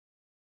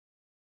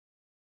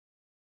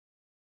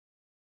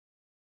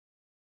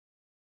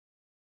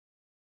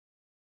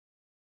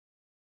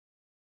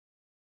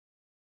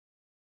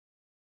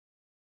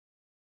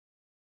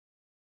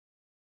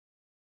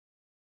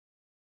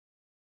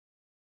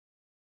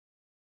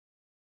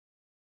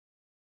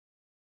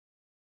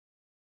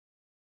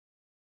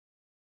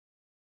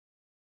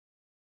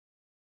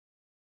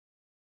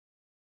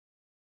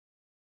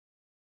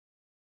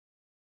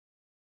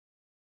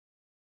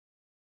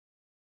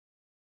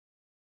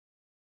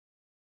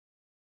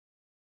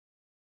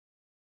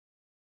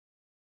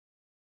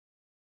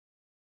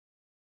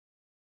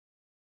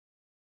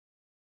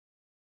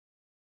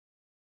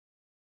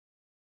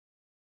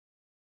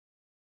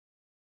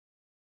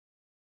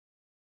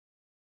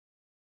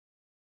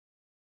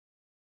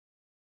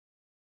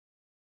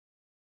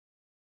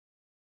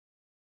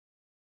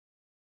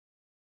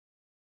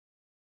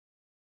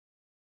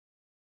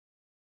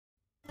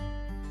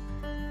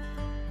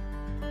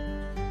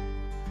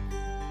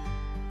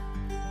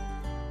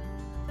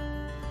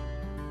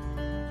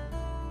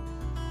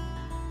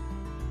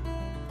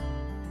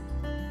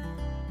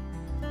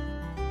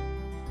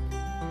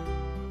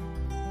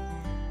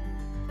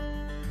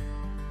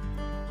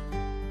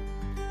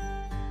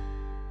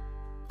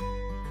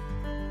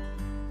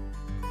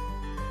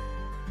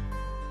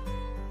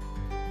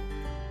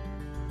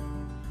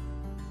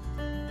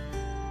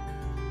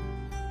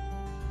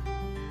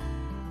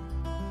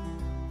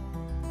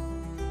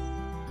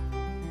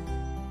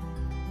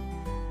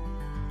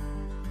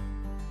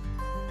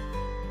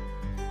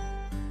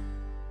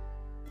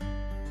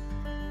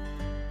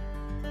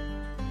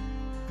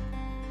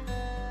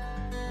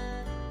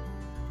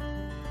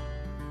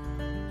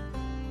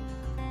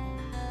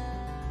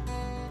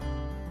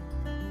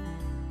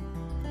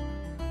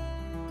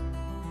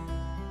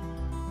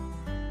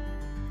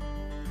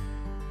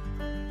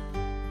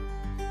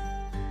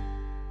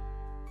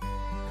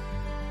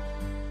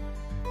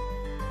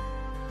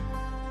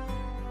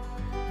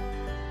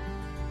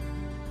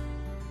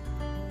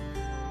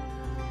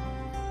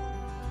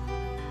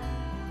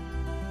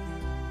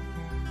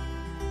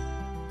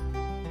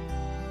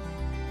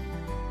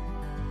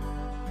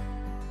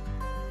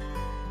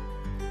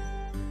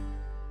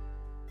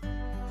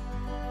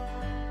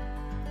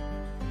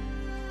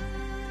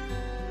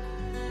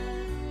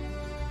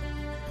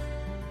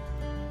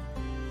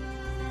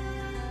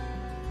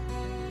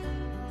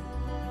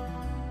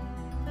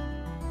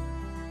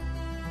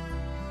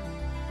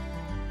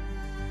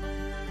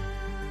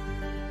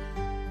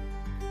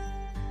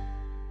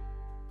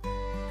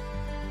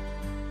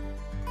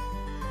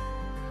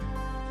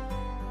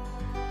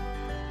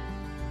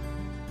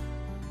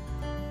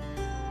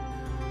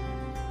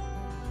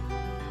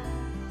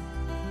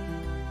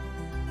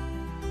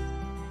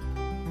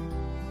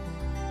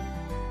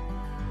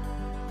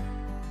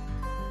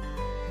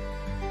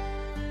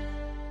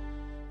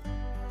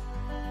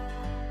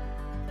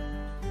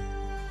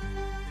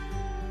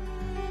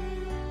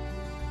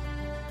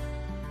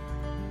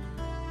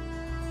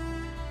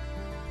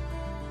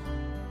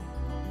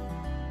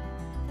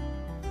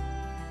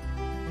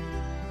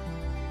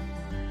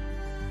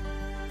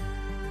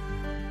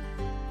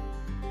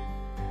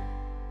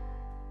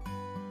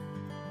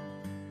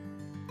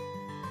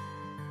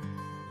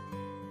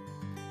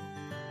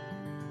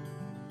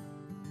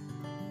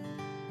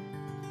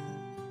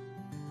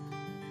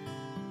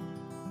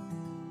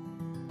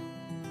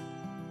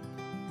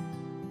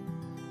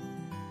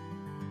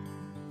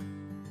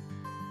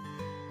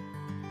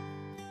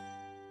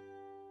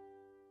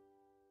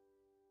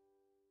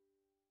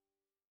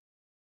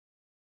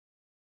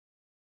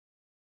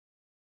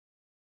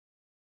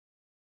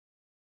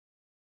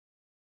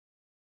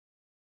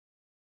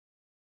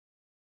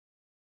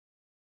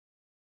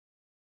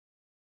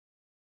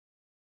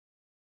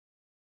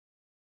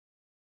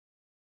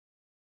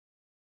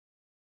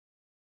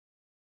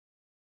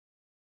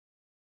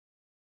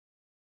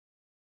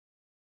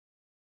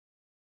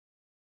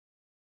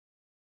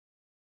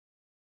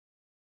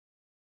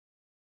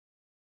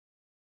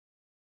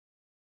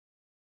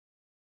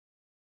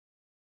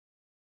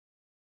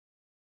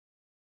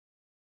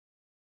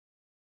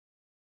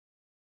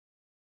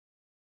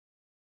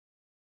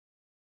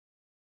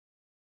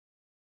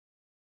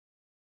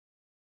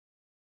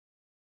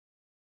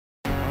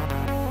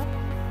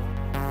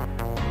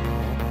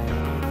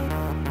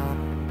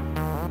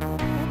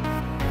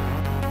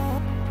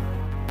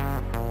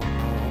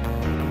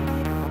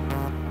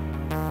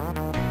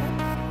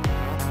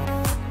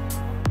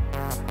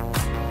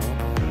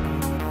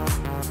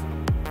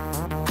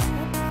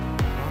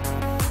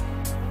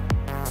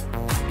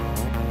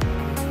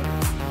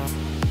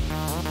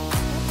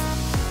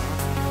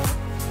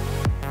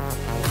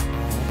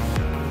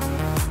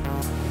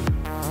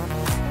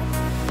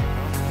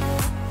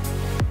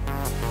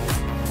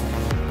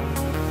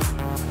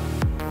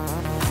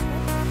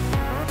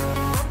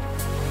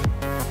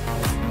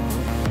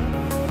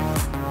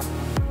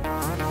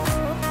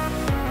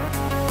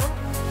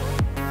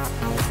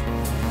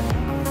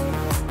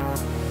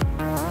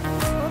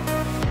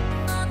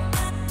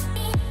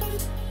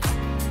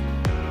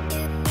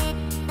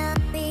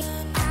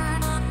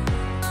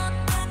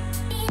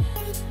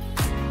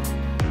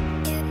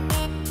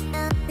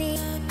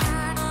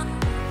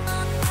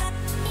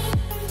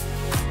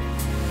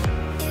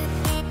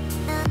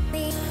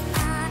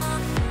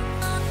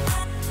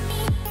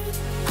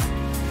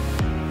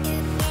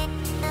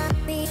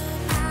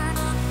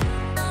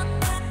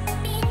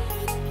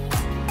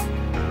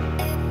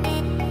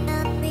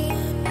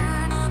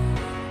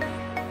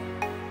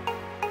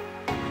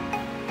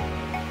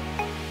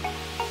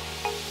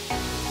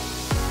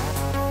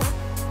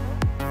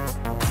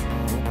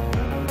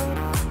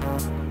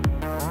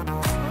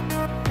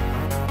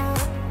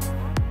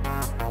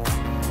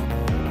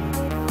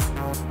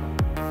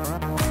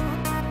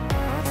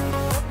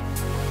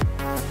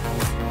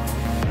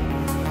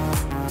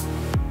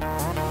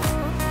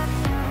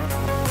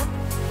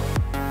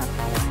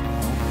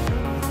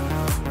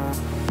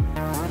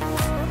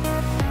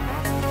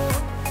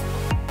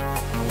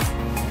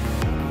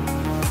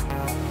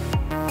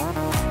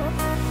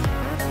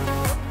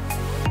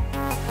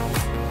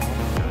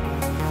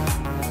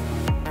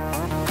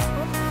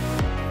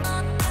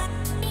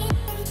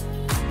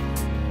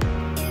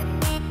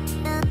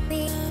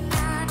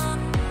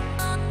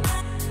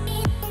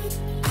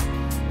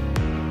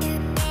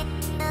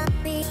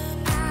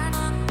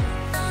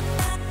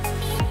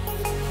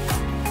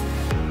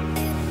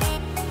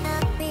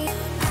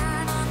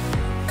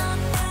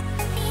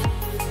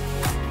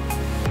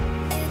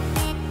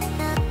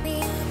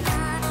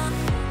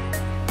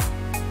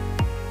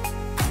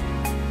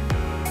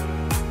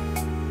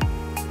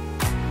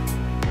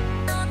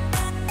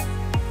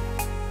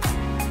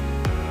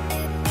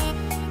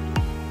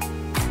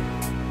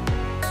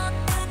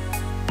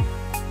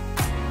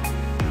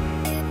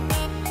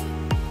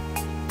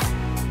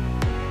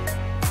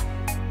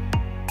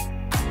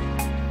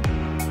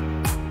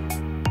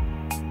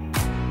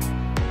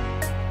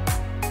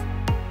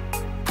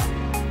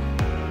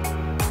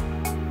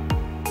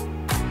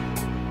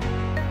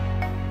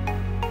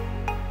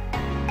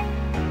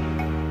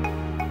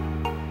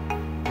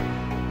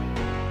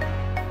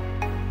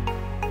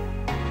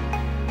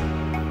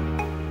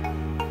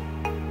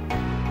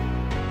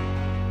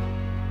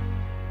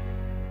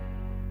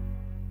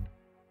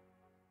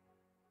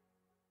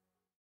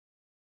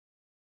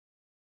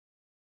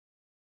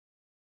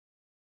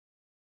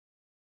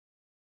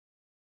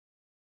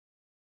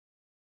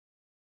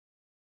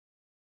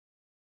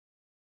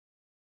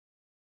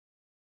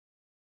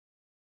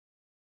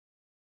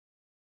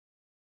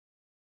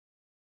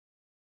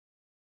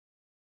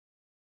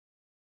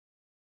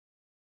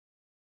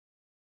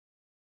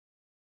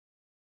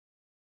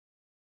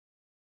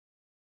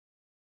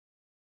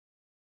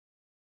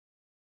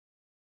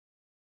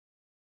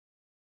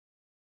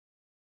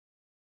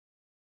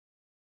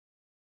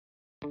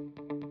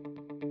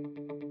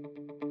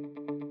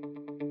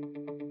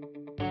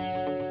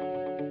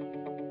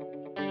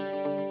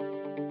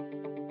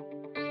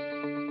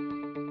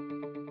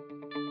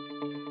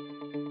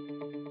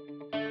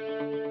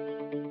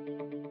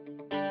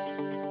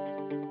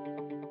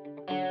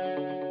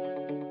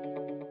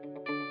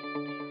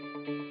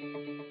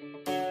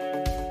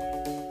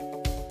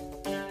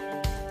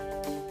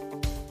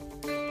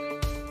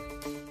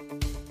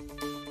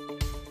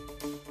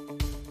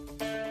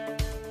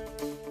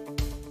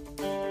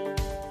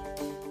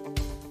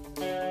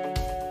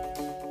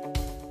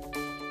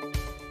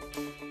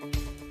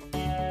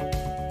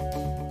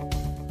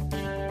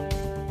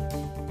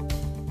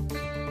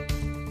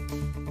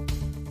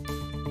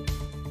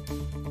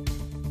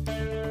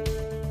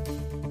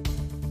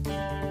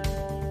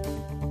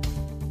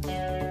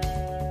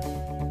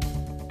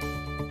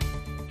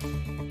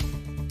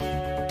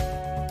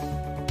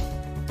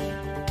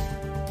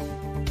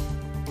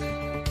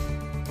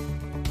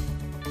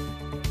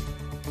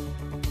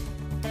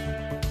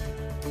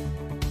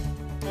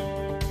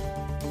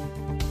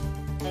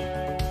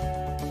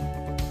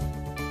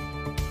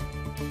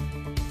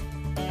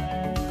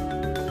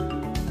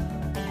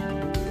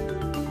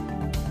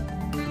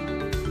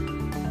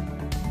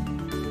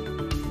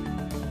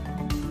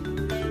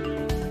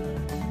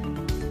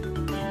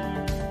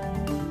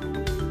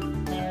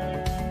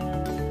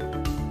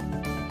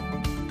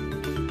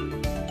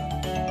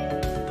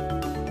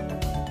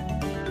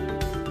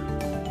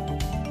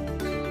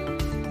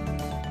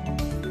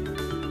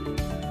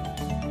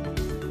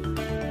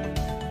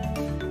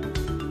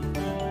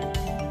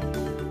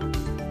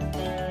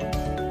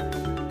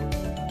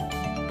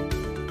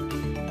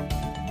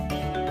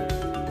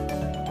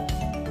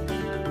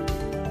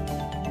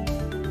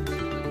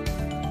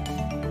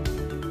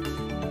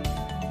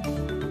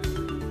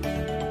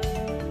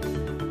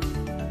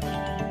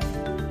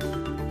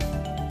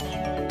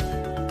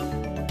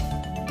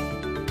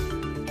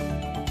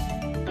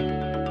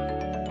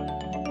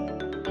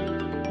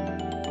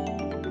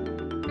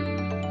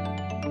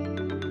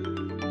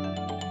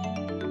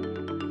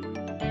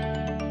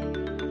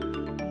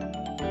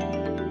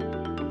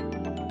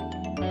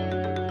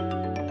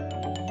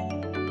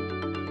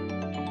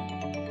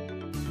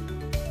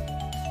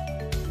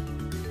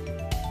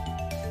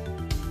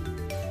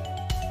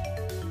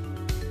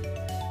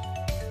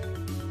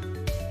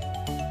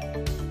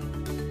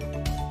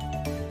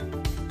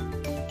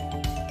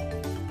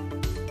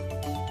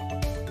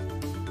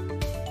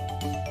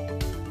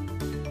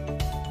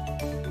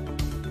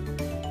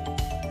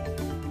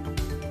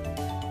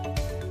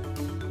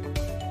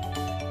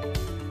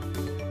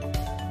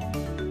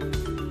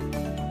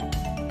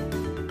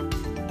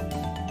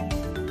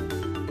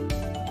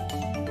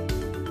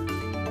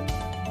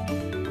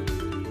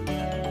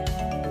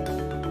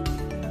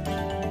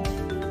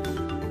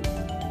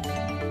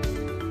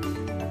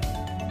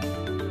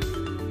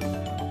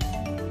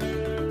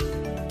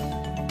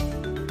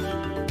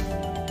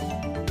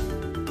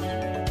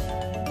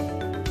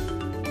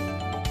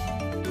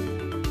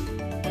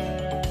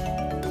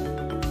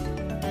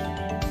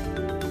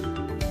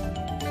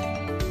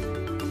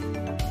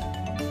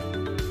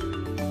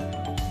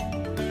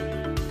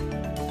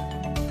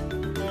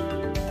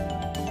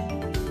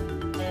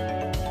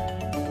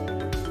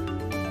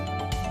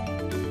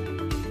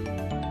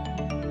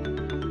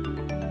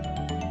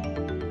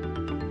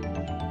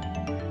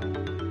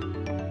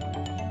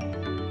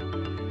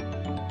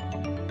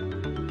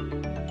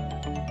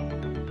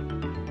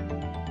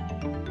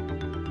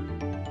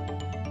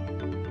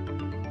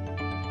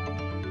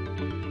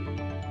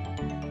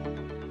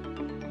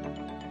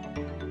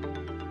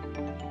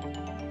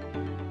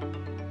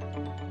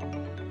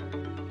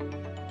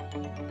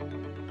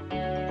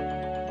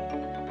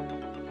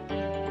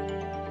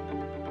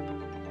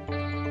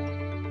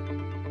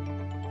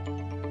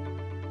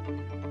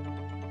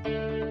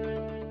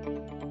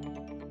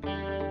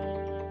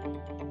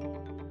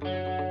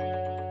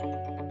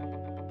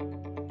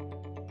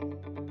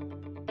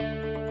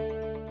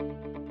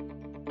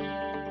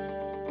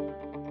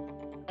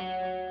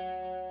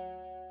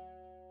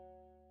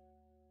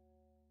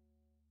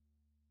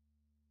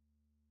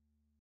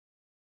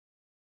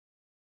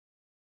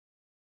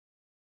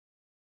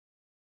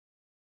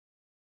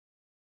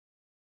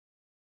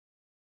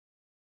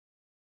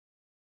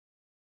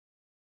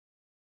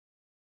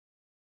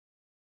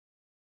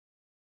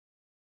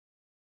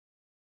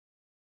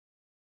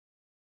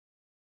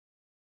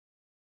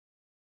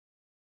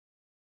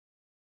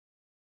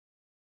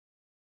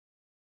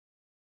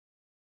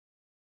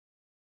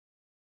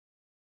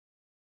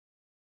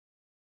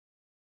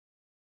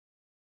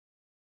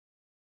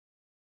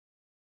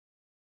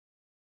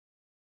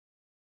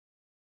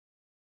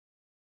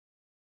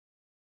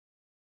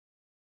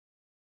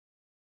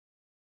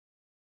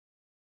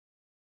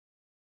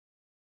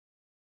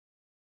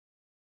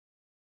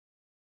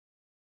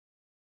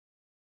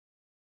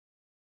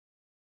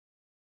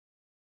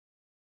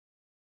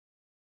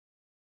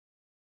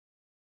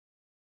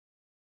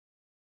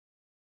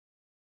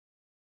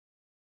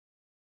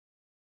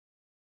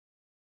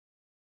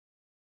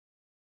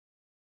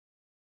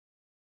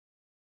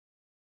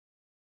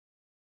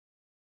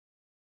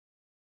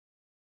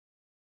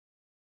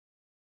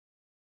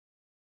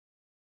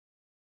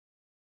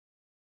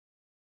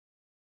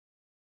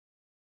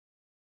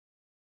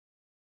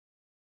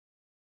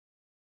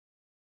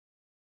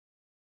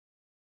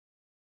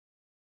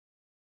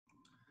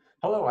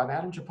Hello, I'm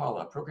Adam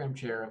Chapala, Program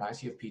Chair of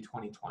ICFP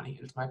 2020,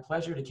 and it's my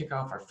pleasure to kick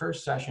off our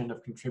first session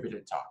of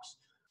contributed talks.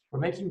 We're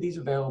making these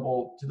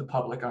available to the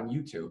public on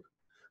YouTube,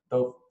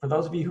 though for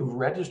those of you who've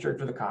registered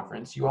for the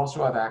conference, you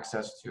also have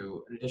access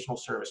to an additional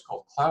service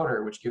called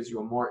Clowder, which gives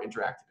you a more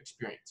interactive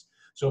experience.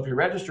 So if you're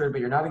registered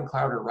but you're not in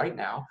Clowder right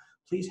now,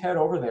 please head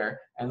over there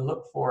and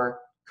look for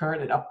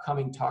current and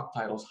upcoming talk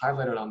titles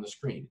highlighted on the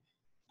screen.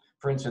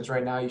 For instance,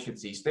 right now you should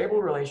see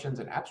Stable Relations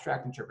and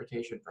Abstract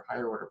Interpretation for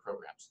Higher Order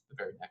Programs, the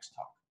very next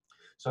talk.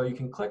 So you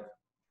can click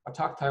a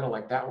talk title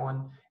like that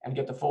one and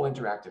get the full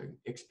interactive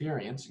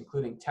experience,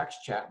 including text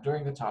chat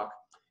during the talk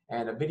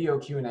and a video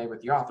Q&A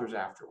with the authors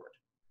afterward.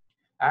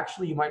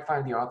 Actually, you might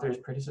find the authors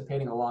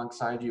participating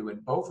alongside you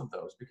in both of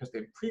those because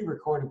they've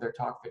pre-recorded their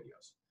talk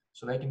videos,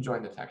 so they can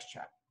join the text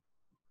chat.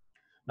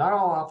 Not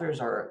all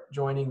authors are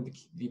joining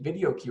the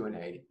video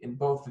Q&A in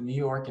both the New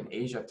York and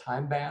Asia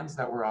time bands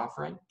that we're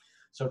offering.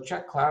 So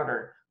check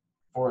Clowder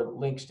for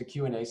links to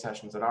Q&A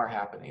sessions that are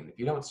happening. If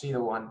you don't see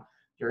the one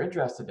you're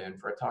interested in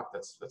for a talk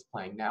that's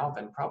playing now,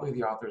 then probably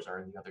the authors are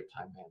in the other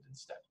time band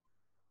instead.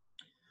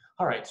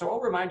 All right, so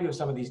I'll remind you of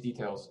some of these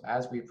details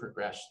as we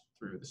progress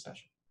through the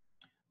session.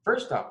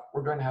 First up,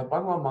 we're going to have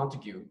Benoît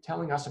Montagu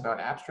telling us about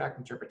abstract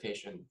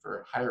interpretation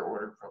for higher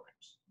order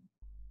programs.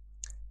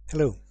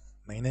 Hello,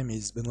 my name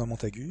is Benoît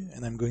Montagu,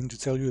 and I'm going to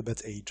tell you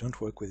about a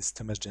joint work with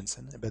Thomas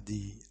Jensen about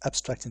the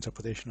abstract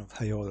interpretation of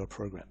higher order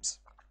programs.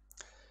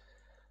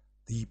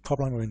 The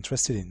problem we're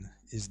interested in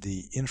is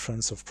the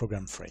inference of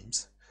program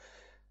frames.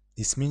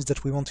 This means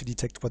that we want to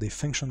detect what a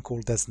function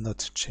call does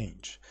not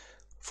change.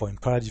 For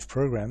imperative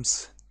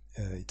programs,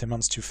 it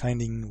amounts to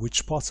finding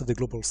which parts of the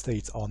global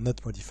state are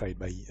not modified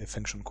by a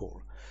function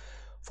call.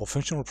 For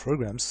functional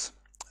programs,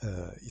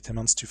 it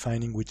amounts to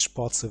finding which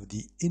parts of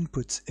the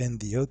input and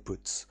the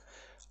outputs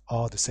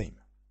are the same.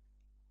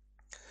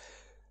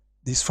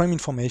 This frame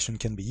information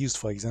can be used,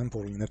 for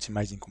example, in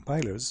optimizing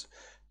compilers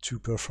to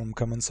perform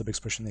common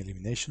subexpression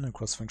elimination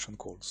across function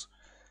calls.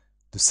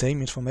 The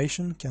same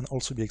information can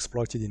also be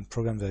exploited in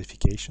program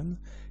verification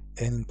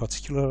and in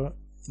particular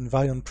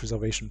invariant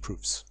preservation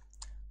proofs.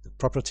 The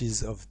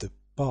properties of the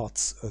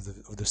parts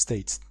of the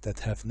state that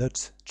have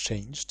not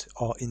changed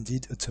are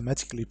indeed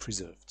automatically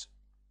preserved.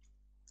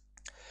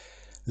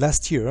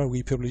 Last year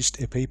we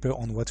published a paper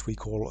on what we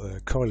call a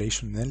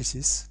correlation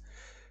analysis.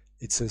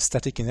 It's a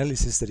static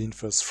analysis that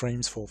infers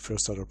frames for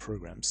first-order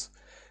programs.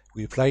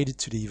 We applied it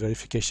to the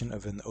verification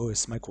of an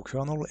OS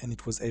microkernel, and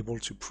it was able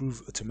to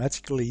prove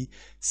automatically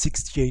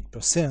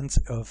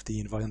 68% of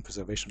the invariant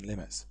preservation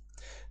lemmas.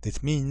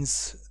 That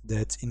means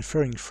that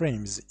inferring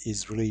frames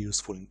is really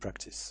useful in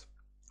practice.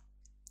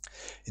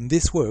 In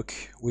this work,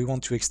 we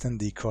want to extend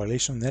the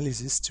correlation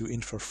analysis to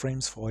infer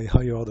frames for a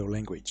higher order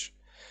language.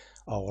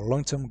 Our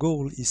long-term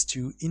goal is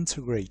to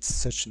integrate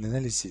such an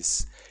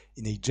analysis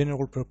in a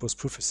general-purpose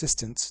proof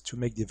assistant to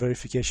make the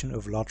verification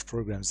of large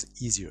programs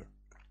easier.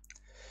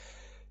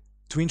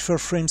 To infer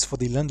frames for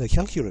the lambda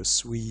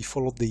calculus, we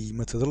followed the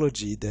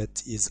methodology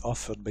that is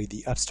offered by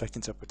the abstract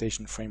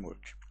interpretation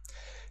framework.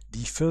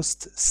 The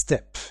first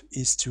step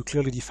is to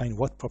clearly define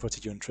what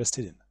property you're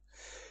interested in.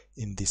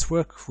 In this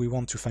work, we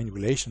want to find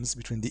relations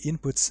between the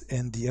inputs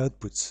and the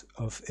outputs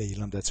of a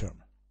lambda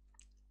term.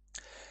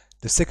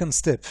 The second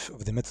step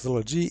of the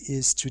methodology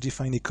is to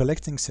define a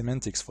collecting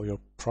semantics for your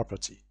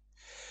property.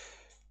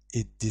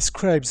 It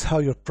describes how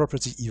your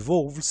property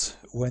evolves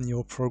when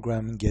your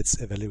program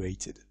gets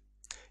evaluated.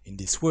 In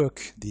this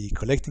work, the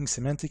collecting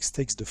semantics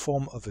takes the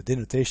form of a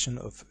denotation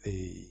of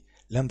a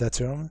lambda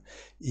term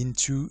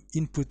into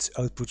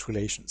input-output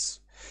relations.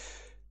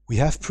 We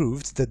have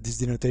proved that this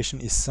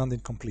denotation is sound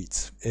and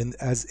complete, and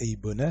as a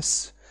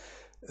bonus,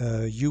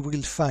 you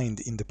will find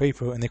in the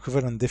paper an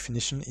equivalent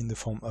definition in the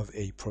form of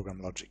a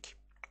program logic.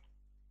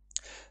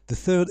 The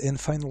third and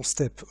final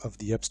step of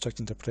the abstract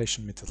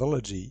interpretation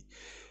methodology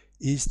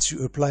is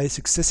to apply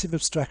successive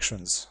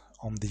abstractions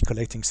on the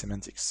collecting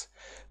semantics.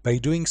 By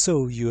doing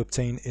so, you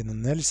obtain an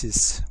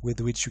analysis with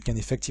which you can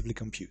effectively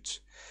compute.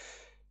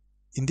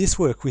 In this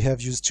work, we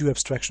have used two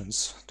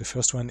abstractions. The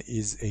first one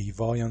is a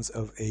variant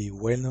of a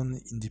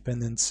well-known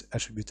independent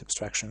attribute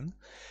abstraction,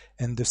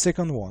 and the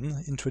second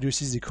one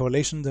introduces the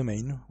correlation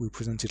domain we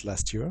presented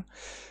last year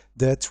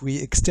that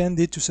we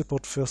extended to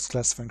support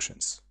first-class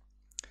functions.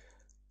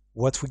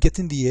 What we get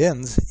in the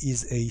end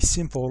is a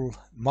simple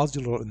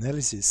modular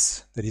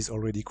analysis that is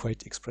already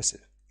quite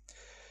expressive.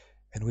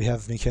 And we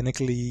have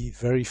mechanically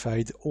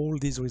verified all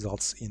these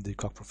results in the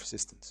Coq-Proof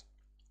Assistant.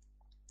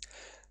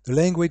 The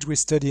language we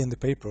study in the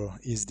paper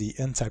is the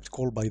n-typed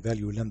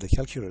call-by-value lambda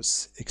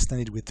calculus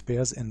extended with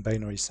pairs and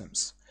binary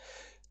sums.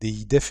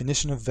 The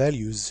definition of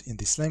values in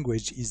this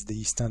language is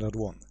the standard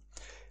one,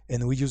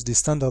 and we use the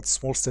standard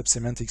small-step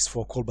semantics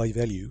for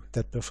call-by-value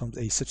that performs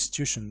a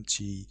substitution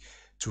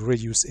to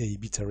reduce a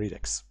beta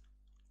regex.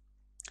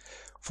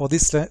 For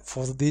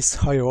this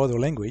higher-order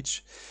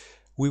language,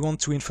 we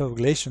want to infer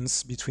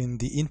relations between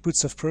the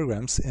inputs of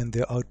programs and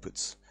their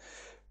outputs.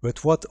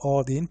 But what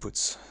are the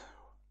inputs?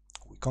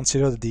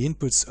 consider that the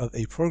inputs of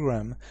a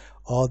program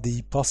are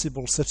the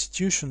possible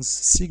substitutions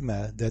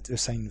sigma that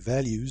assign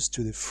values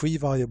to the free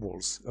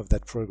variables of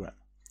that program.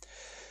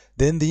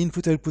 Then the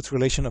input-output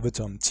relation of a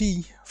term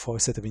t for a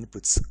set of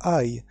inputs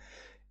I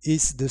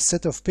is the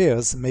set of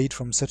pairs made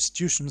from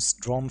substitutions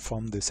drawn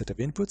from the set of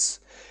inputs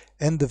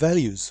and the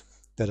values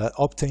that are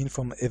obtained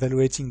from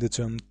evaluating the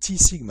term t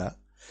sigma,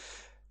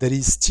 that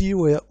is t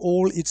where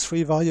all its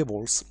free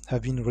variables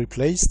have been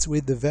replaced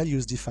with the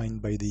values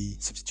defined by the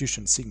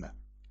substitution sigma.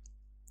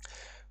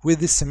 With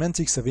this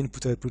semantics of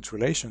input-output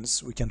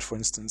relations, we can, for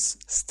instance,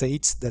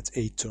 state that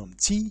a term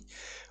t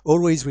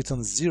always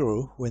returns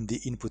 0 when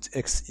the input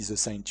x is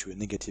assigned to a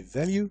negative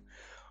value,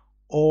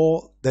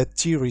 or that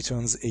t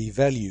returns a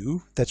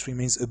value that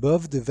remains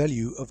above the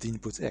value of the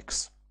input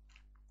x.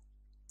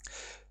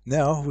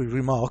 Now we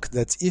remark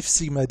that if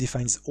sigma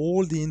defines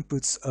all the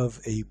inputs of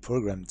a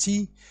program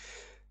t,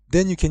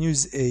 then you can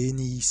use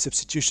any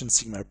substitution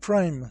sigma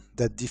prime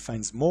that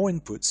defines more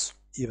inputs,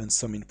 even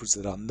some inputs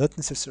that are not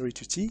necessary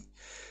to t,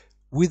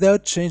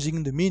 without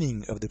changing the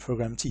meaning of the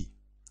program t.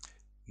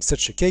 In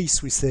such a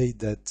case, we say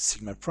that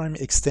sigma prime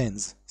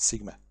extends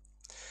sigma.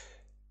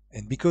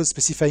 And because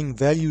specifying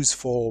values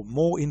for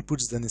more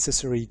inputs than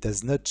necessary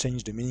does not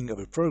change the meaning of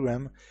a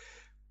program,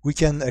 we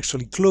can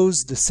actually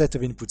close the set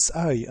of inputs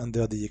I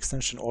under the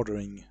extension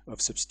ordering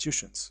of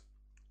substitutions.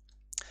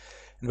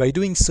 And by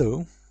doing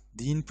so,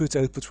 the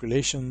input-output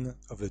relation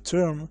of a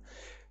term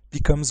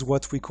becomes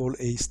what we call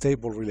a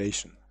stable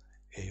relation.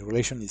 A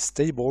relation is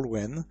stable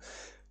when,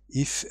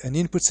 if an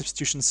input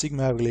substitution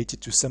sigma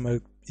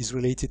is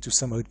related to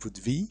some output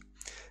v,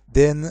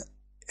 then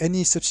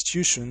any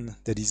substitution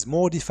that is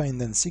more defined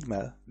than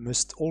sigma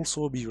must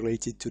also be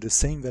related to the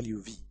same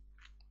value v.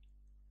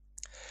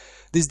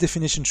 This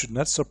definition should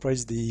not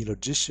surprise the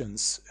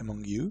logicians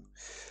among you.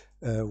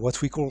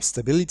 What we call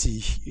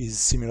stability is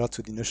similar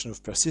to the notion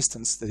of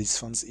persistence that is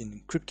found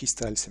in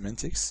Kripke-style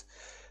semantics.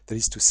 That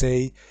is to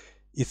say,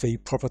 if a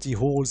property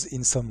holds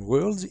in some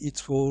world,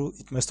 it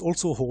must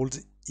also hold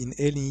in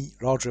any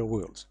larger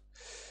world.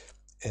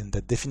 And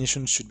that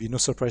definition should be no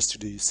surprise to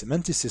the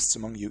semanticists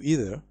among you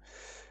either,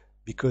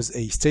 because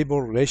a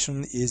stable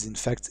relation is in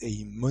fact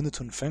a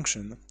monotone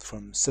function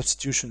from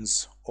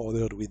substitutions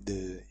ordered with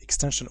the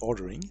extension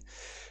ordering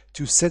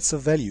to sets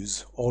of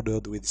values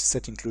ordered with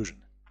set inclusion.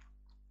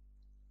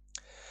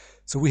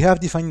 So we have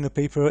defined in the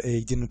paper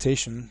a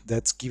denotation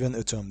that, given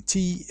a term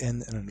t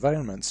and an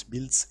environment,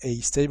 builds a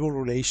stable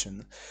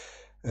relation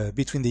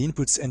between the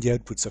inputs and the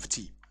outputs of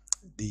t.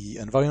 The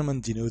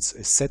environment denotes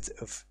a set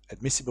of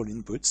admissible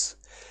inputs,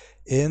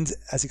 and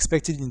as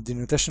expected in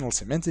denotational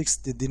semantics,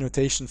 the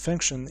denotation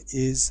function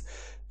is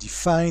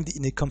defined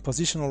in a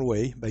compositional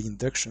way by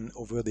induction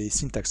over the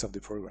syntax of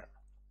the program.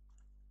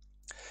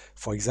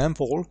 For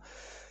example,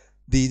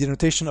 the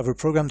denotation of a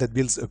program that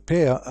builds a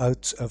pair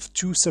out of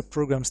two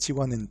subprograms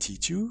T1 and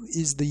T2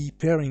 is the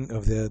pairing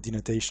of their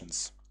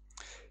denotations.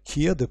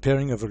 Here, the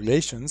pairing of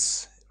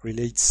relations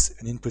relates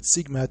an input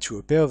sigma to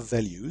a pair of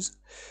values,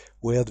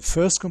 where the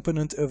first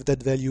component of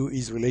that value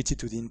is related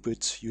to the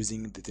input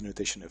using the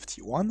denotation of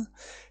T1,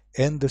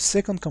 and the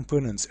second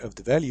component of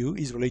the value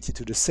is related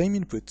to the same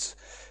input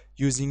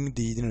using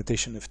the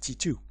denotation of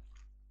T2.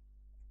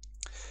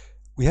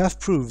 We have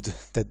proved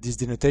that this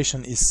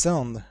denotation is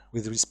sound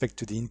with respect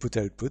to the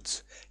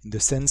input-output in the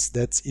sense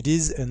that it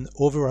is an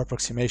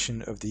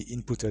over-approximation of the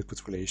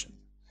input-output relation.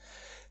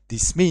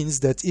 This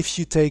means that if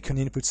you take an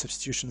input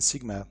substitution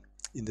sigma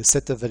in the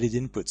set of valid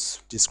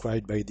inputs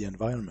described by the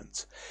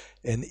environment,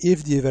 and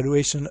if the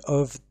evaluation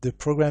of the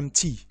program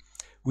T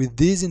with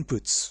these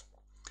inputs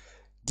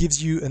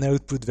gives you an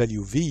output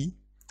value V,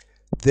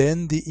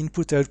 then the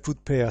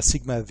input-output pair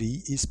sigma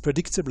V is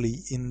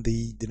predictably in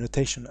the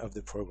denotation of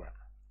the program.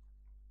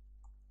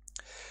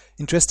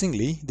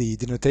 Interestingly, the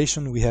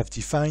denotation we have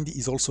defined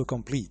is also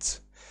complete.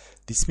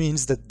 This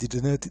means that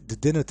the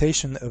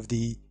denotation of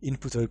the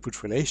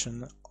input-output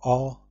relation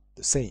are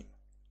the same.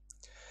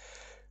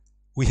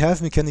 We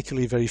have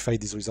mechanically verified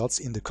these results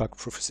in the Coq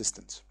proof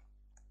assistant.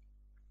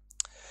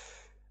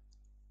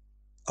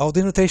 Our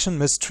denotation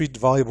must treat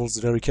variables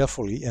very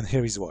carefully, and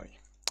here is why.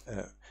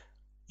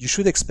 You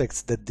should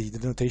expect that the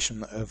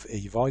denotation of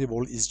a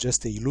variable is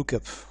just a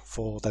lookup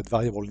for that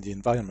variable in the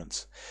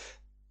environment.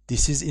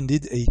 This is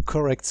indeed a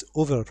correct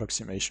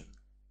over-approximation.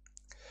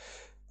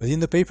 But in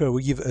the paper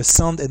we give a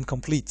sound and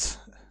complete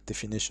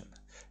definition.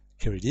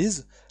 Here it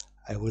is.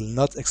 I will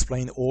not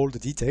explain all the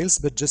details,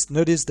 but just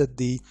notice that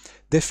the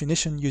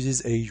definition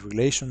uses a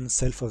relation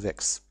self of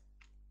x.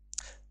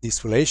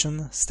 This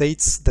relation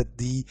states that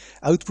the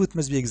output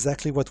must be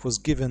exactly what was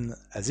given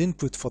as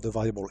input for the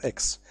variable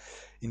x.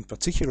 In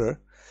particular,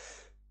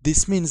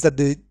 this means that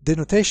the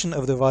denotation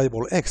of the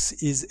variable x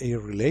is a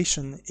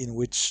relation in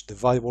which the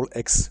variable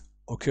x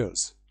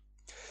occurs.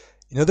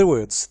 In other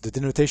words, the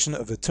denotation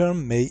of a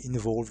term may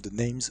involve the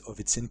names of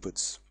its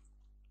inputs.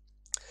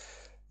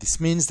 This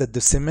means that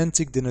the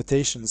semantic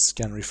denotations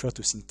can refer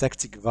to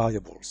syntactic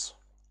variables.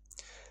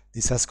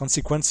 This has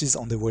consequences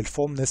on the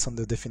well-formedness of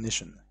the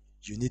definition.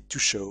 you need to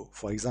show,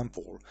 for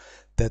example,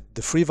 that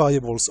the free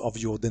variables of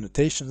your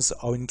denotations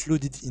are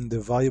included in the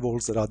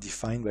variables that are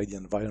defined by the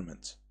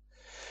environment.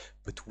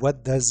 But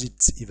what does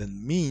it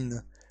even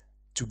mean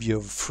to be a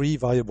free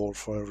variable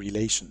for a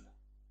relation?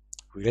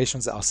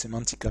 Relations are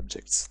semantic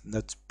objects,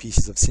 not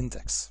pieces of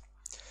syntax.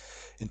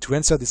 And to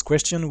answer this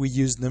question, we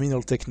use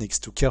nominal techniques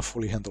to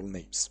carefully handle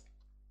names.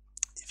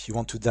 If you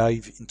want to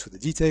dive into the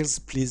details,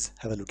 please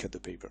have a look at the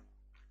paper.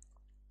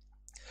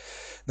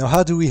 Now,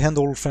 how do we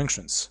handle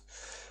functions?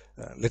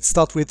 Let's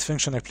start with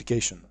function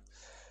application.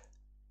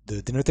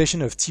 The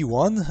denotation of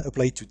T1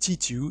 applied to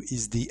T2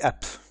 is the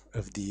app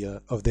of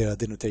their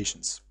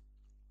denotations.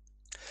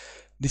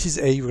 This is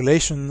a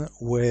relation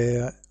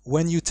where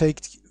when you take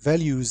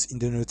values in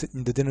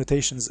the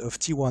denotations of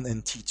T1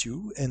 and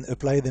T2 and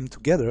apply them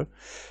together,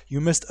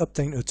 you must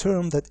obtain a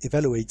term that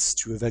evaluates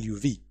to a value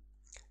V.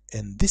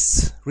 And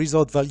this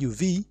result value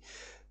V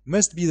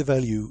must be the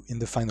value in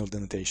the final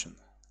denotation.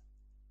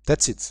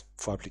 That's it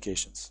for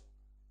applications.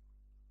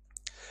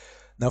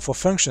 Now for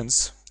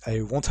functions,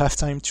 I won't have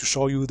time to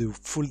show you the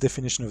full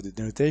definition of the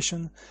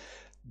denotation,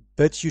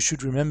 but you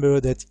should remember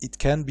that it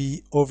can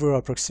be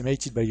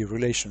over-approximated by a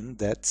relation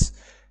that,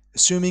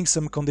 assuming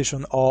some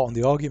condition R on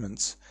the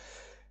argument,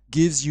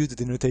 gives you the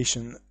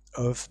denotation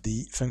of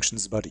the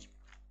function's body.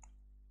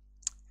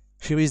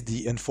 Here is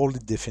the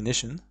unfolded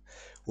definition,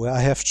 where I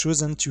have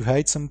chosen to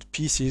hide some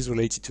pieces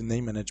related to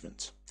name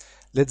management.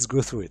 Let's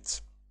go through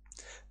it.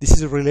 This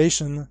is a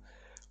relation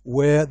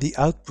where the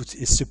output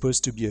is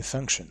supposed to be a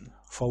function,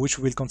 for which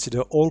we will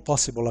consider all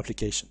possible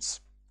applications.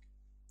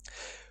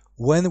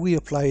 When we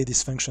apply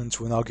this function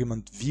to an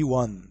argument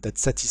v1 that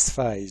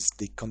satisfies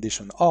the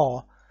condition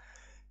R,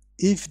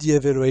 if the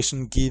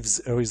evaluation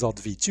gives a result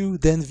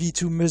v2, then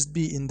v2 must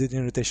be in the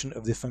denotation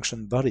of the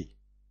function body.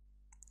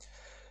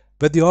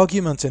 But the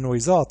argument and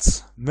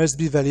result must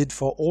be valid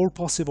for all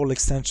possible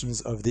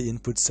extensions of the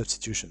input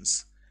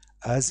substitutions,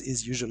 as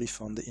is usually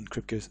found in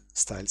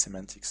Kripke-style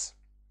semantics.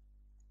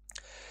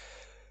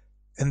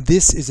 And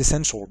this is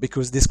essential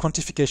because this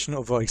quantification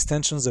over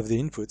extensions of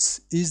the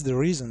inputs is the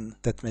reason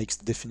that makes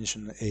the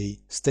definition a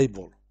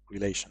stable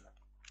relation.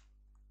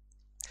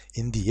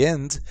 In the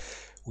end,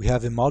 we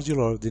have a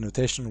modular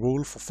denotation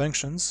rule for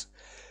functions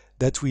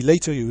that we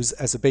later use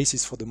as a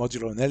basis for the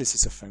modular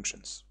analysis of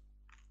functions.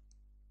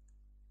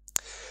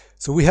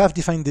 So we have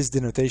defined this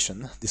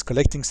denotation, this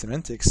collecting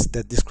semantics,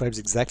 that describes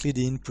exactly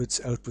the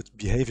input-output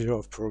behavior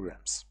of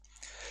programs.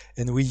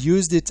 And we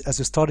used it as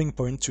a starting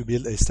point to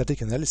build a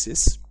static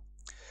analysis.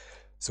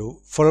 So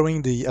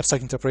following the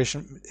abstract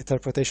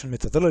interpretation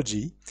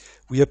methodology,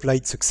 we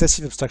applied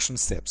successive abstraction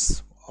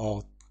steps.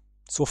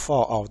 So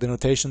far, our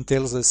denotation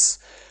tells us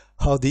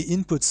how the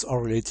inputs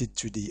are related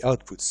to the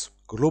outputs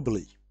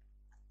globally.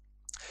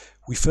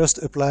 We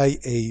first apply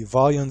a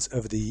variant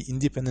of the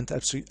independent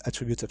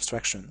attribute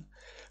abstraction.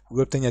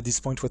 We obtain at this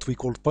point what we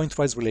call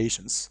pointwise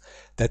relations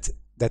that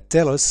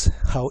tell us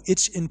how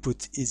each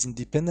input is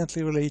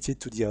independently related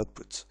to the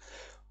output.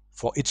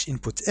 For each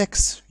input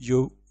x,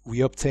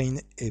 we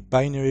obtain a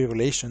binary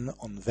relation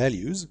on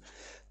values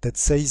that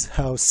says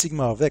how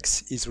sigma of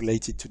x is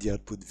related to the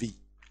output v.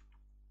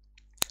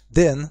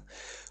 Then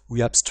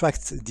we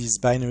abstract these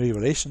binary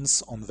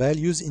relations on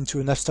values into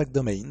an abstract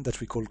domain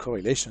that we call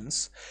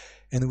correlations,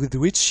 and with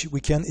which we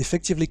can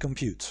effectively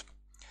compute.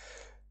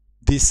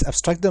 This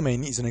abstract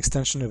domain is an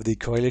extension of the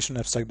correlation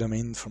abstract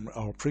domain from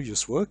our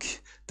previous work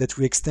that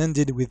we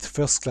extended with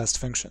first-class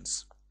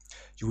functions.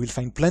 You will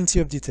find plenty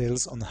of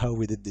details on how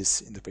we did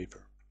this in the paper.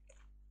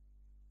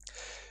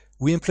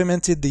 We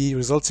implemented the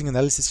resulting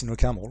analysis in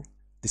OCaml.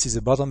 This is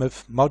a bottom-up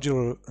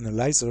modular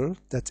analyzer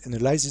that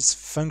analyzes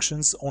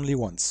functions only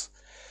once.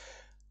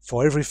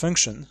 For every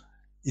function,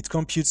 it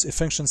computes a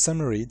function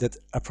summary that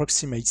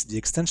approximates the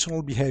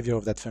extensional behavior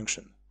of that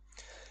function.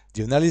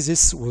 The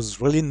analysis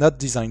was really not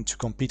designed to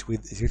compete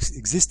with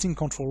existing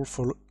control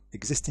flow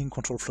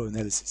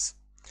analysis,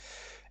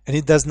 and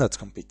it does not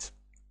compete.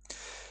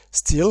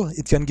 Still,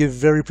 it can give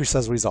very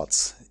precise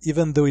results,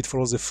 even though it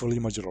follows a fully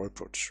modular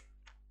approach.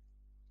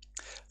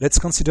 Let's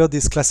consider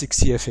this classic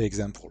CFA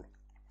example.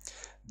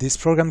 This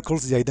program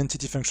calls the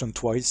identity function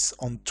twice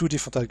on two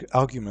different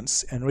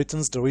arguments and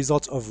returns the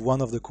result of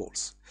one of the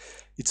calls.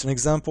 It's an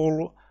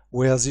example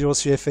where 0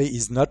 CFA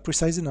is not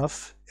precise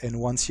enough and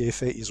 1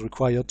 CFA is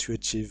required to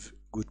achieve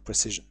good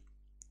precision.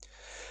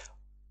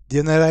 The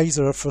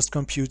analyzer first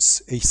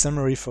computes a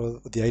summary for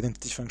the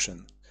identity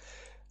function.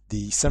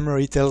 The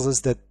summary tells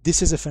us that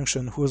this is a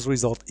function whose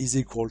result is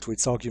equal to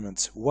its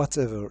argument,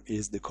 whatever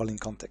is the calling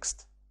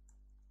context.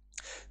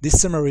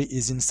 This summary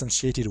is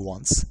instantiated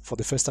once for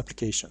the first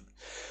application.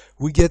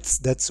 We get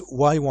that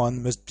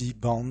y1 must be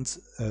bound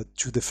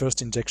to the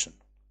first injection.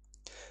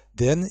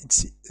 Then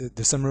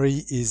the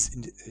summary is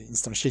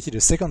instantiated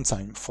a second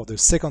time for the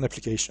second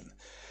application.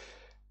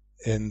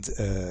 And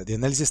the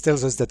analysis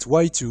tells us that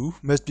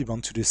y2 must be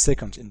bound to the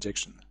second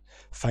injection.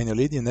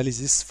 Finally, the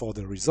analysis for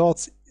the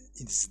result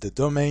is the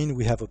domain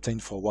we have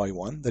obtained for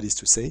y1, that is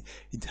to say,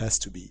 it has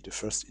to be the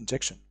first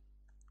injection.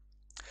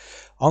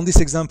 On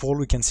this example,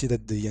 we can see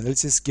that the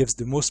analysis gives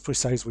the most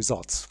precise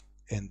results,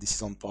 and this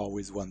is on par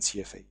with 1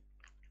 CFA.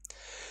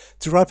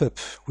 To wrap up,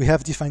 we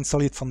have defined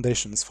solid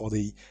foundations for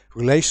the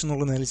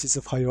relational analysis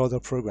of higher order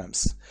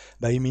programs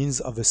by means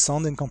of a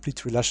sound and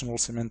complete relational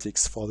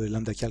semantics for the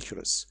lambda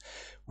calculus.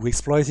 We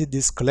exploited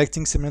this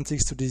collecting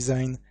semantics to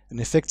design an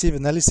effective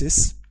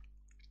analysis,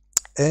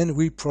 and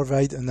we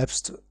provide an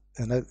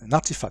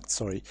artifact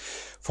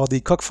for the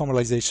Coq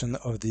formalization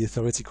of the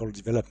theoretical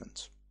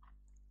development.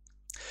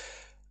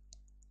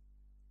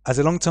 As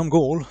a long-term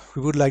goal,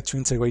 we would like to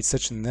integrate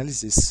such an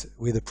analysis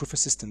with a proof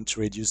assistant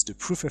to reduce the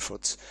proof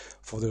effort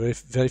for the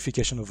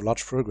verification of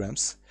large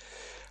programs.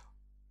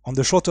 On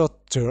the shorter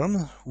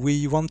term,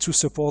 we want to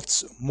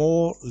support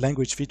more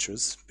language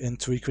features and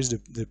to increase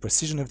the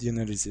precision of the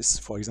analysis,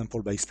 for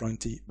example, by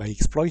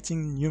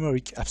exploiting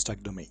numeric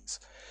abstract domains.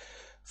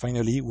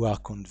 Finally, we are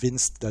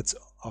convinced that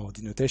our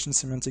denotation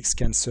semantics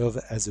can serve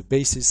as a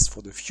basis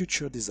for the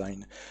future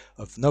design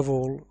of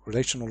novel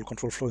relational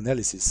control flow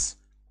analysis.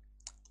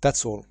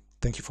 That's all.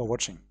 Thank you for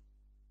watching.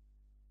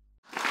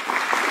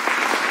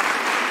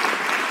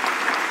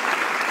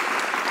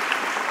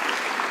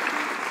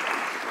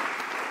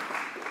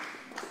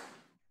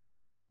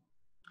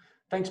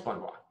 Thanks,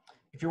 Benoît.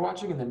 If you're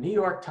watching in the New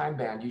York time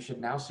band, you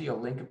should now see a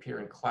link appear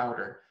in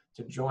Clouder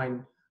to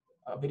join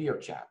a video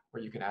chat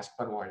where you can ask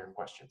Benoît your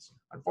questions.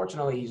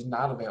 Unfortunately, he's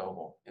not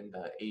available in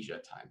the Asia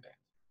time band.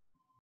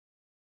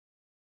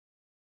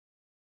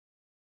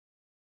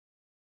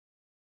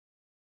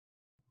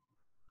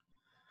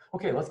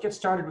 Okay, let's get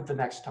started with the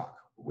next talk.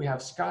 We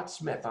have Scott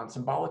Smith on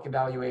symbolic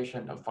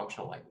evaluation of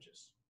functional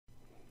languages.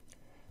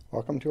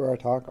 Welcome to our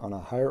talk on a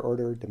higher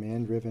order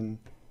demand-driven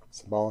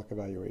symbolic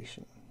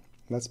evaluation.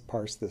 Let's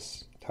parse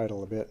this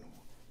title a bit,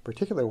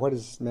 particularly what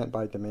is meant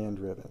by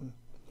demand-driven.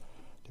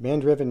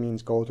 Demand-driven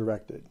means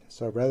goal-directed.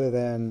 So rather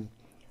than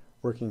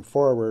working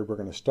forward, we're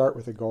going to start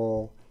with a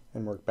goal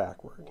and work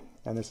backward.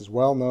 And this is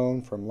well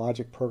known from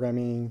logic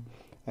programming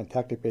and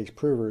tactic-based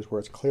provers where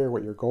it's clear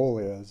what your goal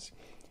is.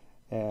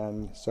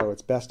 And so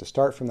it's best to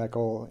start from that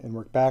goal and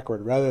work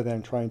backward rather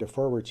than trying to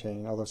forward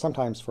chain, although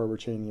sometimes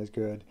forward chaining is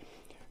good.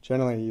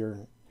 Generally,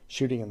 you're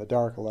shooting in the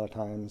dark a lot of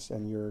times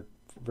and you're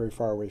very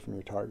far away from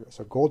your target.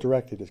 So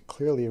goal-directed is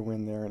clearly a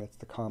win there, and it's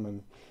the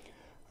common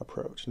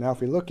approach. Now, if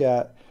we look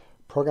at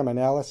program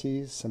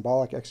analyses,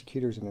 symbolic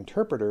executors, and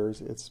interpreters,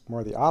 it's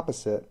more the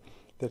opposite.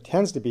 There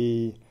tends to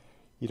be,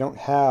 you don't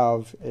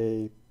have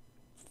a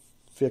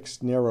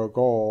fixed narrow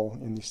goal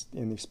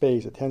in the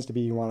space. It tends to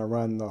be you want to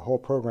run the whole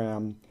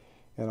program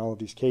in all of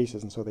these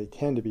cases, and so they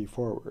tend to be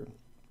forward.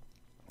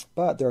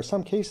 But there are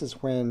some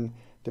cases when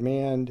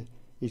demand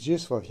is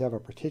useful. If you have a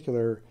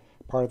particular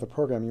part of the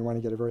program you want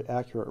to get a very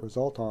accurate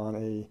result on,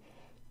 a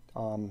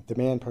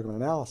demand program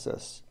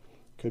analysis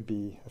could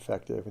be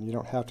effective, and you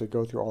don't have to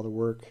go through all the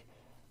work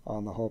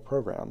on the whole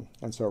program.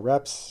 And so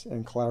reps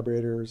and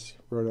collaborators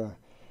wrote a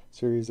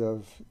series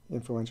of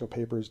influential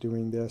papers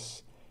doing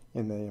this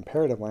in the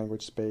imperative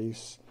language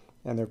space,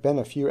 and there have been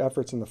a few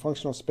efforts in the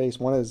functional space.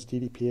 One is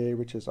DDPA,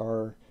 which is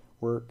our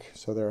work,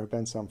 so there have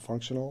been some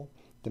functional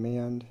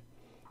demand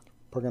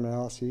program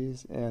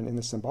analyses. And in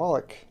the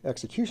symbolic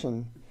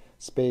execution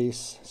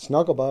space,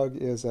 Snugglebug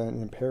is an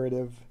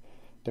imperative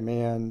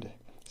demand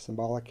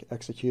symbolic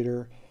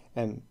executor,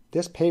 and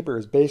this paper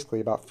is basically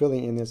about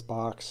filling in this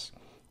box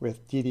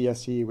with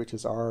DDSE, which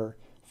is our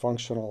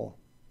functional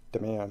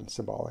demand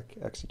symbolic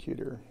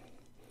executor.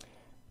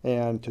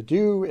 And to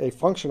do a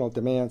functional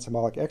demand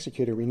symbolic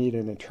executor, we need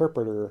an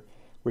interpreter,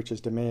 which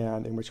is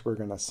demand, in which we're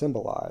going to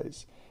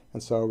symbolize.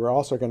 And so we're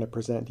also going to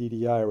present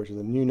DDI, which is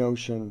a new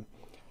notion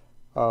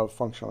of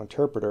functional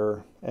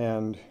interpreter.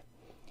 And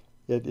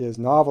it is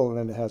novel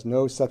and it has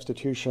no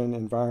substitution,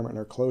 environment,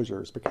 or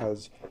closures,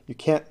 because you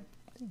can't,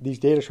 these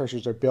data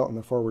structures are built in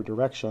the forward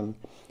direction,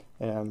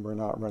 and we're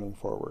not running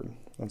forward.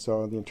 And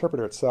so the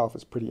interpreter itself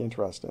is pretty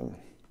interesting.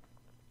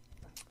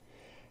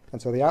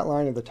 And so the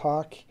outline of the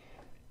talk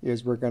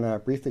is we're going to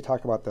briefly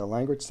talk about the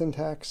language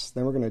syntax,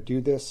 then we're going to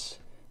do this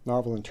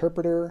novel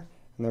interpreter,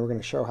 and then we're going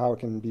to show how it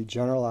can be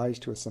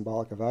generalized to a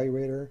symbolic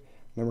evaluator,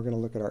 and then we're going to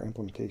look at our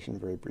implementation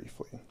very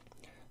briefly.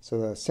 So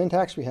the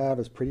syntax we have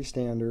is pretty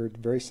standard,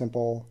 very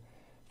simple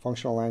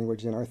functional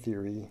language in our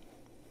theory.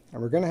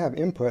 And we're going to have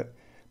input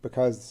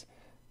because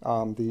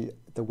the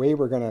way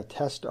we're going to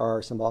test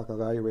our symbolic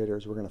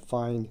evaluators, we're going to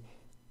find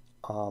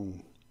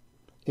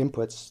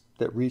inputs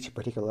that reach a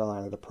particular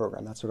line of the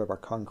program. That's sort of our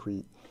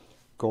concrete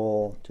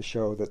goal to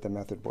show that the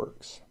method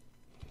works.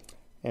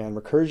 And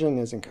recursion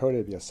is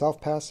encoded via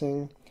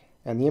self-passing,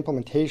 and the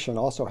implementation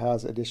also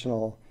has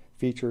additional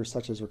features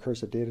such as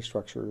recursive data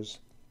structures.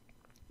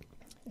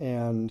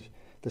 And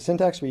the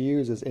syntax we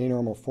use is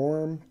anormal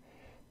form,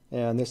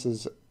 and this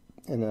is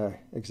in an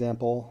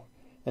example.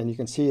 And you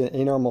can see that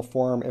anormal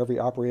form, every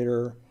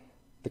operator,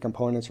 the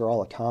components are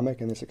all atomic,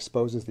 and this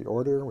exposes the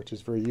order, which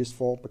is very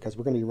useful because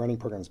we're going to be running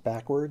programs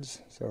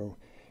backwards, so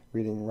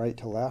reading right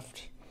to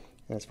left,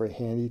 and it's very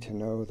handy to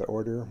know the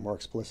order more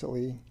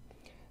explicitly.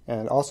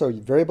 And also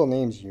variable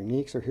names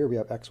unique, so here we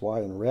have x, y,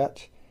 and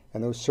ret,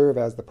 and those serve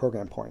as the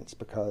program points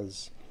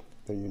because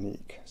they're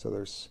unique.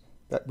 So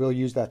we'll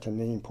use that to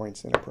name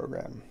points in a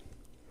program.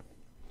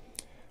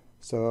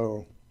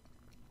 So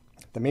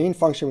the main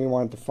function we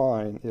want to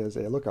define is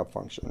a lookup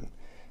function.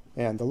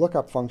 And the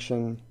lookup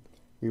function,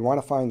 we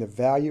want to find the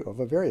value of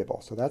a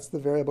variable. So that's the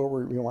variable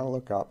we want to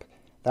look up.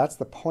 That's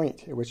the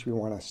point at which we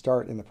want to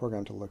start in the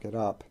program to look it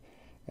up.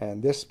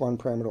 And this one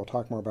parameter we'll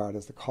talk more about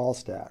is the call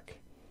stack,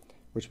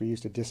 which we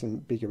use to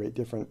disambiguate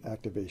different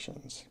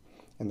activations.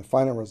 And the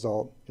final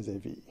result is a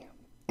V.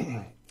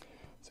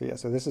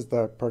 So this is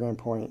the program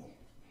point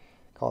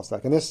call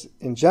stack. And this,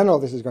 in general,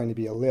 this is going to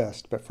be a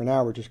list, but for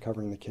now we're just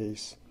covering the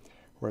case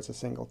where it's a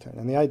singleton.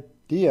 And the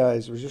idea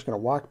is we're just going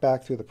to walk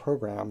back through the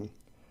program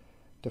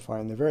to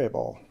find the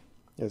variable,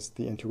 is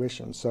the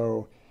intuition.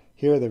 So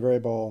here the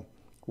variable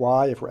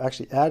y, if we're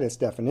actually at its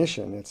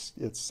definition,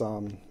 it's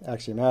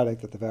axiomatic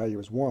that the value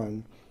is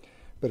 1.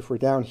 But if we're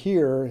down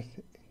here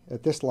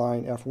at this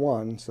line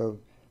f1, so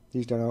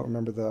these don't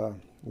remember the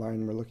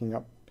line we're looking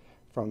up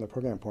from the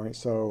program point.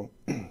 So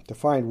to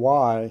find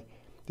y,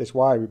 this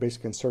y, we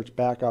basically can search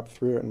back up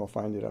through it and we'll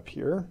find it up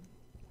here.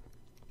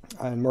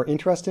 And more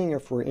interesting,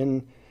 if we're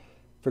in,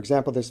 for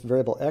example, this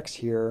variable x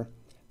here,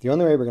 the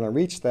only way we're going to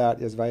reach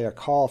that is via a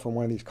call from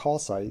one of these call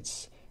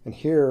sites. And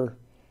here,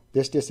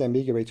 this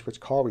disambiguates which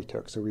call we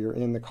took. So we were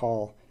in the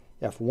call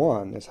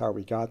f1 is how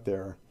we got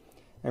there.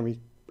 And we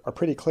are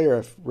pretty clear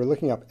if we're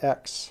looking up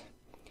x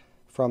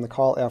from the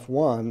call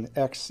f1,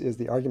 x is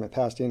the argument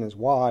passed in as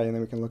y, and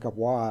then we can look up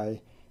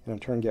y and in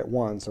turn get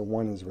 1. So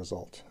 1 is the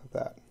result of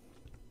that.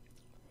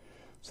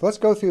 So let's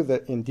go through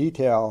in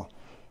detail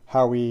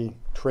how we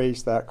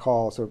trace that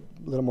call, so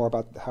a little more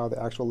about how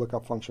the actual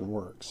lookup function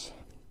works.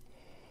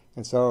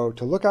 And so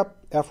to look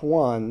up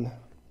f1,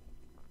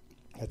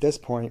 at this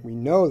point, we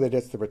know that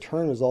it's the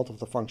return result of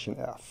the function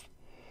f.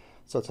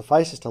 So it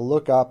suffices to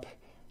look up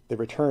the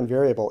return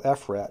variable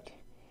fret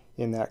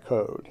in that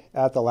code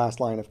at the last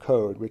line of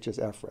code, which is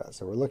fret.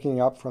 So we're looking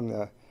up from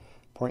the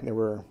point that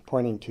we're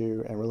pointing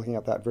to, and we're looking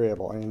up that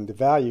variable. And the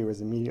value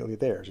is immediately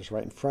there, just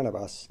right in front of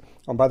us.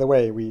 Oh, by the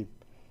way, we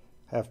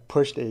have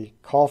pushed a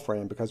call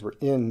frame because we're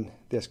in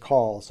this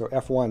call. So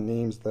f1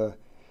 names the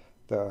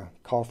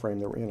call frame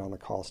that we're in on the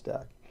call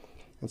stack.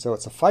 And so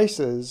it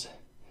suffices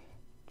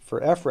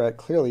for fret,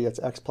 clearly it's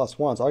x plus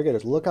 1. So all you get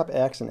is look up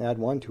x and add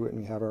 1 to it,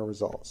 and we have our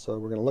results. So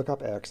we're going to look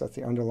up x. That's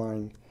the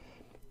underlying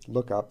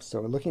lookup.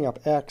 So we're looking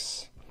up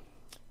x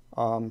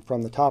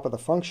from the top of the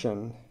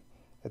function.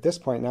 At this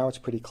point now it's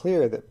pretty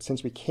clear that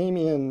since we came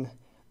in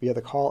via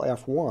the call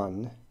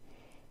f1,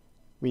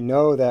 we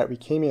know that we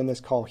came in this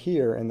call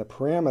here, and the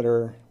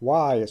parameter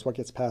y is what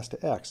gets passed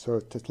to x. So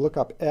to look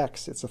up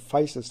x, it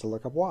suffices to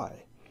look up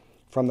y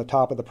from the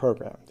top of the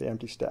program, the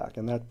empty stack.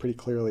 And that pretty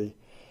clearly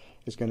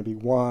is going to be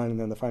 1, and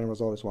then the final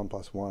result is 1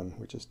 plus 1,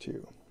 which is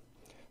 2.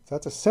 So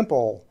that's a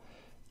simple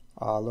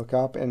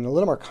lookup. And a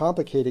little more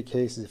complicated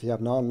case is if you have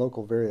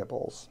non-local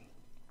variables.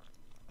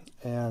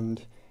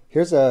 And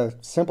here's a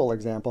simple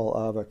example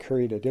of a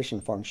curried addition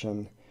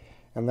function.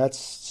 And let's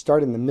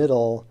start in the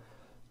middle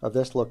of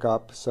this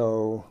lookup.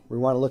 So we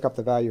want to look up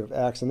the value of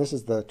x. And this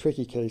is the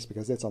tricky case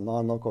because it's a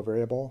non-local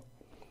variable.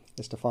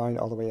 It's defined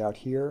all the way out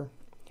here.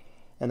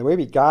 And the way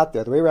we got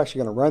there, the way we're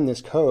actually going to run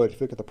this code,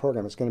 if you look at the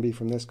program, it's going to be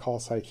from this call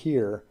site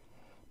here.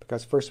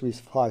 Because first we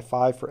supply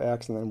 5 for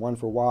x and then 1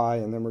 for y.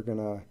 And then we're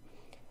going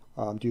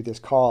to do this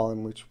call,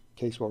 in which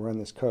case we'll run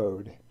this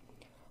code.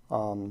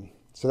 So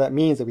that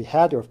means that we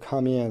had to have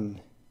come in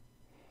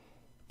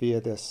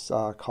via this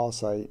call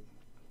site,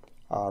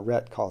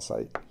 ret call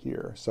site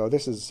here. So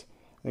this is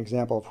an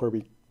example of where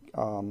we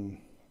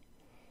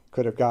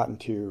could have gotten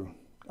to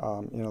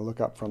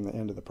lookup from the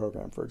end of the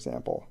program, for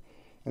example.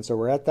 And so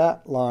we're at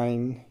that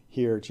line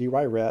here,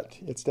 gy-ret,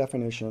 its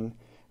definition.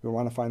 We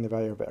want to find the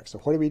value of x. So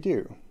what do we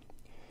do?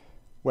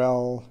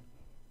 Well,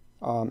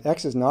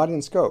 x is not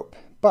in scope,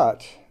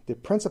 but the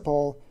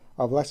principle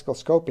of lexical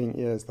scoping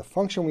is the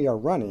function we are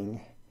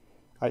running,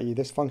 i.e.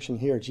 this function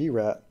here,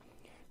 gret,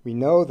 we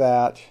know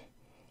that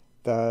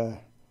the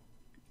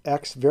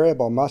x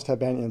variable must have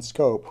been in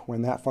scope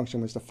when that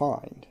function was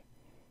defined.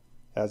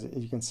 As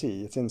you can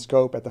see, it's in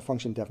scope at the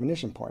function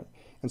definition point.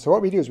 And so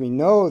what we do is we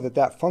know that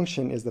that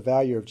function is the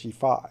value of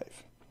g5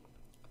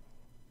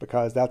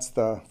 because that's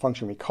the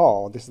function we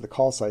called. This is the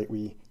call site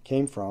we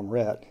came from,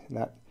 ret, and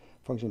that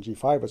function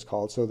g5 was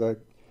called. So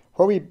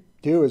what we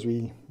do is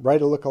we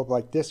write a lookup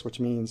like this, which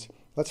means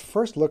let's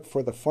first look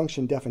for the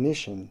function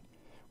definition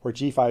where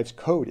g5's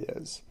code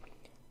is,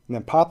 and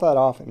then pop that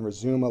off and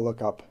resume a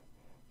lookup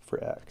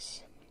for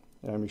x.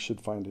 And we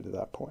should find it at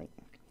that point.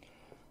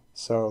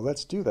 So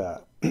let's do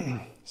that.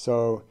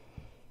 So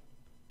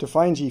to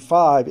find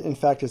g5, in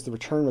fact, is the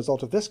return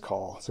result of this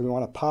call. So we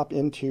want to pop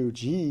into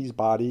g's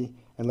body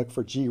and look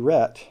for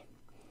gret,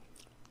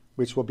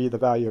 which will be the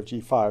value of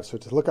g5. So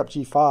to look up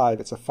g5,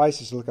 it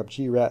suffices to look up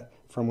gret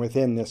from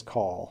within this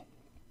call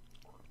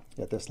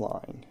at this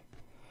line.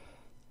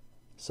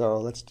 So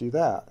let's do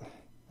that.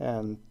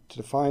 And to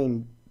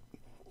define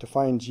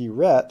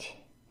gret,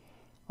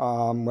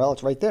 well,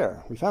 it's right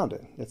there. We found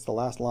it. It's the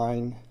last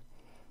line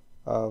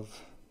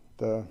of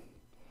the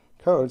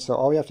code. So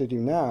all we have to do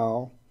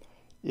now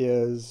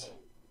is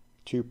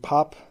to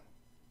pop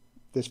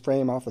this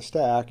frame off the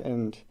stack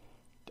and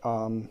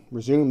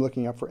resume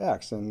looking up for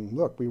x, and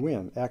look, we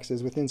win. X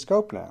is within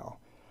scope now.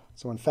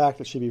 So in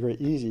fact, it should be very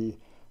easy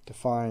to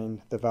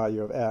find the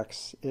value of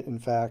x. It, in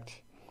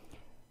fact,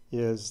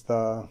 is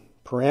the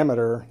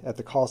parameter at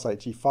the call site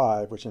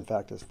G5, which in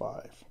fact is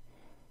 5.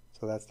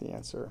 So that's the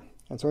answer.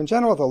 And so in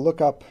general, the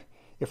lookup,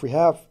 if we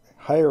have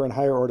higher and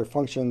higher order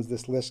functions,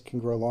 this list can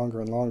grow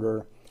longer and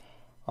longer.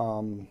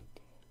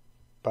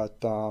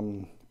 But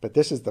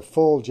this is the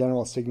full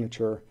general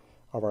signature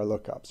of our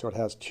lookup. So it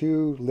has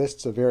 2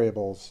 lists of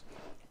variables,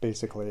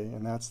 basically,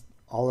 and that's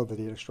all of the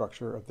data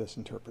structure of this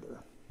interpreter.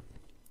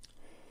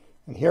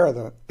 And here are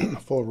the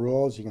full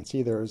rules. You can see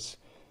it's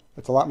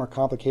a lot more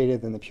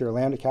complicated than the pure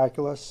lambda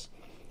calculus.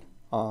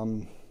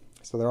 So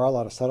there are a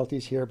lot of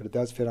subtleties here, but it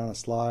does fit on a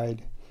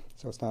slide,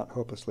 so it's not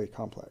hopelessly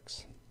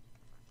complex.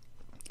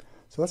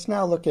 So let's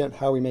now look at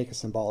how we make a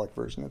symbolic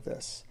version of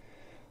this.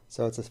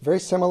 So it's very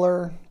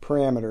similar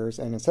parameters,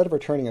 and instead of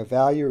returning a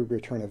value, we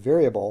return a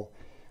variable,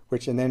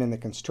 and then in the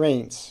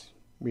constraints,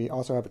 we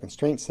also have a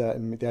constraint set,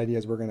 and the idea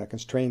is we're going to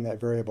constrain that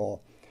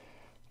variable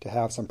to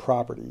have some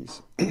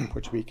properties,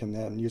 which we can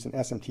then use an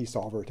SMT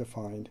solver to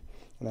find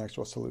an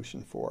actual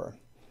solution for.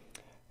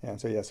 And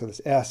so yeah, so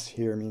this S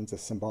here means a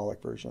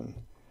symbolic version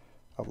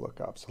of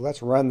lookup. So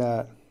let's run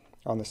that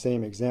on the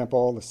same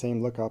example, the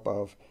same lookup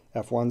of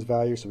F1's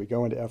value. So we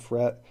go into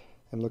FRET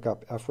and look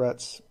up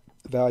FRET's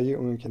value,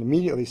 and we can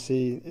immediately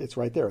see it's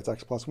right there. It's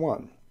x plus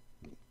 1.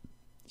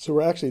 So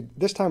we're actually,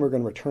 this time we're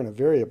going to return a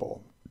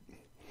variable.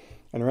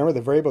 And remember,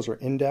 the variables are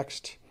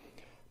indexed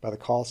by the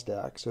call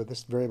stack. So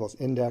this variable is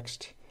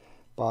indexed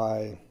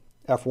by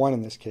F1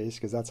 in this case,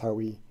 because that's how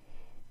we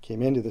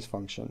came into this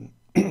function.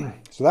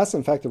 So that's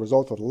in fact the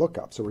result of the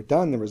lookup. So we're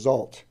done the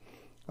result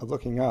of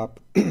looking up,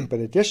 but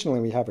additionally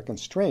we have a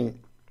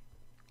constraint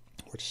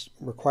which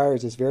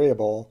requires this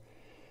variable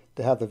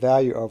to have the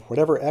value of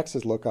whatever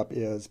x's lookup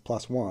is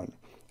plus 1.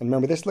 And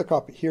remember, this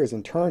lookup here is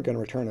in turn going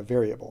to return a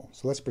variable.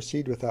 So let's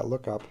proceed with that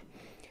lookup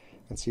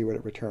and see what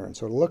it returns.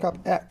 So to look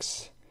up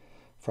x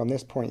from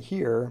this point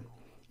here,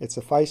 it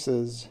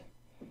suffices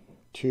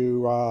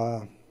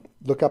to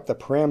look up the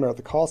parameter of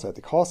the call site.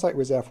 The call site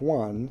was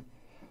F1,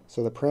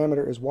 so the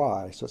parameter is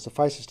y. So it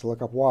suffices to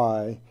look up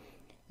y.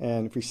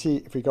 And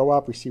if we go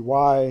up, we see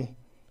y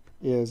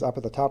is up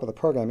at the top of the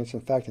program. It's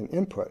in fact an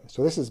input.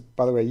 So this is,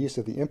 by the way, use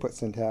of the input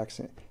syntax.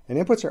 And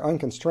inputs are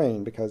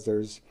unconstrained because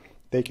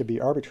they could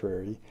be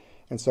arbitrary.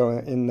 And so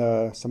in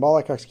the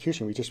symbolic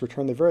execution, we just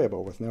return the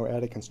variable with no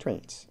added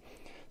constraints.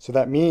 So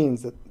that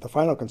means that the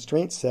final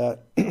constraint set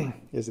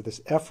is that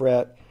this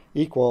FRET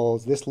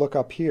equals this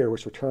lookup here,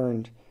 which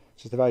returned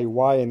just the value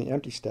y in the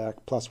empty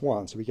stack plus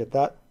 1. So we get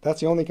that.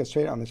 That's the only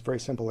constraint on this very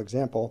simple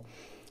example.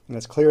 And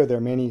it's clear there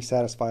are many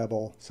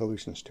satisfiable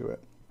solutions to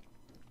it.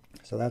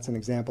 So that's an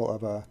example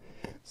of a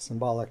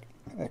symbolic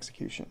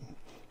execution.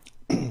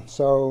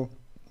 So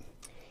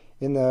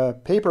in the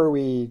paper,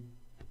 we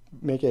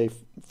make a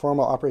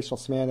formal operational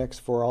semantics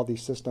for all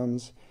these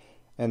systems.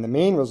 And the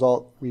main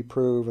result we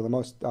prove, or the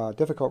most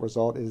difficult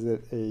result, is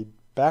that a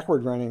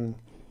backward running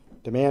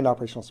demand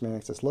operational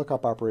semantics, this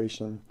lookup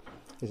operation,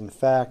 is in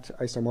fact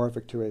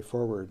isomorphic to a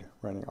forward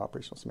running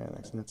operational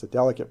semantics. And it's a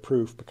delicate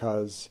proof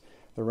because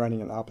they're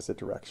running in opposite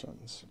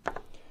directions.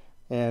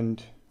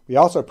 And we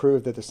also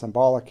proved that the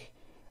symbolic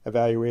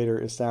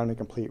evaluator is sound and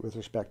complete with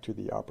respect to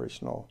the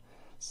operational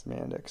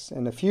semantics.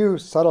 And a few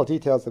subtle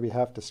details that we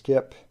have to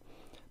skip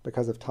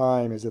because of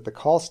time is that the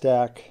call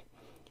stack,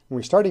 when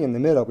we're starting in the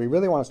middle, we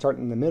really want to start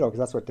in the middle because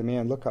that's what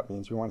demand lookup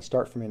means. We want to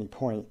start from any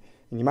point.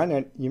 And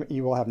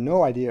you will have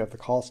no idea of the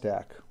call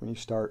stack when you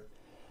start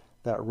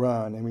that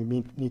run, and we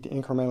need to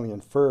incrementally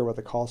infer what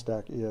the call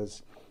stack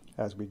is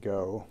as we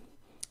go.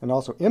 And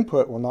also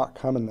input will not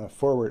come in the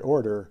forward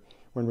order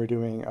when we're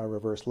doing a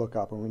reverse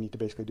lookup, and we need to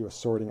basically do a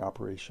sorting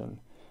operation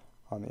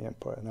on the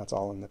input, and that's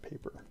all in the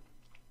paper.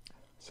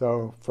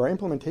 So for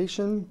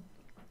implementation,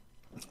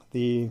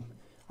 the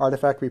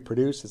artifact we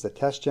produce is a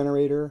test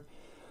generator.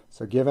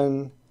 So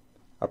given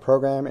a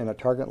program and a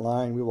target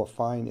line, we will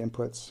find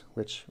inputs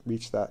which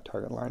reach that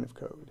target line of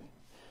code.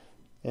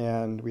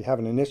 And we have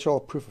an initial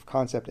proof of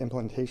concept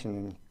implementation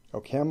in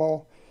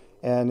OCaml,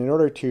 and in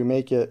order to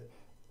make it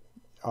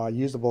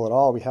usable at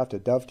all, we have to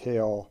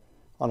dovetail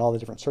on all the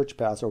different search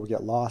paths or we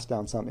get lost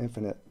down some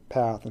infinite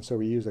path, and so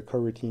we use a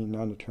coroutine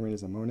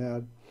non-determinism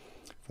monad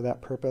for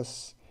that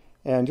purpose.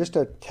 And just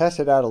to test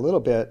it out a little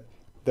bit,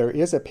 there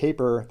is a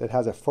paper that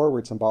has a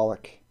forward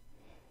symbolic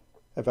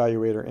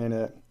evaluator in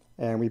it,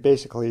 and we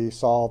basically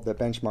solved the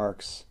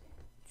benchmarks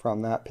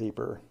from that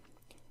paper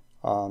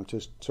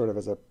just sort of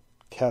as a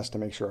test to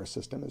make sure our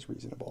system is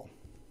reasonable.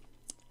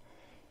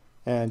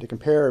 And to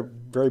compare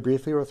very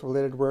briefly with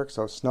related work,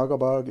 so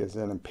Snugglebug is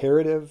an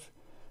imperative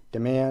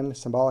demand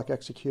symbolic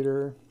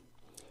executor.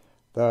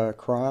 The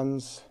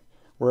Cron's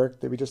work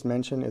that we just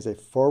mentioned is a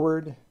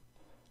forward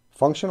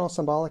functional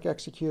symbolic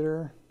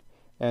executor.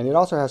 And it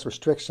also has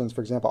restrictions.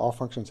 For example, all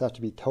functions have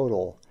to be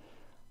total,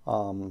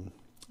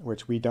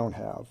 which we don't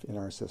have in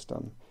our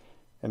system.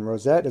 And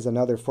Rosette is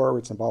another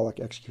forward symbolic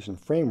execution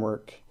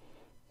framework,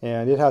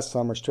 and it has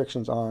some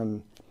restrictions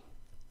on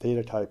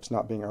data types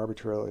not being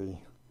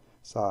arbitrarily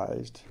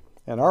sized.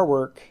 And our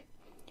work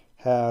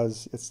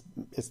has,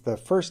 it's the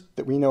first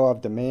that we know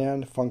of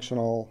demand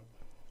functional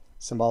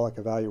symbolic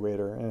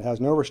evaluator, and it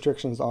has no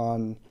restrictions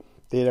on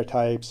data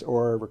types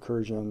or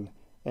recursion,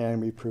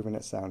 and we've proven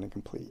it sound and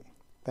complete.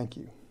 Thank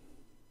you.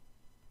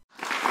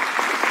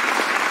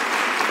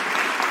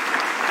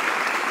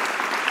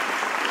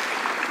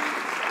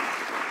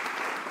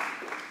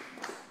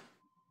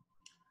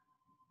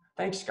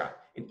 Thanks, Scott.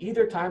 In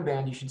either time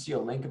band, you should see a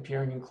link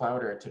appearing in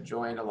Clouder to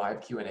join a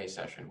live Q&A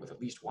session with at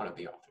least one of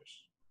the authors.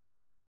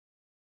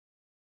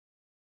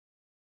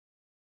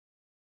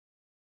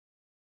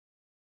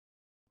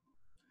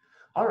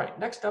 All right,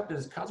 next up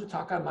is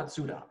Kazutaka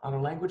Matsuda on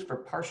a language for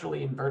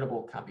partially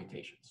invertible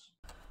computations.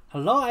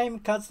 Hello, I'm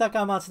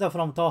Kazutaka Matsuda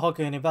from Tohoku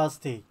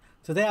University.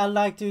 Today I'd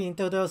like to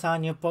introduce our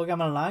new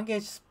programming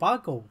language,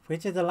 Sparcl,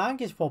 which is a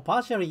language for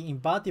partially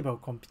invertible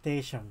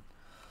computation.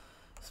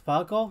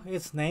 Sparcl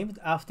is named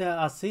after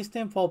a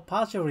system for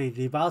partially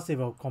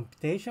reversible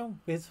computation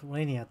with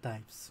linear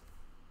types.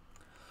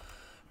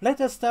 Let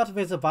us start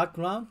with the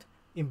background,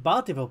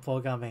 invertible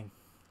programming.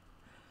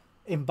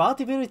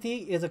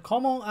 Invertibility is a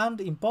common and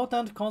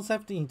important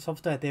concept in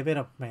software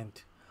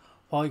development.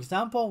 For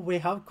example, we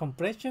have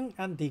compression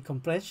and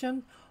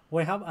decompression,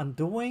 we have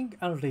undoing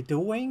and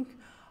redoing,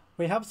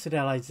 we have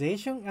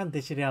serialization and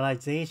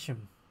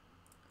deserialization.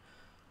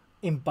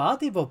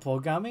 Invertible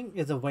programming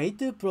is a way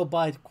to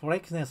provide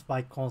correctness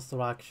by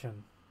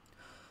construction.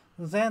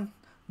 Then,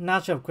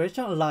 natural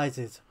question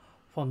arises.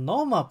 For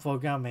normal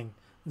programming,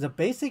 the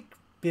basic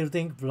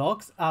building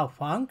blocks are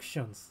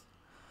functions.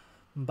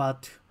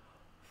 But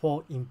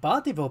for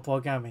invertible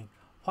programming,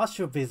 what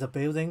should be the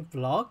building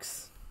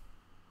blocks?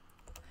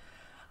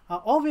 An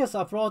obvious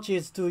approach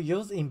is to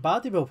use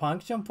invertible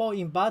function for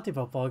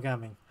invertible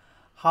programming.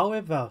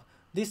 However,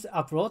 this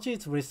approach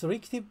is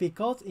restrictive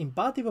because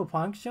invertible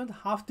functions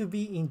have to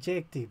be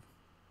injective.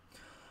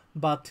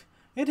 But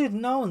it is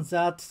known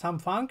that some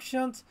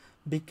functions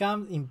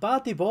become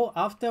invertible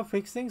after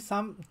fixing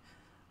some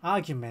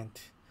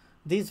argument.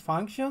 These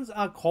functions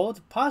are called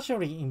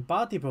partially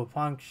invertible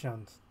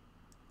functions.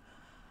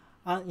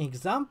 An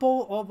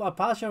example of a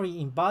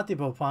partially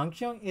invertible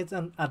function is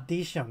an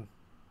addition,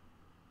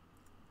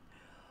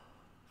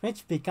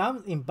 which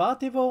becomes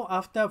invertible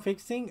after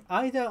fixing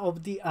either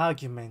of the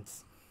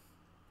arguments.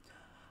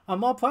 A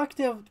more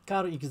practical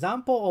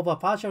example of a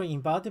partially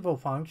invertible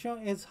function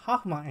is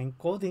Huffman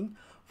encoding,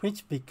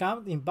 which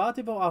becomes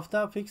invertible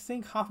after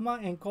fixing Huffman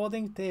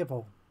encoding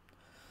table.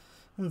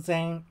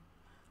 Then,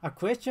 a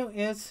question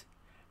is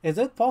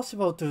it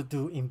possible to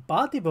do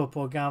invertible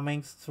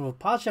programming through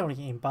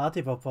partially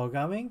invertible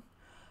programming?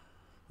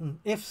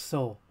 If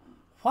so,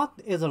 what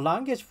is a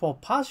language for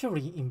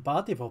partially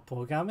invertible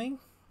programming?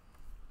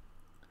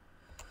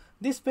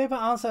 This paper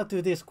answers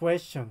to this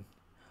question.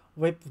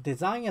 We've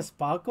designed a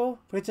Sparcl,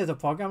 which is a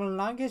programming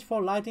language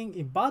for writing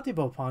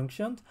invertible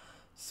functions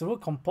through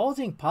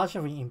composing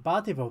partially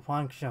invertible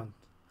functions.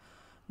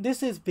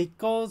 This is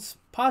because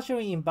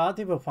partially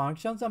invertible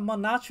functions are more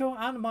natural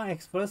and more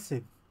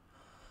expressive.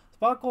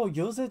 Sparcl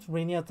uses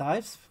linear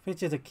types,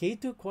 which is the key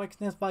to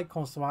correctness by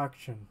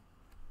construction.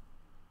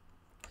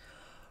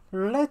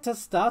 Let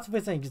us start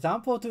with an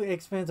example to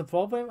explain the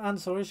problem and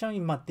solution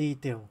in more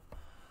detail.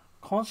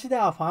 Consider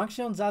a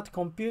function that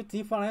computes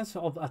difference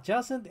of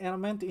adjacent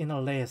element in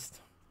a list.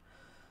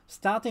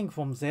 Starting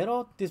from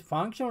 0, this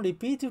function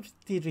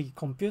repeatedly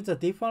computes the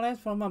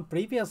difference from a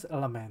previous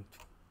element.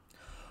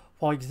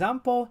 For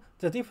example,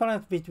 the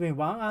difference between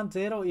 1 and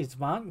 0 is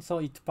 1, so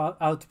it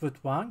outputs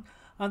 1,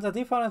 and the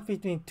difference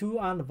between 2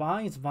 and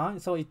 1 is 1,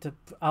 so it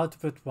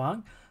outputs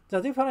 1.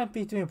 The difference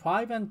between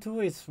 5 and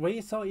 2 is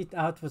 3, so it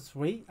outputs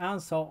 3, and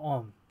so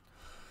on.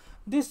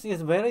 This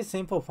is a very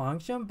simple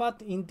function,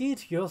 but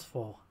indeed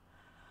useful.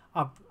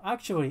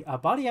 Actually, a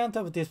variant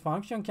of this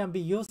function can be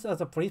used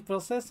as a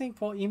pre-processing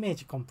for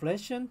image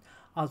compression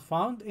as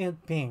found in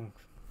Meng.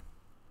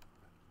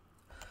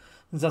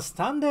 The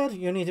standard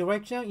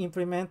unidirectional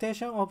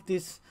implementation of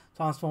this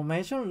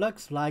transformation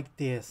looks like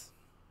this.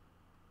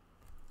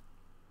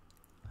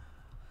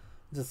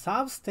 The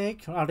subs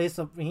take a list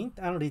of int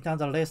and returns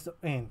a list of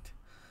int.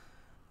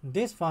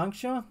 This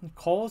function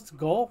calls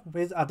go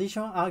with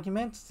additional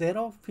argument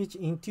 0, which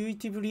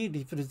intuitively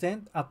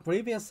represents a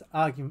previous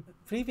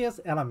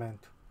element.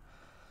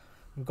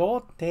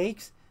 Go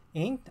takes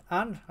int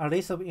and a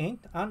list of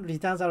int and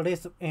returns a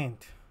list of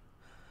int.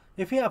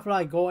 If we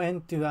apply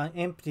goN to an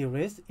empty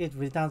list, it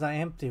returns an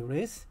empty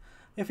list.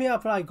 If we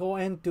apply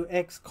goN to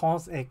x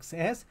const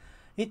xs,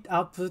 it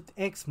outputs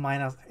x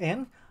minus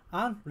n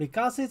and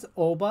recurses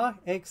over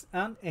x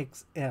and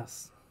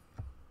xs.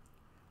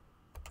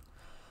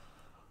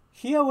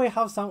 Here we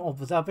have some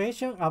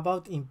observation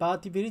about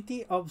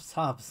invertibility of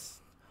subs.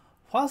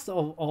 First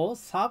of all,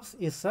 subs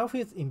itself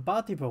is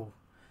invertible.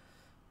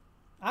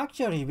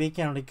 Actually, we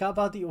can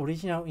recover the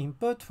original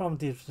input from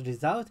this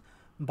result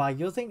by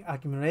using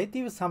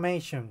accumulative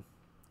summation.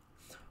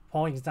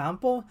 For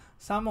example,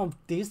 sum of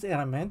this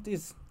element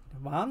is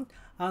 1,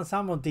 and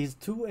sum of these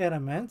two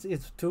elements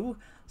is 2,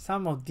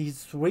 sum of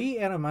these three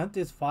elements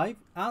is 5,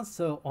 and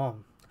so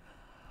on.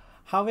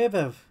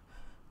 However,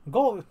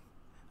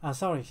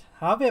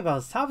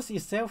 subs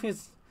itself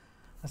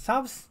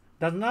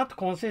does not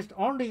consist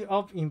only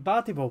of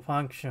invertible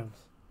functions.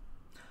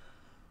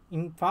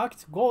 In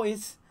fact, Go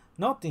is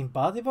not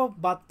invertible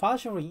but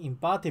partially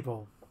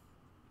invertible.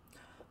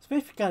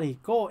 Specifically,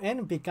 Go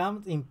n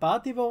becomes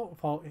invertible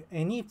for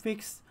any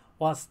fixed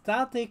or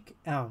static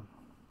n.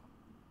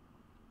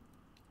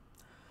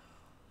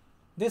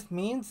 This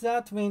means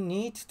that we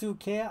need to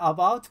care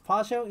about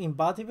partial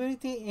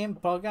invertibility in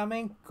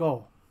programming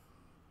Go.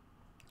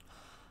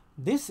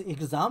 This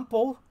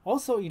example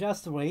also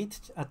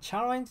illustrates a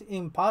challenge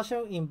in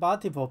partial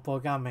invertible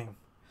programming,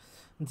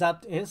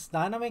 that is,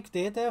 dynamic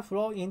data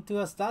flow into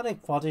a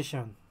static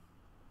position.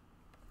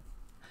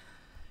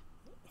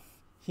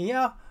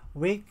 Here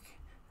we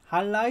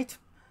highlight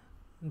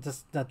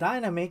the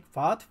dynamic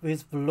part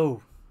with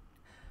blue.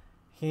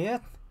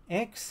 Here,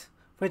 x,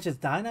 which is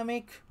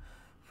dynamic,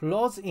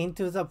 flows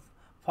into the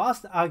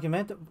first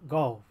argument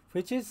Go,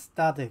 which is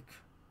static.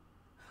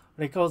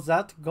 Recall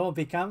that Go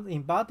becomes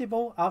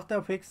invertible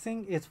after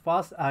fixing its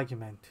first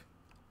argument.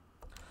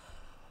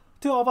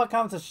 To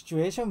overcome the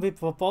situation, we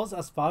propose a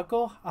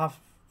Sparcl, a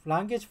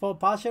language for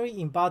partially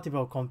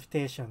invertible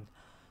computation.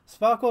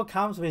 Sparcl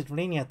comes with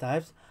linear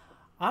types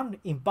and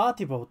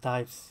invertible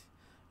types.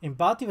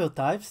 Invertible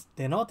types,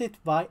 denoted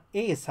by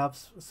A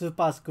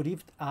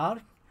superscript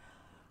R,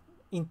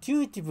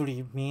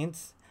 intuitively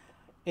means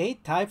A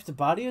typed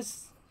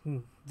values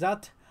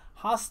that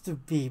has to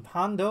be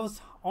handled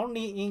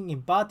only in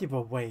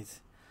invertible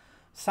ways.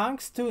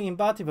 Thanks to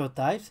invertible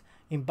types,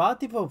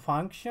 invertible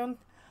functions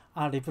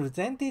are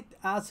represented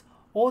as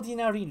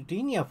ordinary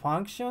linear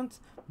functions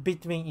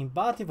between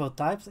invertible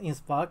types in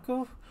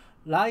Sparcl,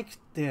 like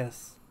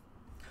this.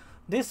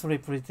 This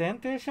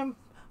representation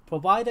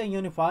provides a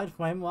unified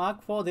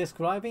framework for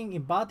describing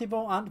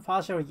invertible and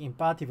partially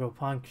invertible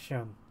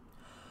functions.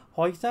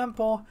 For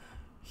example,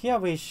 here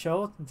we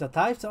show the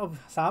types of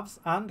subs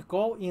and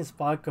Go in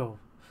Sparcl.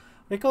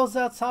 Because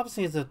that subs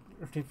is an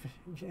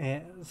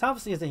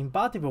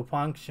invertible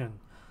function.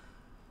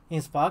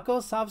 In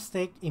Sparcl, subs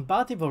take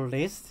invertible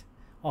list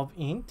of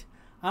int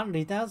and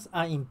returns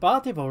an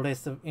invertible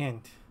list of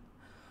int.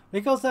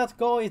 Because that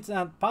Go is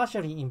a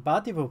partially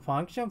invertible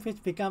function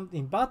which becomes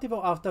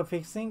invertible after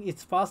fixing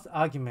its first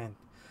argument.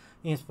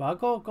 In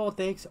Sparcl, Go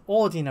takes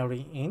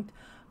ordinary int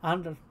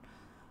and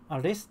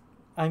an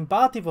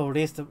invertible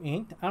list of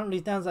int and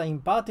returns an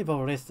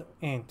invertible list of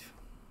int.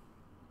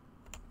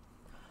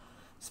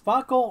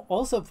 Sparcl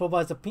also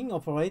provides a pin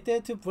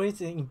operator to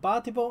bridge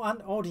invertible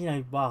and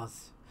ordinary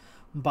bars.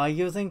 By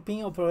using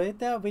pin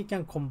operator, we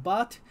can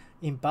convert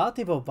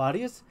invertible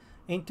values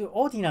into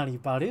ordinary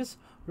values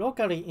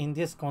locally in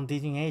this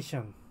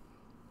continuation.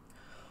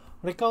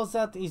 Recall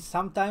that it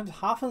sometimes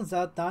happens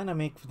that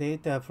dynamic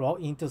data flow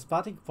into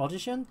static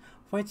position,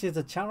 which is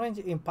a challenge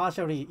in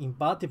partially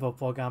invertible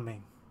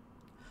programming.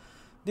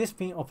 This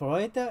pin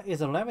operator is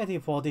a remedy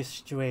for this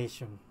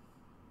situation.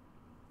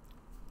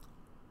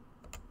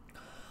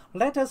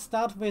 Let us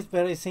start with a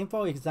very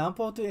simple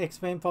example to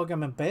explain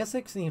programming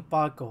basics in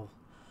Sparcl.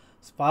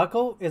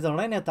 Sparcl is a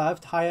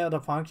linear-typed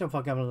higher-order function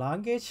programming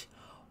language.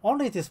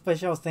 Only the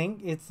special thing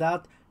is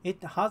that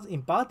it has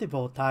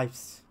invertible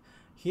types.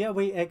 Here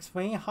we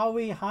explain how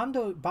we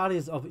handle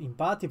values of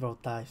invertible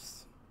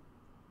types.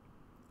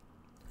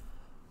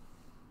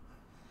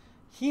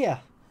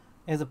 Here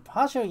is a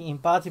partially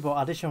invertible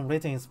addition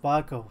written in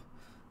Sparcl.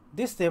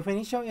 This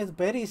definition is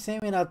very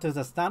similar to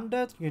the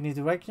standard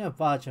unidirectional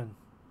version.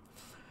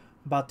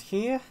 But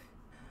here,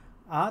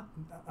 a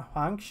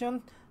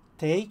function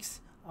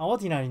takes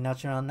ordinary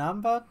natural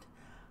number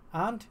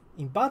and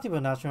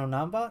invertible natural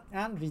number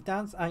and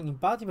returns an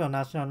invertible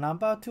natural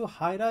number to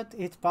highlight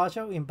its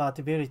partial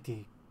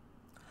invertibility.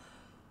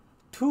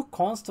 To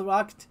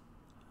construct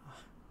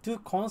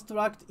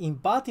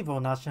invertible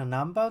natural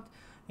numbers,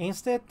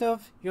 instead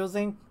of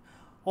using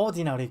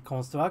ordinary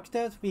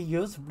constructors, we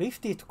use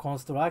lifted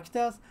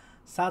constructors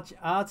such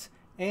as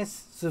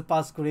S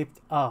superscript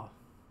R.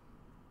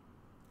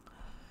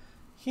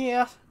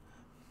 Here,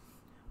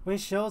 we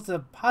show the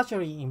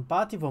partially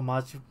invertible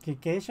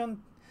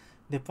multiplication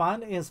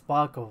defined in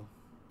Sparcl.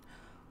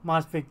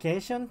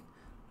 Multiplication,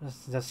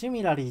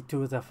 similarly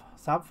to the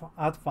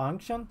sub-add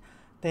function,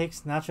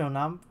 takes natural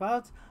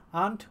numbers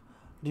and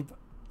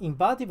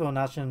invertible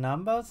natural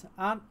numbers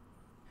and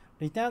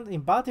returns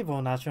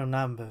invertible natural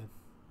numbers.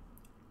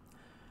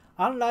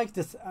 Unlike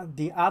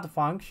the add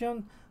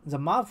function, the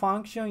mul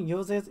function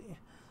uses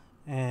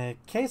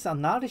case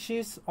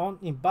analysis on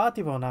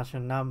invertible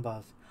natural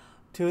numbers.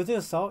 To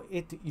do so,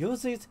 it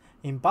uses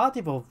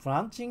invertible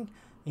branching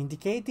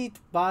indicated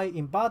by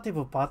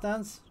invertible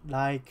patterns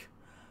like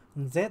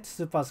Z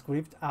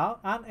superscript R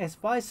and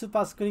SY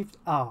superscript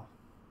R.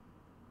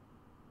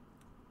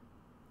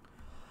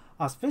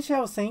 A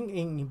special thing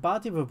in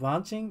invertible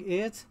branching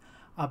is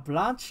a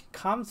branch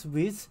comes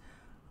with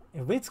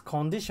a width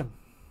condition.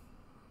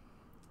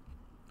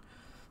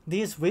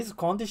 These width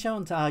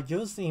conditions are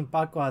used in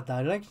backward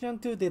direction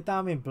to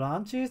determine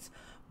branches,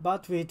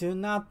 but we do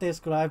not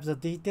describe the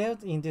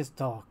details in this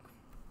talk.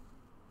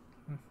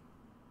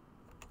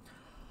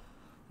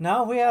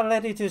 Now we are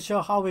ready to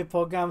show how we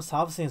program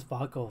subs in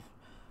Sparcl.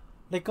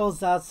 Recall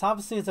that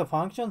subs is a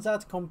function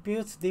that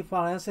computes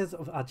differences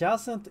of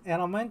adjacent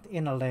elements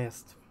in a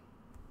list.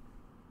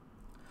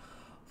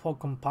 For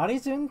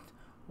comparison,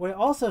 we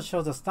also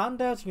show the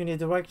standard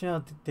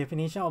unidirectional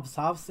definition of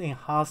subs in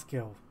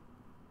Haskell.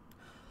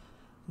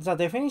 The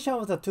definition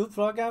of the two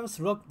programs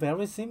look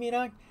very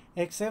similar,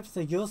 except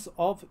the use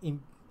of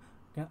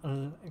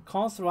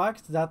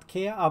constructs that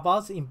care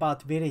about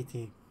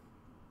invertibility.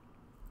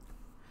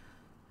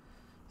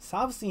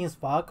 Subs in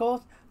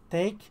Sparcl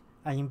take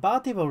an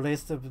invertible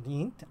list of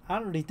int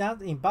and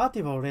return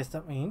invertible list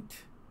of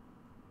int.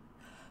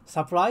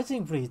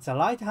 Surprisingly, the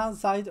right-hand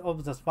side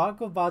of the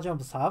Sparcl version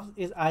of subs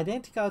is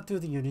identical to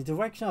the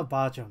unidirectional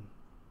version.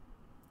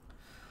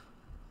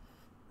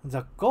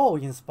 The Go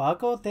in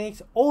Sparcl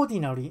takes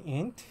ordinary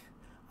int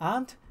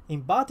and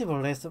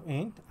invertible list of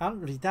int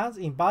and returns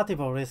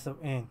invertible list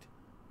of int.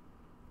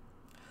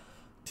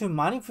 To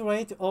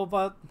manipulate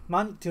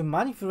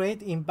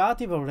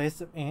invertible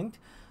list of int,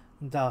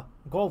 the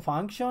Go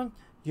function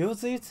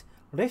uses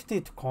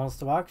lifted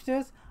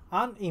constructors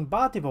and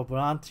invertible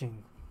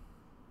branching.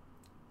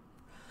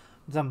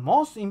 The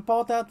most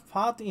important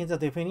part in the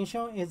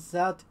definition is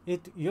that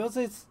it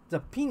uses the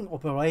pin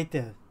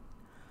operator.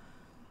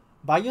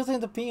 By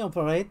using the pin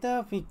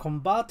operator, we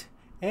convert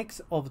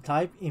x of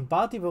type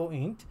invertible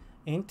int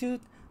into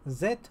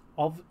z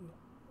of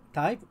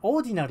type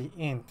ordinary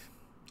int.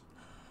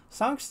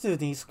 Thanks to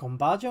this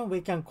conversion, we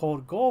can call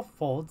Go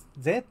for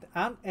z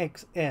and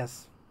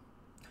xs.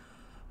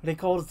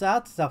 Recall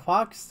that the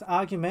first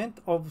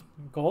argument of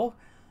Go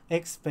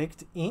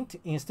expects int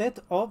instead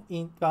of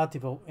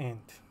invertible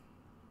int.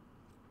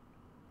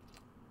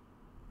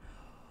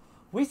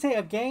 We say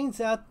again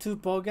that two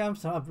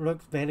programs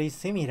look very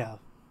similar.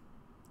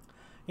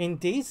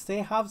 Indeed,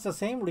 they have the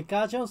same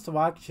recursion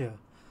structure.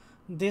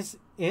 This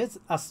is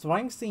a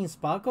strength in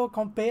Sparcl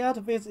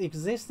compared with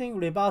existing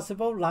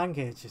reversible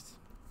languages.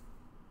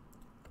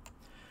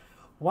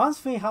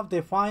 Once we have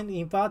defined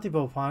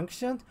invertible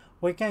functions,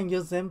 we can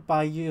use them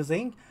by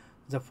using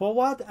the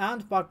forward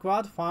and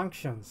backward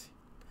functions.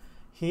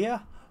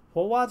 Here,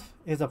 forward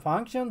is a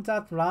function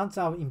that runs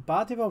our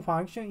invertible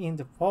function in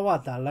the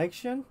forward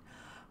direction,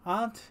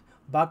 and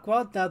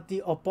backward at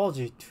the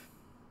opposite.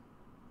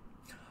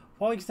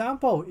 For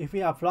example, if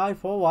we apply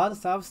forward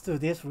subs to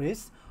this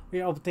list, we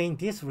obtain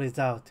this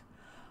result.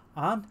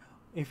 And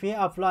if we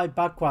apply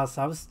backward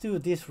subs to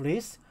this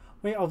list,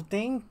 we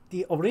obtain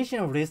the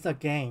original list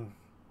again.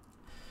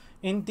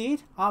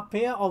 Indeed, a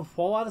pair of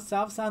forward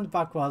subs and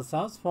backward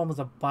subs forms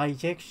a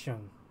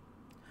bijection.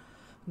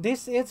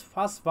 This is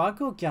what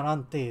Sparcl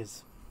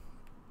guarantees.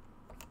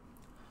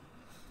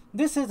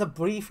 This is a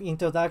brief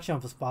introduction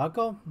of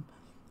Sparcl,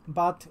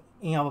 but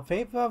in our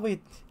paper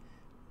we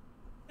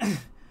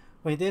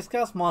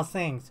discuss more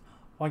things.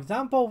 For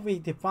example, we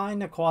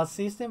define a core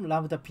system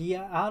lambda pi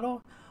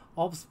arrow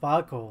of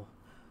Sparcl.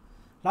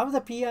 Lambda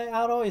pi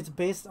arrow is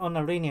based on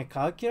a linear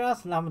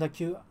calculus lambda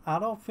q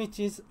arrow, which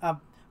is a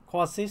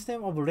core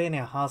system of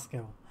linear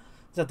Haskell.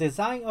 The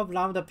design of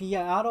lambda pi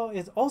arrow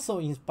is also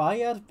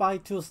inspired by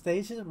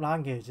two-stage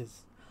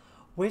languages.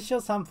 We show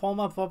some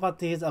formal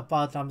properties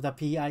about lambda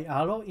pi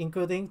arrow,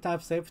 including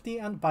type safety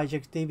and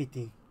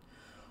bijectivity.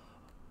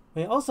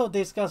 We also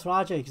discuss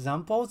larger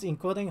examples,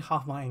 including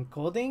Huffman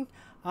encoding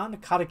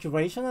and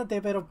calculation and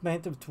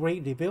development of tree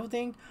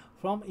rebuilding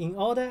from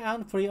in-order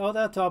and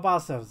pre-order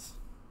traversals.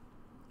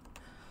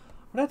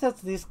 Let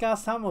us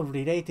discuss some of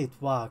related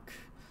work.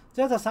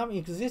 There are some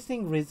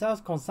existing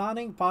results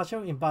concerning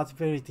partial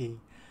invertibility.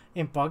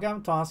 In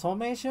program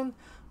transformation,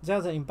 there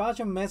is an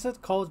inversion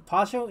method called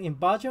partial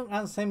inversion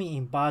and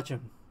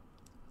semi-inversion.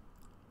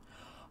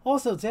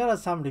 Also, there are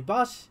some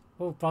reverse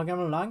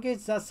programming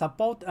languages that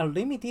support a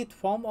limited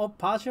form of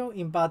partial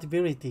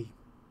invertibility.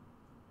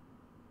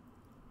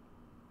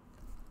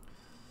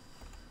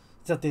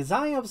 The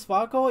design of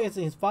Sparcl is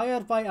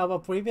inspired by our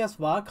previous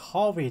work,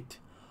 Hobbit.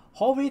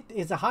 Hobbit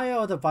is a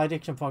higher-order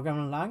bidirectional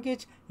programming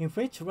language in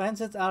which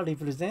lengths are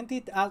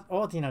represented as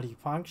ordinary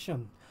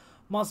functions.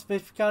 More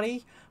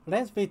specifically,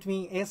 length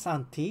between s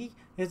and t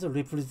is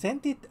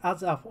represented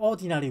as an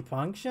ordinary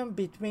function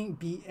between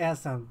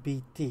bs and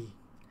bt.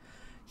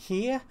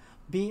 Here,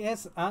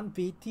 bs and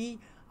bt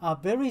are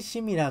very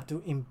similar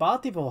to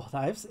invertible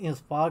types in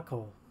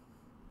Sparcl.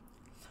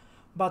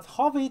 But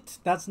Hobbit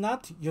does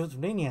not use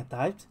linear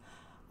types,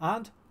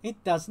 and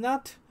it does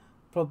not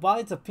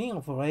provide the pin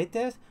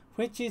operator,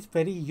 which is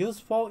very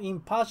useful in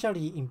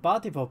partially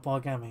invertible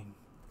programming.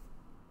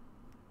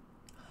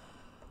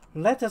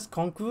 Let us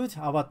conclude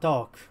our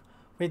talk.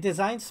 We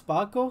designed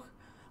Sparcl,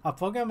 a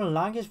programming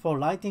language for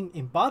writing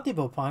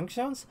invertible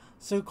functions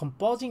through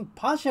composing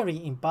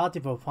partially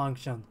invertible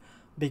functions,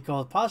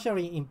 because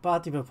partially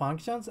invertible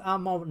functions are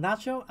more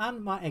natural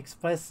and more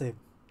expressive.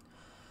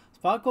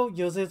 Sparcl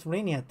uses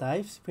linear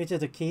types, which is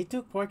the key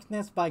to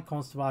correctness by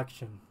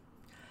construction.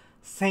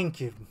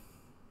 Thank you.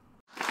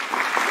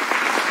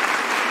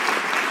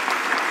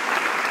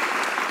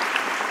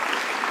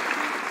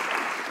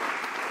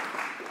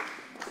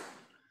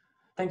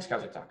 Thanks,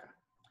 Kazutaka.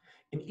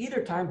 In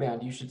either time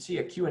band, you should see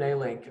a Q&A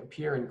link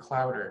appear in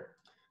Clouder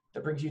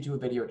that brings you to a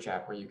video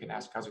chat where you can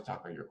ask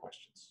Kazutaka your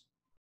questions.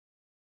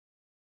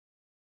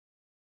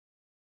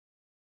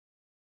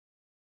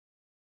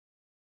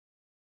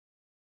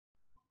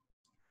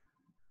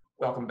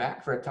 Welcome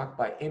back for a talk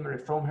by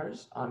Aymeric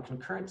Fromherz on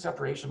concurrent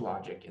separation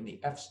logic in the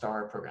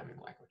F-star programming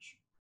language.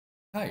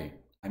 Hi,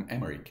 I'm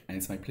Aymeric, and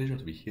it's my pleasure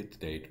to be here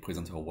today to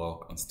present our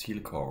work on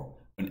SteelCore,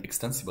 an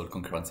extensible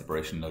concurrent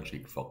separation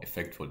logic for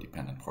effectful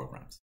dependent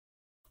programs.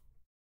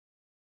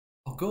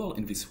 Our goal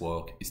in this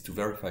work is to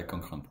verify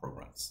concurrent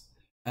programs,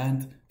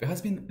 and there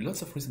has been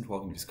lots of recent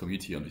work in this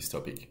community on this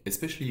topic,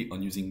 especially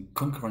on using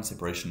concurrent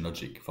separation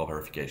logic for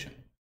verification.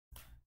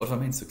 One of our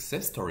main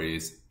success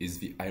stories is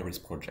the Iris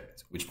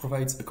project, which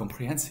provides a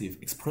comprehensive,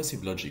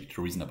 expressive logic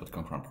to reason about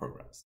concurrent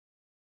programs.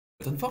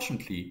 But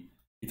unfortunately,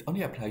 it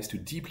only applies to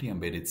deeply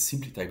embedded,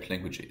 simply typed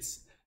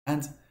languages.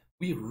 And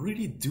we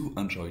really do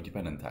enjoy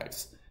dependent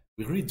types.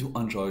 We really do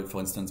enjoy, for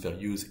instance, their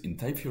use in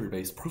type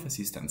theory-based proof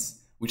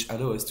assistance, which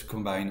allow us to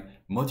combine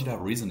modular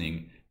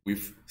reasoning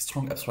with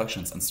strong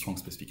abstractions and strong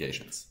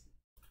specifications.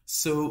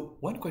 So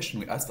one question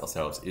we asked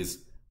ourselves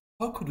is,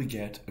 how could we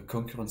get a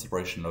concurrent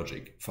separation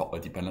logic for a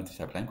dependent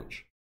type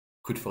language?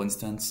 Could, for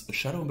instance, a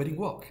shadow embedding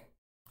work?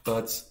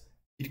 But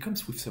it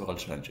comes with several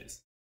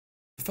challenges.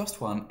 The first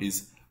one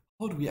is,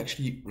 how do we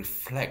actually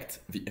reflect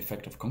the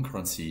effect of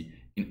concurrency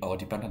in our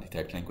dependent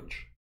type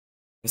language?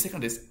 The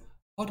second is,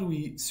 how do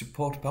we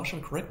support partial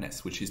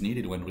correctness, which is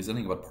needed when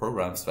reasoning about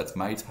programs that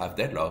might have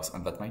deadlocks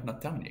and that might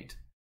not terminate?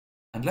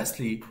 And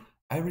lastly,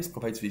 Iris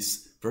provides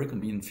this very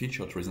convenient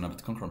feature to reason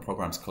about concurrent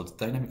programs called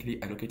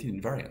dynamically allocated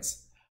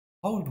invariance.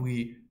 How would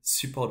we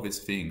support these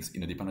things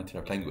in a dependent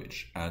type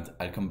language? And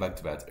I'll come back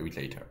to that a bit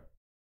later.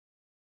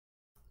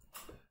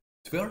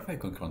 To verify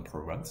concurrent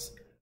programs,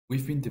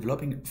 we've been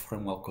developing a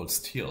framework called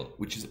Steel,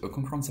 which is a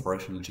concurrent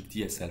separation logic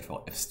DSL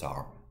for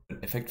F-star, an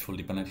effectful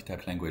dependent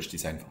type language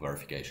designed for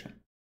verification.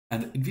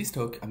 And in this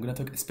talk, I'm going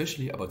to talk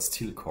especially about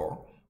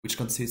SteelCore, which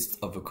consists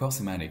of the core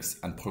semantics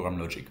and program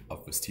logic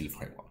of the Steel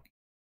framework.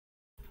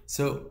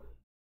 So,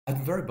 at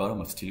the very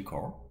bottom of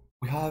SteelCore,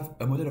 we have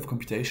a model of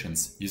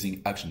computations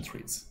using action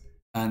trees.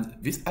 And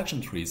these action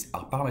trees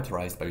are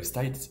parameterized by a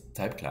state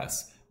type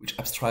class, which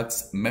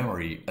abstracts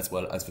memory as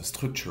well as the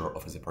structure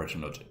of a separation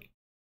logic.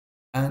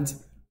 And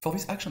for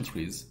these action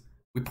trees,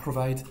 we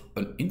provide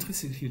an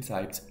intrinsically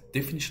typed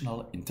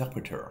definitional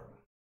interpreter.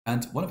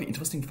 And one of the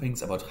interesting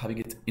things about having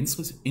it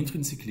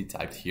intrinsically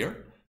typed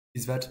here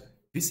is that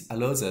this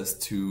allows us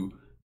to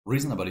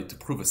reason about it to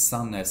prove the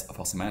soundness of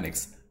our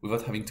semantics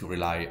without having to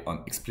rely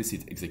on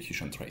explicit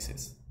execution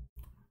traces.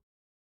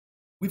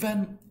 We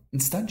then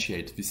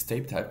instantiate this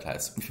tape type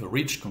class with a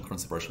rich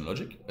concurrent separation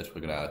logic that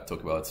we're going to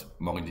talk about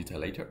more in detail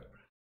later,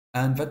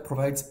 and that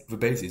provides the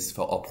basis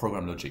for our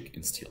program logic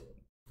in Steel.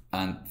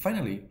 And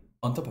finally,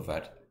 on top of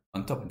that,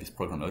 on top of this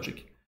program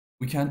logic,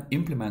 we can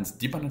implement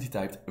dependently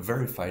typed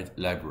verified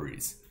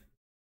libraries.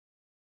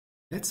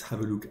 Let's have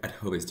a look at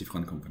how these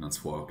different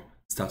components work,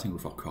 starting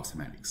with our core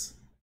semantics.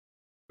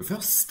 The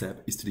first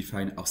step is to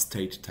define our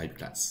state type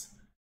class.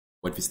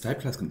 What this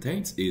type class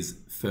contains is,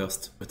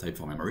 first, a type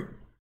for memory,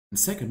 and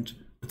second,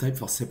 a type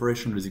for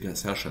separation logic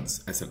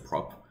assertions,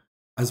 SLProp,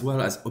 as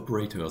well as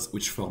operators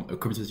which form a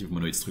commutative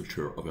monoid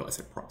structure over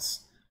SLProps.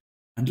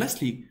 And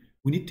lastly,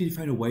 we need to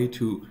define a way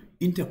to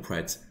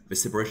interpret the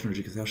separation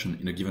logic assertion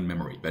in a given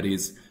memory. That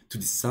is, to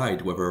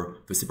decide whether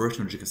the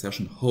separation logic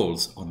assertion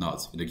holds or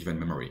not in a given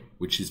memory,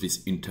 which is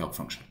this interp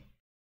function.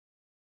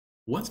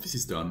 Once this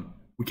is done,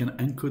 we can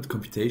encode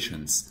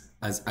computations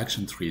as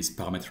action trees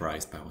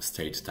parameterized by our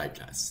state type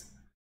class.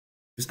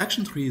 These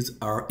action trees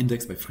are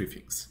indexed by three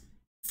things.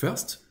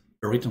 First,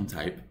 a return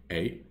type,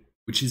 A,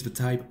 which is the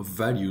type of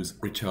values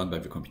returned by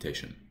the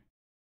computation.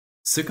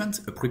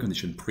 Second, a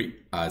precondition pre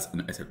as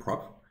an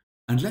SLProp.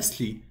 And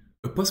lastly,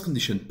 a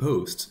postcondition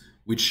post,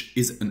 which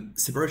is a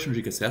separation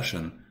logic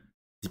assertion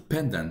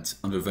dependent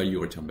on the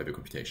value returned by the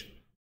computation.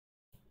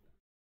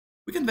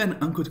 We can then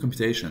encode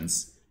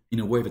computations in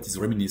a way that is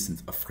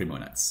reminiscent of three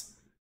monads.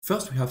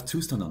 First, we have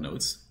two standard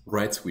nodes,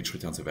 ret, which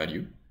returns a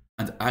value,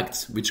 and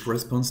act, which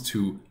corresponds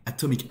to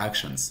atomic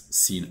actions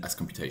seen as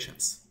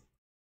computations.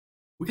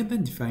 We can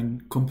then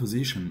define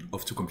composition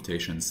of two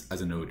computations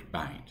as a node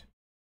bind.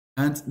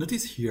 And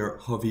notice here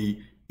how the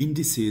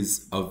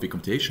indices of the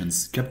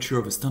computations capture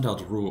the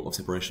standard rule of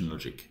separation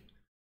logic.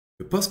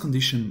 The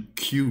postcondition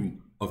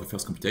Q of the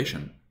first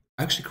computation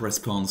actually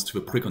corresponds to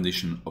the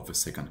precondition of the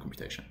second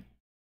computation.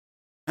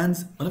 And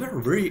another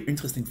very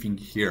interesting thing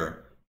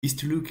here is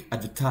to look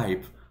at the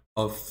type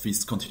of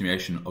this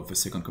continuation of the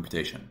second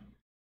computation.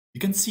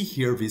 You can see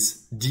here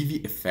this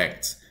DV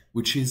effect,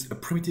 which is a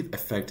primitive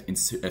effect in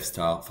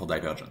F-star for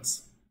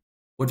divergence.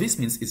 What this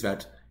means is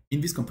that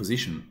in this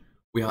composition,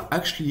 we are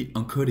actually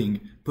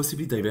encoding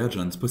possibly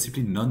divergent,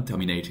 possibly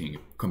non-terminating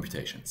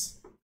computations.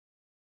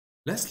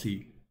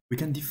 Lastly, we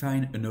can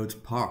define a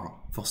node par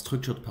for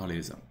structured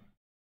parallelism.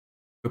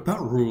 The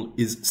par rule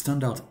is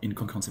standard in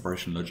concurrent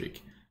separation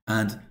logic,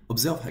 and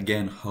observe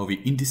again how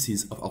the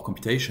indices of our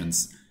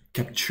computations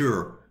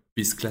capture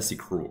this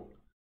classic rule.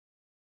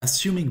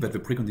 assuming that the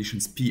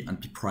preconditions P and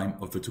P prime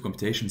of the two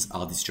computations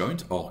are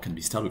disjoint or can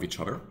be started with each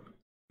other,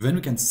 then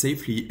we can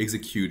safely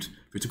execute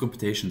the two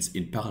computations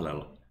in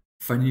parallel,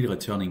 finally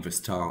returning the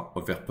star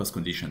of their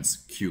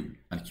postconditions Q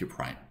and Q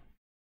prime.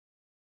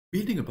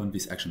 Building upon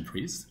these action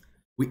trees,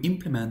 we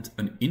implement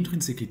an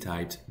intrinsically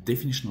typed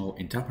definitional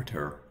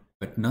interpreter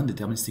that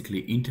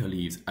non-deterministically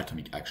interleaves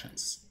atomic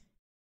actions.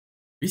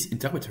 This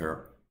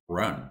interpreter,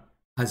 run,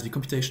 has the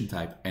computation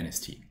type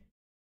NST.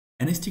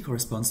 NST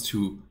corresponds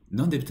to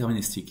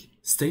non-deterministic,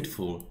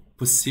 stateful,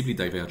 possibly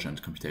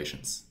divergent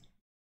computations.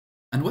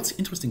 And what's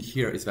interesting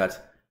here is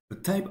that the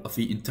type of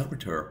the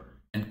interpreter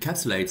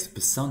encapsulates the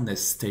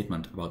soundness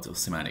statement about the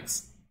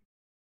semantics.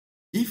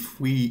 If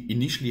we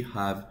initially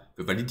have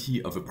the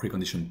validity of a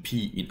precondition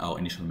P in our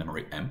initial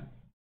memory M,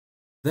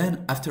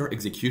 then after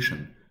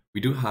execution,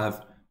 we do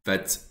have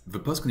that the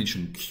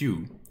postcondition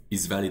Q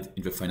is valid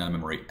in the final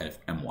memory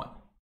M1.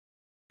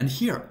 And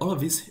here, all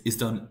of this is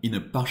done in a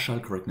partial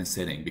correctness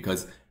setting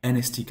because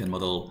NST can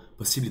model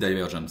possibly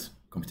divergent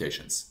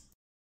computations.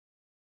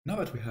 Now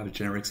that we have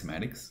generic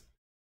semantics,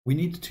 we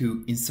need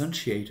to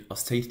instantiate our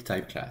state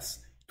type class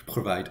to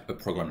provide a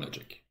program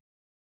logic.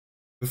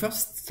 The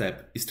first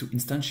step is to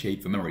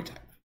instantiate the memory type.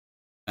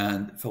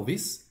 And for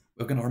this,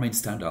 we're going to remain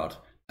standard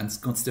and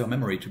consider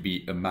memory to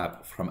be a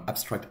map from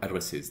abstract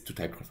addresses to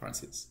type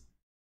references.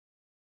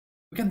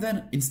 We can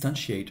then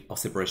instantiate our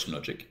separation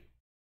logic.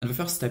 And the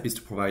first step is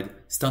to provide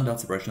standard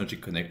separation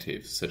logic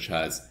connectives such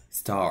as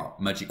star,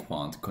 magic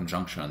quant,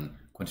 conjunction,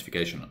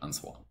 quantification, and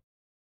so on.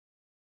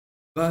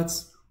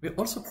 But we're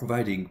also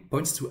providing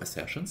points to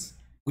assertions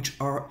which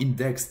are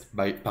indexed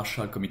by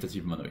partial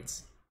commutative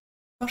monoids.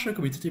 Partial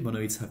commutative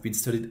monoids have been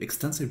studied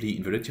extensively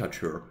in the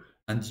literature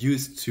and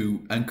used to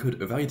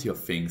encode a variety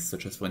of things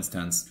such as, for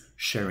instance,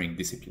 sharing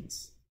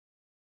disciplines.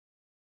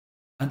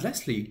 And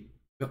lastly,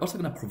 we're also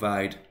going to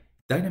provide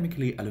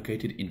dynamically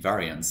allocated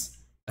invariants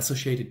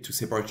associated to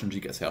separation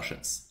logic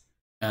assertions,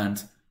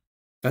 and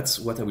that's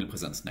what I will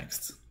present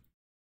next.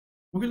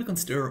 We will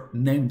consider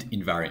named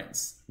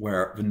invariants,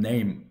 where the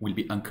name will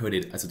be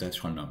encoded as a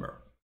natural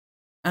number.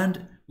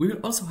 And we will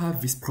also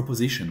have this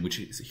proposition, which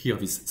is here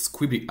this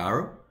squiggly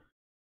arrow,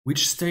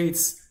 which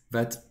states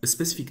that a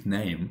specific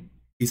name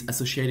is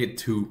associated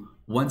to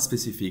one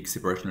specific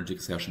separation logic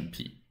assertion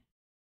P.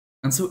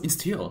 And so in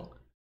SteelCore,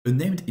 a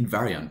named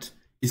invariant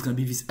is going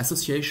to be this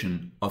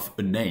association of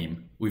a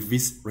name with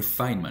this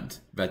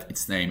refinement that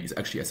its name is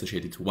actually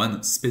associated to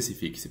one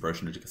specific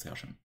separation logic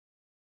assertion.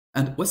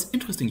 And what's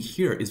interesting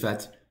here is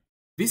that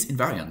these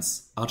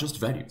invariants are just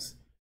values.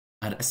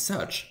 And as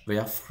such, they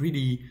are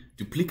freely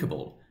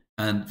duplicable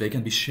and they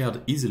can be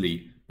shared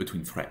easily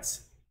between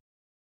threads.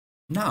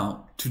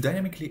 Now, to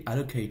dynamically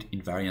allocate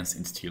invariants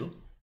in SteelCore,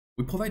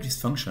 we provide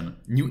this function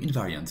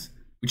newInvariant,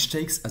 which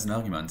takes as an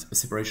argument a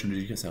separation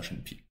logic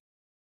assertion P.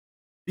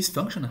 This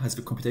function has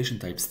the computation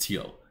type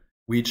SteelCore,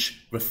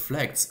 which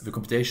reflects the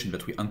computation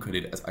that we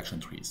encoded as action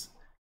trees.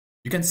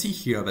 You can see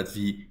here that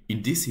the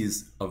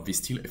indices of the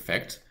SteelCore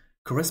effect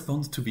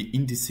correspond to the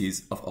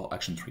indices of our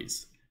action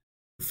trees.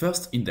 The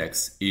first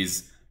index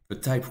is the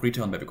type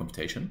returned by the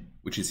computation,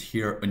 which is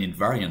here an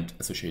invariant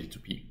associated to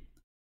P.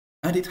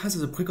 And it has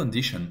as a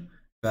precondition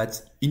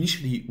that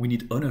initially we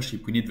need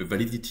ownership, we need the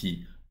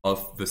validity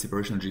of the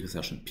separation logic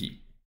assertion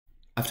P.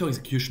 After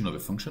execution of the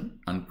function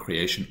and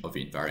creation of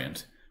the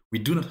invariant, we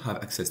do not have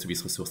access to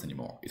this resource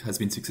anymore. It has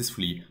been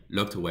successfully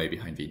locked away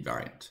behind the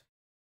invariant.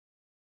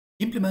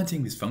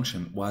 Implementing this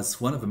function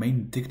was one of the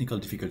main technical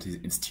difficulties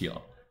in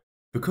SteelCore.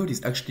 The code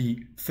is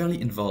actually fairly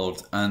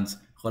involved and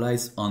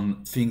relies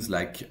on things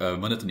like a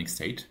monotonic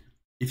state.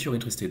 If you're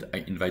interested, I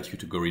invite you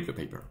to go read the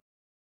paper.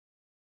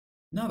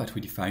 Now that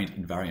we defined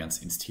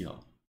invariants in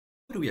SteelCore,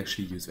 how do we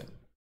actually use them?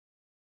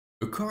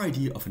 A core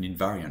idea of an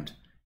invariant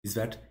is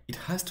that it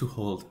has to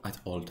hold at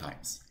all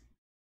times.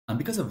 And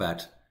because of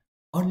that,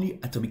 only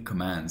atomic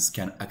commands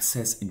can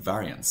access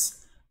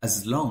invariants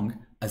as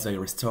long as I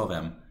restore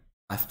them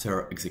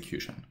after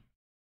execution.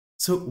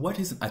 So what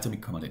is an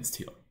atomic command in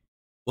SteelCore?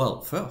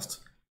 Well, first,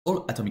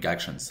 all atomic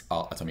actions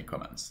are atomic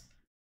commands.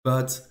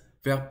 But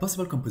their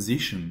possible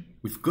composition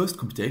with ghost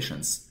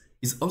computations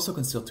is also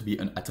considered to be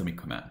an atomic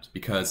command,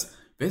 because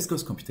these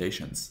ghost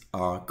computations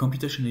are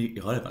computationally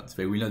irrelevant.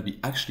 They will not be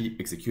actually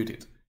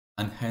executed,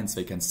 and hence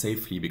they can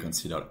safely be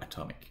considered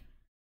atomic.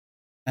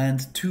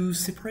 And to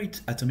separate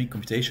atomic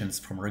computations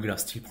from regular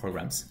SteelCore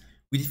programs,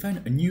 we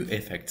define a new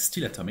effect,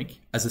 SteelAtomic,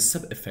 as a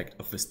sub-effect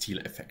of the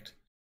SteelCore effect.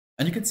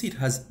 And you can see it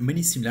has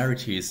many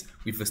similarities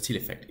with the SteelCore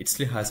effect. It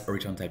still has a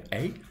return type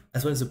A,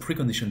 as well as a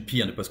precondition P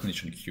and a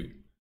postcondition Q.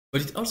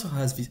 But it also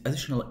has this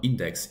additional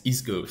index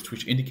isGhost,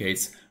 which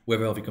indicates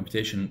whether the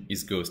computation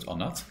is ghost or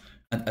not,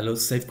 and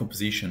allows safe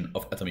composition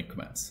of atomic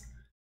commands.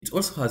 It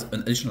also has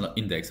an additional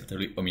index that I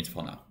will omit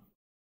for now.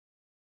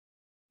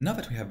 Now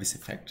that we have this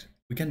effect,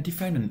 we can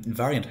define an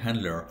invariant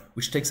handler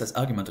which takes as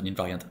argument an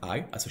invariant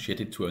I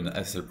associated to an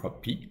SSL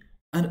prop P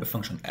and a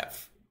function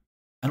f.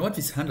 And what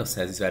this handler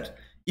says is that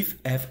if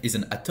f is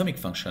an atomic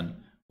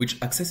function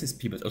which accesses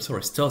P but also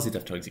restores it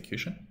after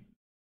execution,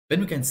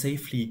 then we can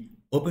safely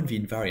open the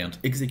invariant,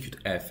 execute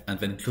F, and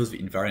then close the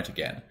invariant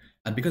again.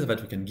 And because of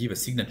that, we can give a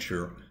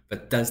signature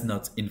that does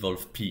not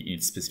involve P in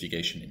its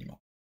specification anymore.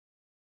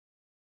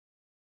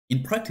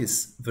 In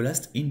practice, the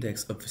last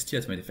index of the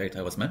SteelCore effect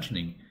I was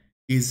mentioning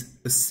is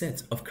a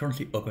set of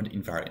currently opened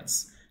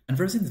invariants. And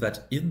the reason is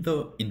that even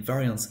though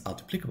invariants are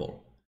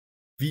duplicable,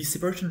 the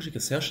separation logic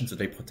assertions that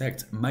they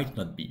protect might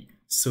not be.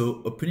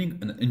 So opening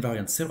an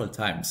invariant several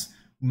times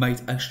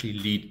might actually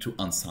lead to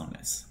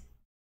unsoundness.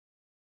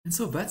 And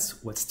so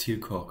that's what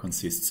SteelCore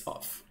consists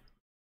of.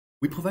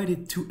 We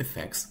provided two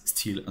effects,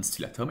 steel and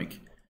steel atomic,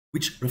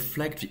 which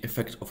reflect the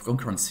effect of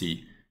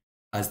concurrency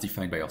as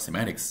defined by our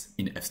semantics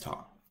in F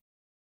star.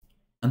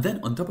 And then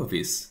on top of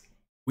this,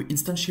 we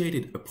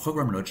instantiated a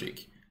program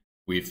logic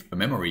with a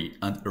memory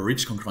and a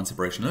rich concurrent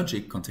separation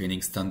logic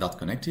containing standard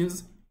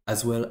connectives,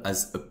 as well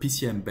as a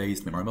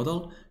PCM-based memory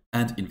model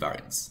and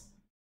invariants.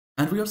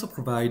 And we also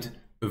provide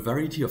a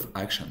variety of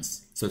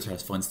actions, such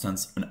as, for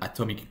instance, an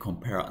atomic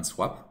compare and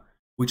swap,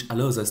 which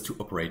allows us to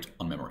operate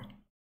on memory.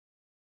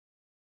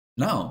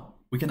 Now,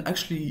 we can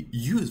actually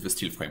use the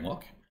Steel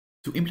framework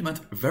to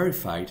implement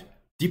verified,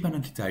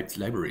 dependently typed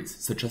libraries,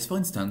 such as, for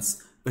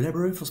instance, a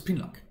library for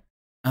spinlock.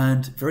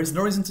 And there is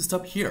no reason to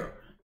stop here.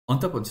 On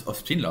top of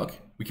spinlock,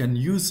 we can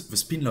use the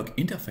spinlock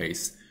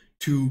interface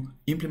to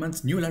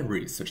implement new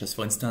libraries, such as,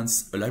 for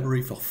instance, a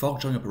library for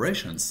fork join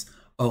operations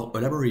or a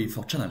library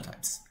for channel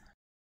types.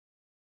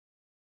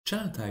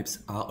 Channel types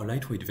are a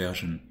lightweight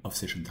version of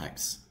session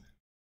types.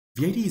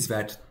 The idea is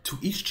that to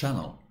each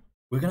channel,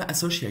 we're going to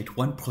associate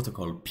one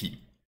protocol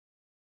P.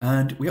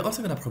 And we are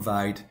also going to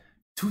provide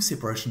two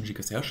separation logic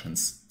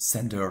assertions,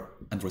 sender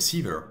and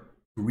receiver,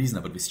 to reason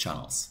about these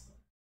channels.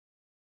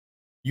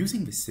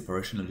 Using these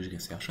separation logic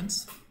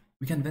assertions,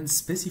 we can then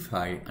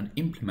specify and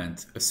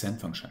implement a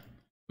send function,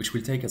 which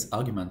will take as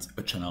argument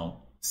a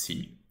channel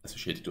C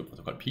associated to a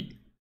protocol P,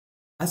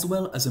 as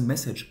well as a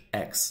message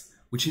X,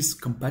 which is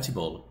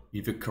compatible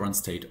with the current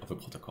state of a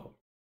protocol.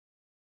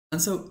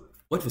 And so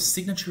what the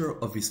signature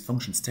of this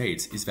function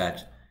states is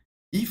that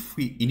if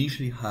we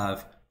initially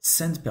have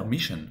send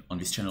permission on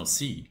this channel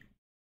C,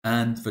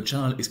 and the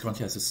channel is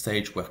currently at a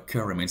stage where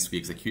cur remains to be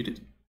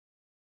executed,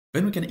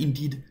 then we can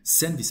indeed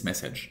send this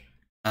message,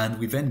 and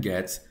we then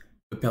get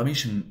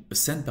a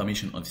send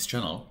permission on this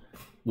channel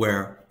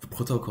where the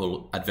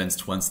protocol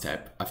advanced one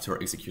step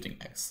after executing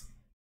X.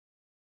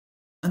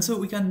 And so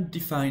we can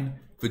define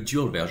the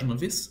dual version of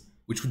this,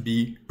 which would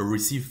be a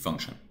receive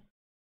function.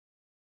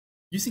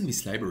 Using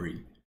this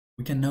library,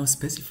 we can now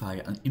specify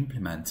and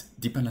implement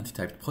dependently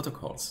typed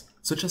protocols,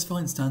 such as, for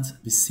instance,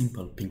 this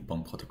simple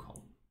ping-pong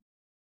protocol.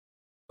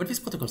 What this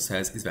protocol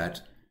says is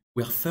that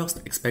we are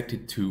first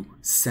expected to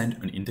send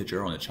an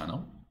integer on a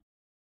channel,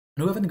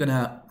 and we're then going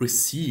to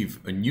receive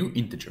a new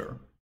integer,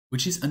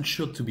 which is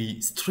ensured to be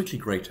strictly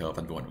greater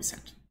than the one we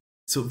sent.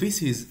 So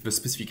this is the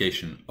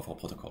specification of our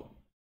protocol.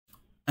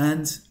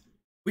 And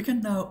we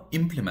can now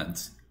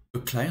implement a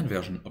client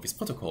version of this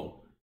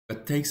protocol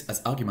that takes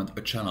as argument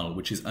a channel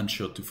which is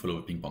ensured to follow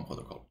the ping-pong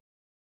protocol.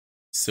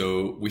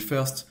 So we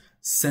first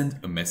send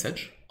a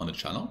message on a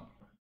channel,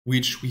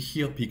 which we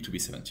here pick to be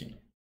 17.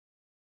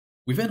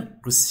 We then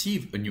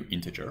receive a new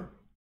integer,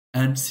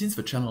 and since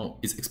the channel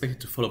is expected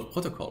to follow the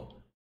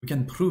protocol, we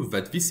can prove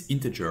that this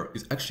integer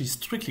is actually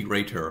strictly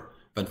greater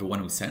than the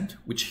one we sent,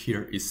 which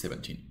here is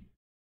 17.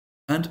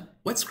 And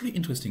what's really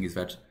interesting is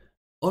that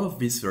all of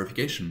this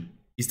verification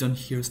is done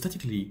here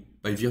statically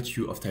by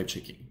virtue of type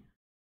checking.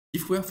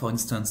 If we are, for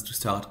instance, to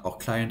start our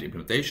client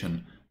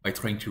implementation by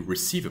trying to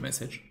receive a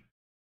message,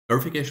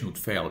 verification would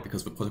fail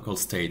because the protocol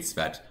states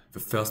that the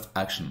first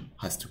action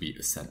has to be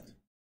a send.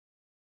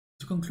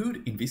 To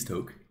conclude in this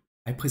talk,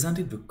 I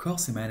presented the core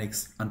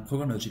semantics and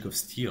program logic of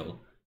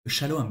Steel, a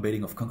shallow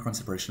embedding of concurrent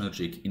separation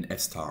logic in F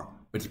star,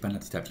 a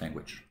dependently typed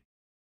language.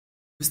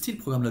 The Steel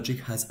program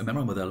logic has a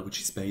memory model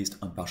which is based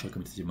on partial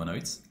commutative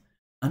monoids,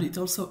 and it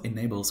also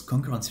enables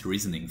concurrency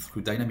reasoning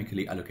through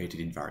dynamically allocated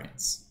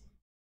invariants.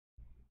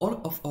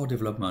 All of our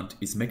development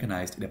is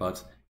mechanized in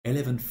about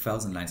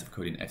 11,000 lines of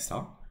code in F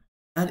star,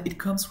 and it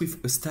comes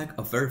with a stack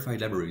of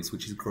verified libraries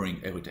which is growing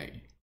every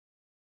day.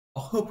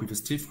 Our hope with the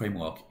Steel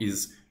framework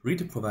is really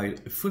to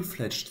provide a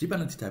full-fledged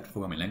dependently typed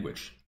programming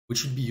language, which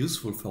should be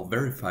useful for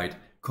verified,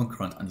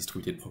 concurrent, and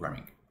distributed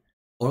programming.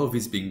 All of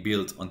this being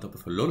built on top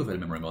of a low-level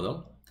memory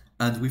model,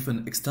 and with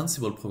an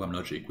extensible program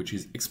logic which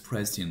is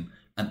expressed in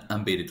and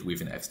embedded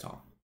within F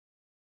star.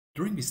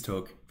 During this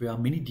talk, there are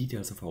many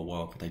details of our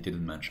work that I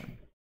didn't mention.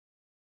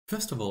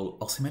 First of all,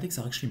 our semantics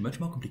are actually much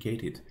more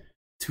complicated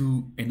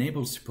to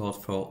enable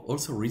support for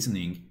also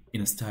reasoning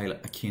in a style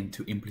akin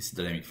to implicit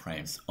dynamic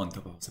frames on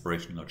top of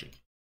separation logic.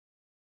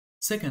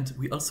 Second,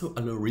 we also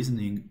allow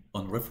reasoning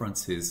on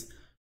references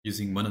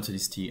using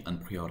monotonicity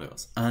and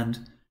preorders.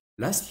 And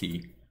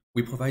lastly,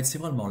 we provide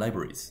several more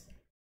libraries.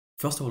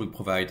 First of all, we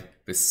provide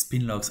the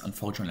spin logs and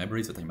fork join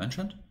libraries that I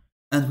mentioned,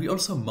 and we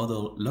also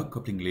model log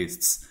coupling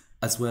lists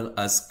as well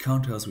as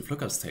counters with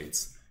local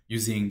states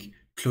using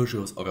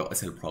closures over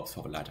SL props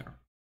for the latter.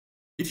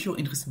 If you're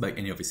interested by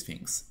any of these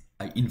things,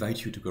 I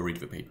invite you to go read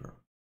the paper.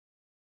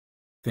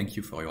 Thank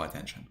you for your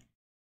attention.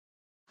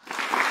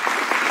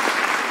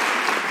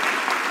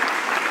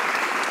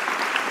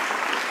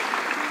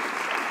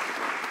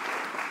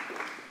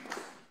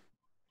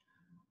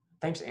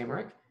 Thanks,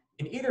 Aymeric.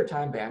 In either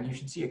time band, you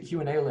should see a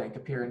Q&A link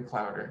appear in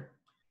Clouder,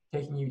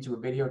 taking you to a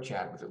video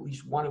chat with at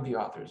least one of the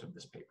authors of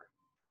this paper.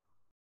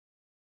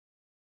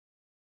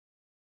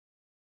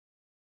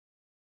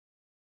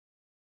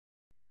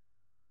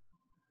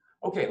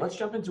 Okay, let's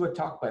jump into a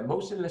talk by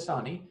Mohsen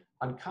Lessani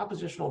on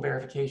compositional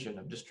verification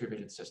of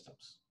distributed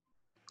systems.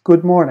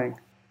 Good morning.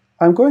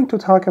 I'm going to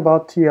talk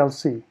about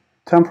TLC,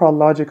 Temporal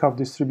Logic of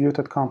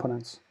Distributed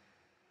Components.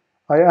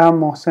 I am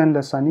Mohsen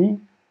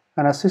Lessani,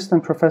 an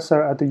assistant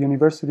professor at the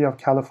University of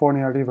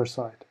California,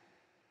 Riverside.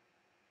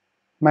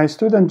 My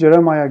student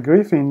Jeremiah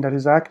Griffin, that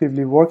is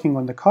actively working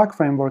on the COG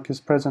framework, is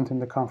present in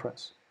the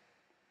conference.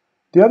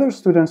 The other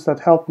students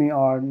that helped me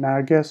are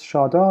Narges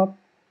Shadab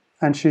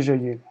and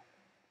Shije Yin.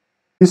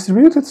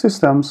 Distributed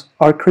systems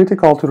are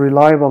critical to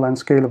reliable and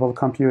scalable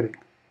computing.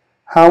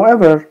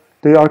 However,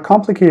 they are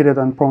complicated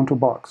and prone to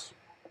bugs.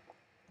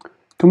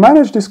 To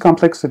manage this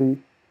complexity,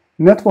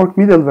 network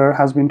middleware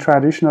has been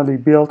traditionally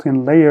built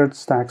in layered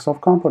stacks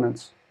of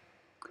components.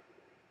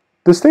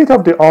 The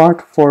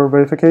state-of-the-art for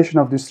verification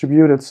of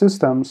distributed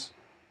systems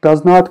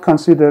does not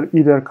consider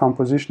either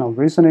compositional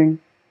reasoning,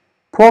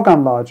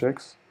 program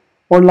logics,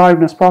 or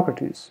liveness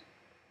properties.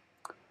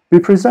 We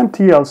present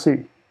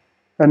TLC,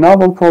 a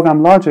novel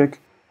program logic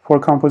for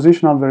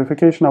compositional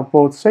verification of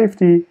both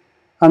safety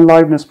and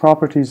liveness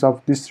properties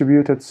of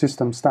distributed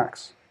system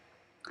stacks.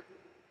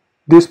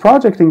 This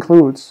project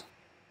includes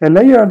a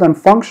layered and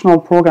functional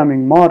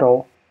programming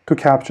model to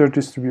capture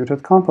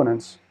distributed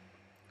components,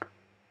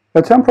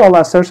 a temporal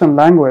assertion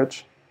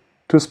language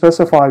to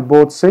specify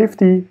both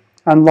safety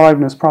and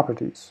liveness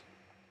properties,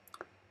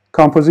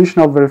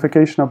 compositional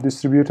verification of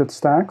distributed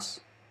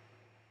stacks,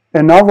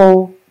 a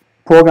novel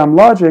program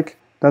logic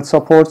that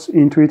supports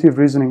intuitive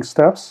reasoning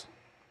steps,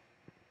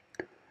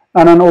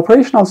 and an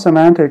operational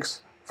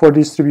semantics for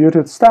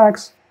distributed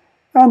stacks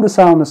and the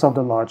soundness of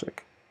the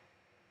logic.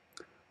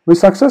 We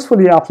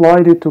successfully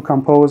applied it to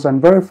compose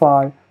and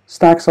verify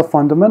stacks of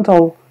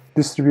fundamental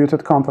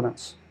distributed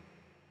components.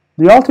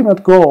 The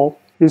ultimate goal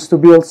is to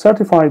build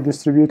certified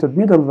distributed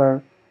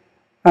middleware,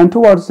 and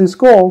towards this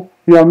goal,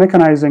 we are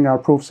mechanizing our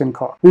proofs in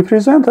COG. We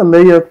present a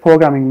layered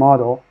programming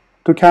model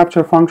to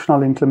capture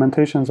functional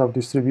implementations of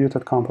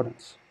distributed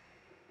components.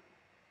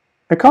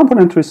 A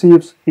component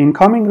receives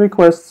incoming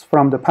requests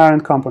from the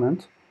parent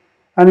component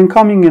and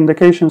incoming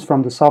indications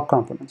from the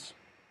subcomponents.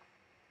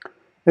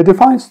 It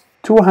defines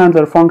two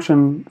handler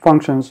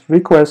functions,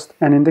 request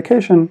and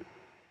indication,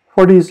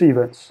 for these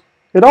events.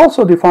 It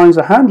also defines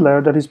a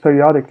handler that is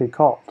periodically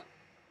called.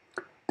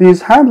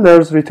 These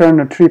handlers return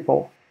a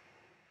triple,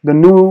 the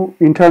new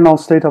internal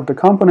state of the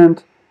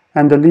component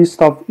and the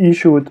list of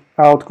issued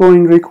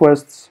outgoing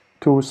requests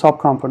to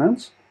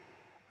subcomponents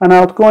and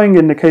outgoing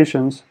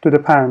indications to the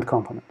parent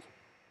component.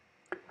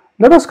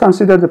 Let us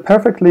consider the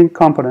perfect link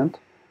component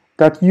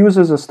that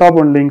uses a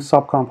stubborn link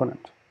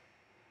subcomponent.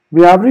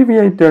 We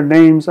abbreviate their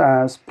names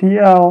as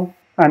PL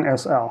and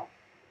SL.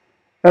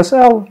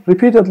 SL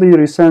repeatedly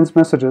resends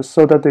messages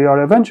so that they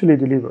are eventually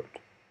delivered.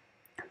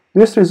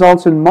 This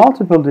results in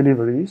multiple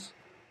deliveries.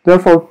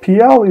 Therefore,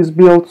 PL is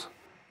built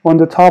on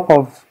the top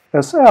of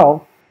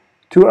SL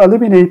to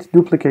eliminate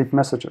duplicate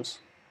messages.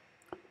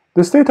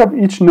 The state of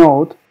each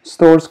node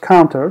stores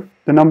counter,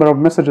 the number of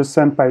messages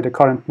sent by the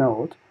current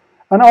node,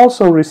 and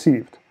also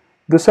received,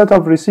 the set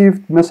of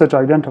received message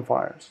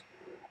identifiers.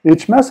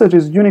 Each message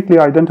is uniquely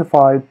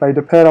identified by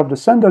the pair of the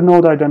sender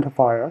node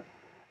identifier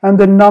and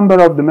the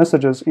number of the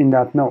messages in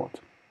that node.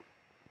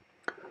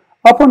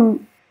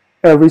 Upon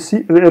a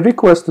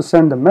request to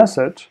send a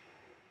message,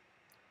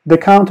 the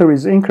counter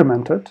is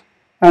incremented,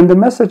 and the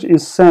message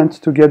is sent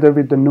together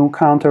with the new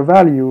counter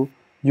value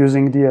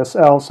using the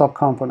SL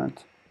subcomponent.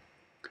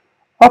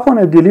 Upon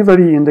a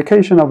delivery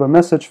indication of a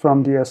message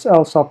from the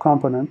SL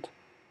subcomponent,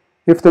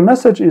 if the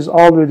message is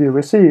already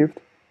received,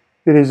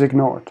 it is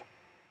ignored.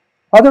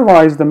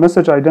 Otherwise, the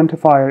message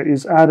identifier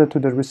is added to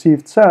the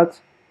received set,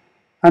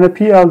 and a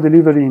PL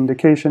delivery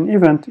indication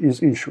event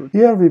is issued.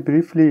 Here we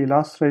briefly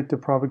illustrate the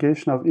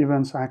propagation of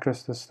events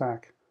across the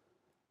stack.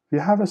 We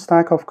have a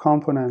stack of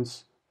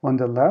components on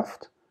the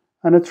left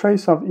and a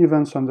trace of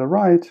events on the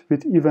right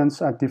with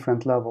events at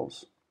different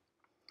levels.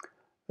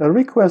 A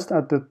request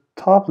at the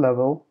top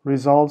level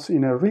results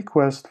in a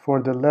request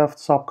for the left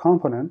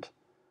subcomponent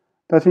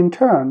that in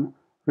turn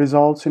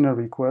results in a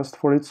request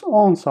for its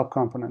own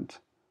subcomponent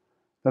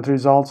that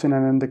results in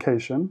an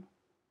indication,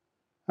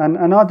 and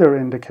another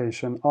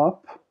indication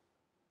up,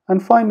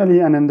 and finally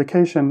an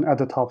indication at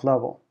the top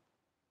level.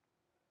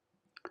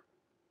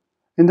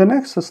 In the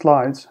next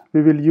slides,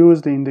 we will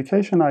use the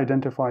indication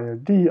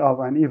identifier D of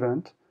an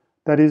event,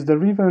 that is the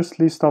reverse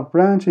list of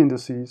branch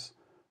indices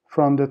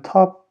from the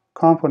top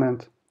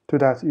component to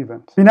that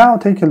event. We now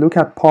take a look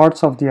at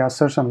parts of the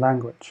assertion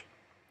language.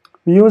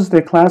 We use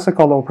the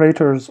classical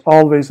operators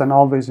always and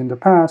always in the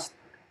past,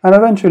 and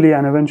eventually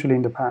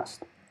in the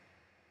past.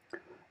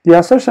 The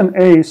assertion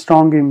A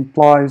strong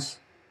implies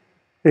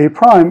A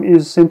prime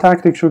is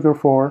syntactic sugar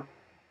for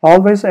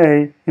always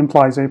A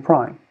implies A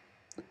prime.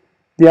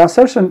 The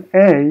assertion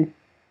A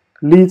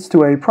leads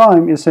to A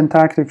prime is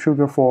syntactic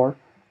sugar for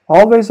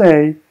always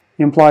A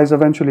implies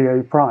eventually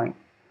A prime.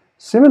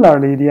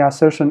 Similarly, the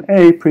assertion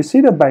A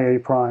preceded by A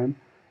prime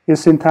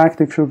is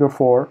syntactic sugar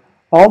for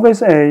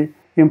always A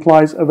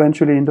implies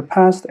eventually in the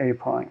past A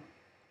prime.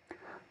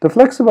 The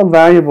flexible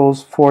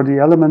variables for the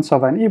elements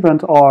of an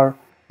event are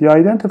the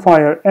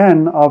identifier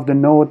N of the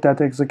node that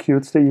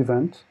executes the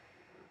event,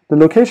 the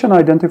location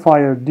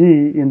identifier D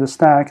in the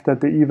stack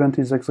that the event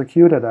is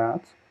executed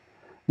at,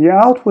 the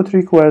output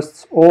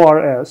requests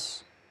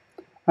ORS,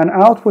 and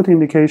output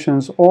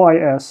indications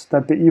OIS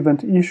that the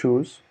event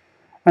issues,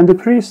 and the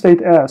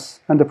pre-state S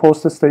and the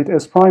post-state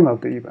S prime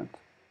of the event.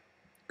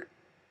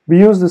 We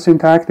use the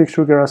syntactic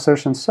sugar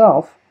assertion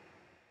self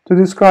to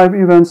describe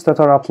events that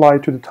are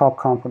applied to the top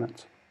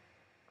component.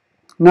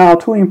 Now,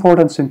 two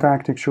important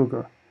syntactic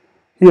sugar.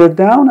 Here,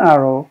 down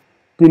arrow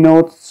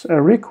denotes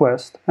a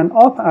request and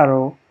up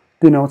arrow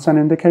denotes an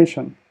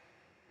indication.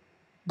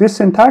 This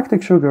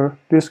syntactic sugar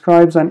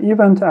describes an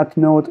event at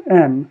node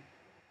N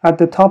at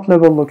the top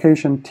level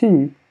location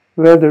T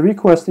where the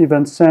request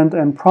event send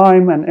N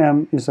prime and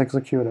M is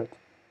executed.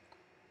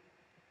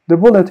 The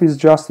bullet is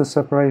just a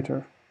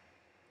separator.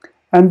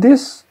 And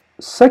this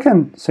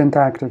second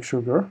syntactic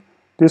sugar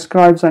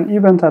describes an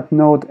event at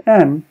node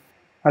N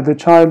at the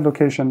child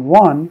location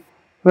 1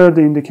 where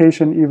the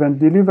indication event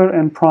deliver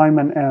N prime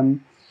and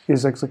M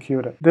is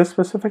executed. The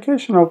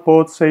specification of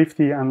both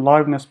safety and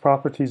liveness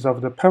properties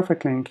of the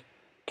perfect link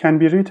can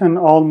be written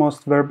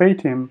almost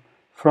verbatim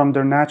from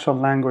their natural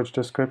language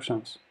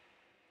descriptions.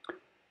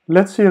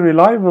 Let's see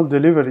reliable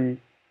delivery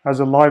as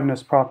a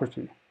liveness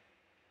property.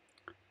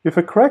 If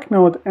a correct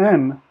node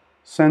N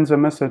sends a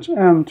message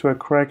M to a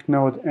correct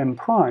node N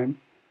prime,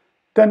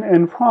 then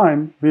N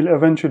prime will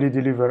eventually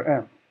deliver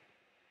M.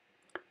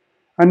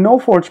 A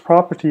no-forge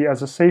property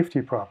as a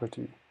safety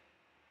property.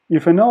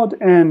 If a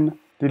node N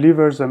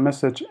delivers a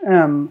message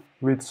M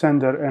with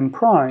sender N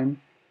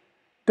prime,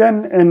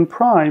 then N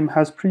prime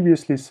has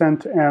previously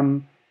sent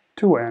M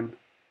to N.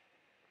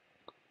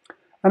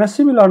 And a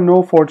similar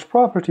no-forge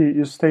property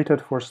is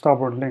stated for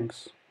stubborn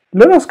links.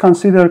 Let us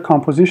consider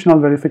compositional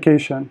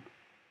verification.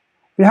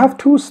 We have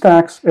two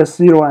stacks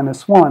S0 and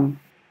S1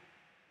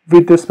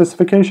 with the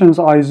specifications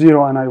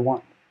I0 and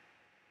I1.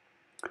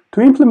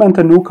 To implement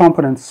a new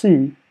component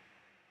C,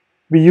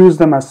 we use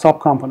them as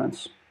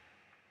subcomponents.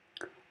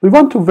 We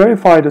want to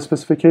verify the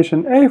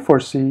specification A for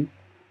C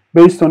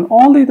based on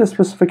only the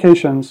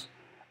specifications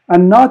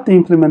and not the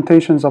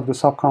implementations of the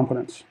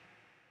subcomponents.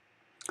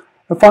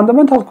 A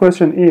fundamental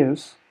question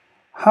is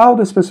how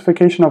the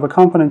specification of a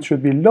component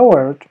should be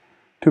lowered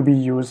to be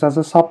used as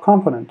a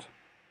subcomponent.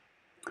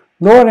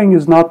 Lowering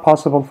is not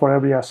possible for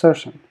every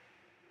assertion.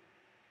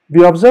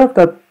 We observe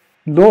that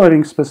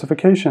lowering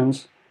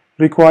specifications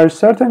requires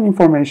certain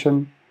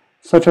information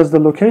such as the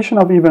location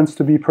of events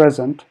to be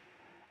present,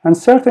 and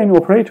certain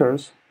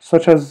operators,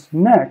 such as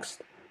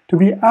next, to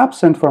be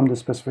absent from the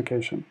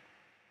specification.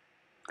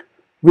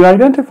 We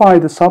identify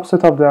the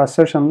subset of the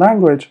assertion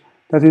language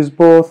that is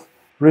both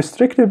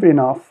restrictive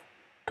enough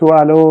to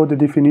allow the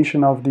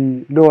definition of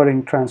the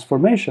lowering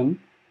transformation,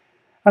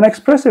 and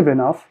expressive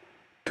enough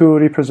to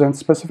represent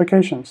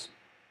specifications.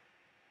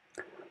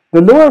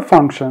 The lower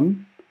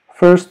function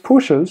first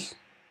pushes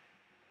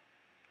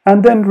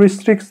and then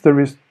restricts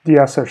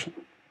the assertion.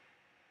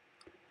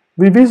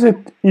 We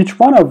visit each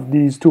one of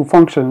these two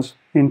functions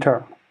in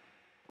turn.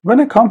 When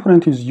a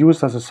component is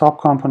used as a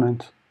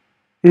subcomponent,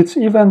 its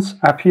events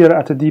appear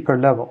at a deeper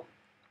level.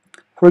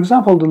 For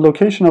example, the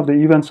location of the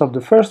events of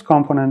the first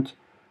component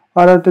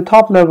are at the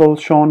top level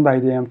shown by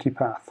the empty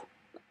path.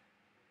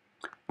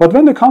 But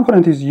when the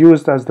component is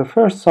used as the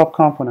first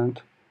subcomponent,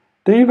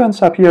 the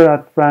events appear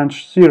at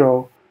branch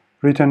 0,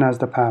 written as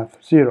the path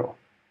 0.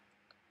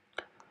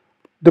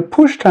 The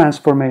push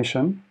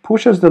transformation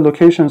pushes the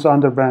locations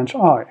under branch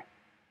I.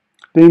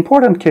 The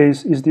important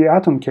case is the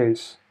atom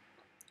case.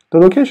 The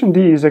location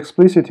D is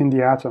explicit in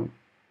the atom.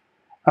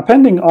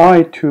 Appending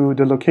I to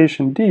the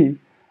location D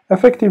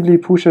effectively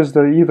pushes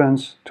the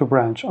events to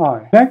branch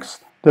I.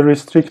 Next, the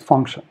restrict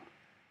function.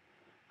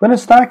 When a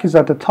stack is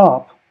at the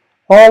top,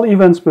 all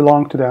events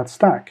belong to that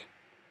stack.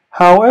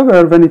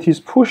 However, when it is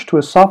pushed to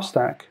a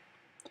substack,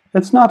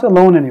 it's not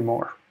alone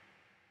anymore.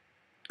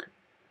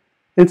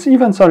 Its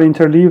events are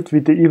interleaved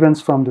with the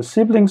events from the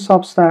sibling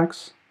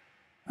substacks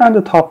and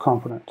the top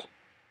component.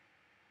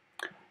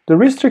 The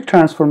restrict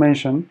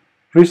transformation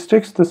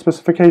restricts the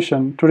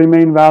specification to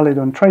remain valid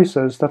on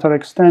traces that are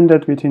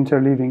extended with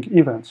interleaving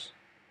events.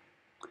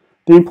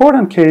 The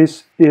important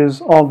case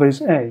is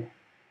always A.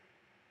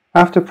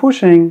 After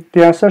pushing,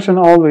 the assertion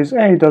always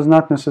A does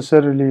not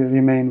necessarily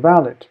remain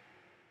valid.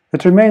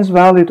 It remains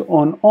valid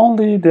on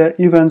only the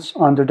events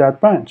under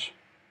that branch.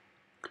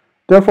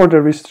 Therefore,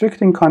 the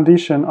restricting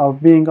condition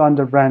of being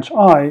under branch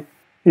I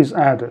is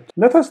added.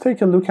 Let us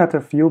take a look at a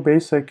few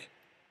basic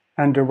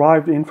and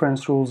derived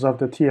inference rules of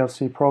the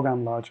TLC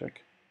program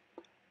logic.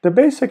 The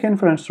basic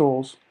inference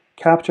rules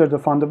capture the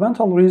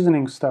fundamental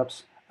reasoning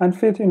steps and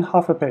fit in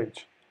half a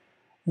page.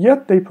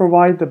 Yet they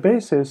provide the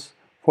basis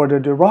for the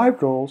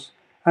derived rules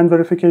and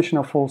verification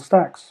of full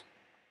stacks.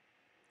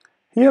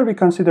 Here we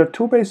consider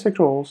two basic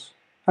rules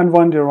and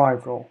one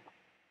derived rule.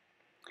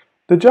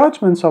 The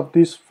judgments of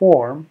this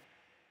form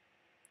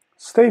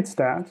states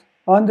that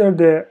under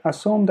the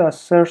assumed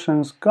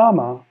assertions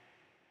gamma,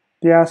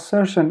 the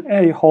assertion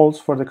A holds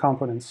for the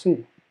component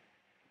C.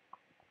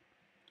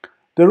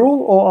 The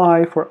rule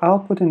OI for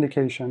output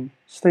indication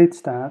states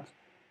that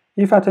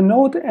if at a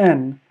node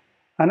N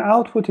an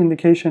output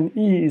indication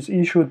E is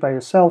issued by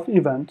a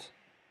self-event,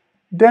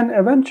 then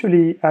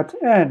eventually at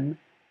N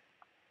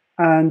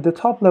and the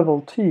top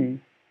level T,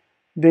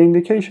 the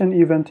indication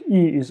event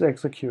E is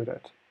executed.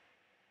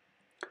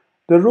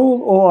 The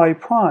rule OI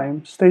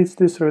prime states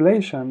this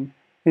relation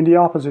in the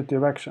opposite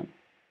direction.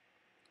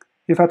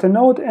 If at a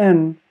node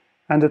N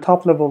and the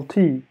top level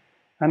T,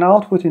 an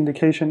output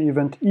indication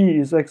event E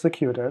is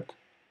executed,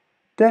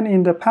 then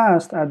in the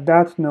past at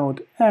that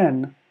node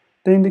N,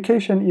 the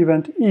indication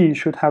event E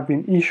should have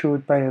been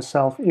issued by a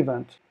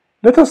self-event.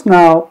 Let us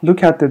now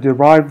look at the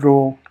derived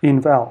rule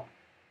INVL.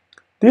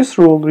 This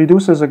rule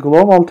reduces a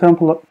global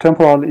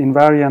temporal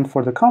invariant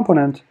for the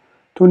component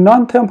to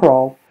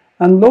non-temporal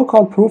and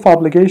local proof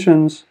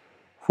obligations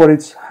for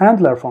its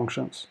handler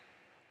functions.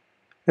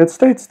 It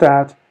states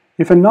that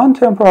if a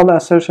non-temporal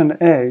assertion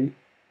A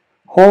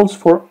holds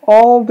for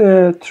all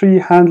the three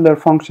handler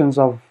functions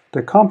of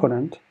the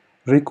component,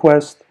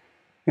 request,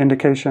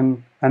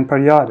 indication, and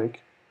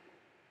periodic,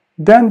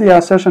 then the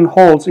assertion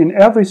holds in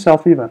every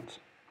self-event.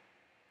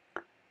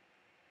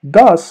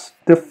 Thus,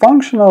 the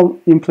functional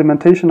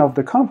implementation of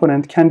the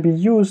component can be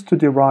used to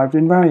derive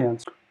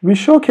invariants. We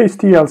showcase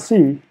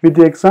TLC with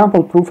the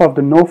example proof of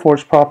the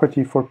no-forge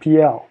property for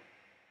PL.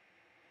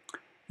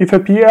 If a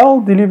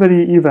PL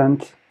delivery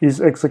event is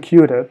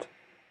executed,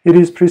 it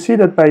is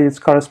preceded by its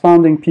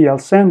corresponding PL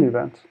send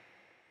event.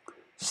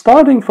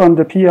 Starting from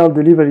the PL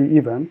delivery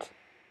event,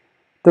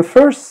 the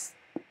first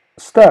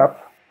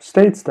step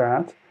states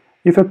that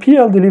if a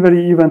PL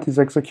delivery event is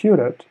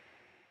executed,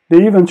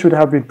 the event should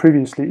have been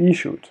previously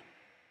issued.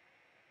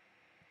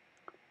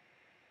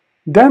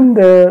 Then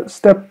the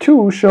step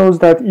 2 shows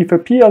that if a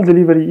PL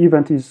delivery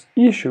event is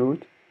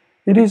issued,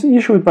 it is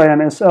issued by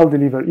an SL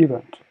deliver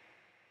event.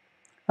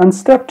 And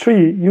step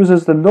 3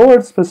 uses the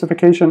lowered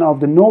specification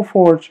of the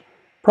no-forge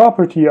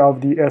property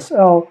of the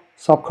SL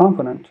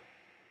subcomponent.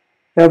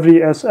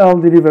 Every SL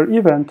deliver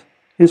event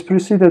is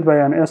preceded by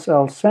an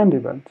SL send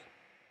event.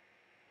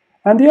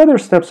 And the other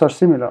steps are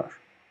similar.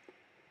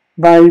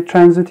 By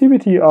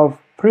transitivity of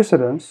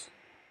precedence,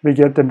 we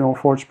get the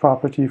no-forge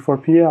property for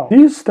PL.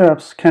 These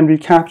steps can be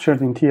captured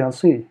in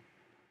TLC.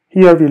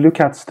 Here we look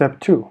at step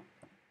 2.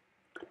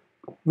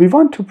 We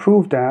want to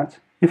prove that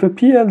if a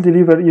PL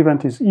deliver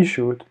event is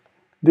issued,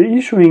 the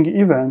issuing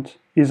event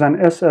is an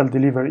SL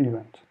deliver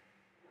event.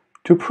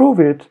 To prove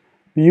it,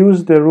 we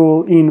use the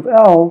rule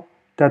INVL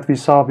that we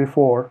saw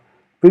before,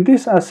 with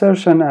this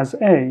assertion as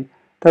A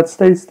that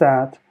states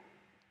that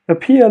a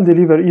PL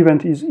deliver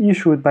event is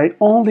issued by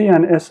only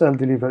an SL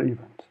deliver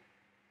event,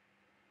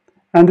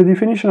 and the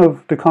definition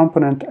of the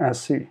component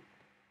as C.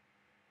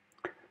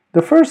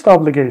 The first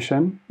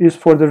obligation is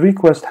for the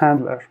request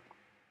handler.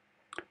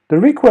 The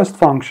request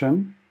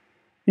function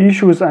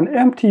issues an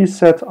empty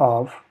set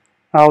of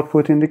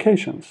output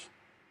indications,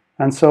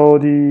 and so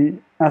the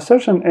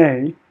assertion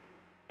A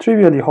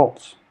trivially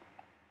holds.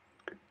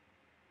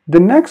 The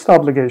next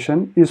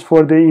obligation is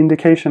for the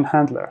indication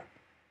handler.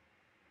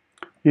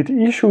 It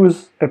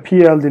issues a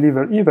PL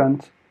deliver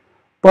event,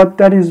 but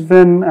that is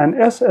when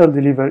an SL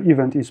deliver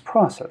event is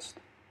processed,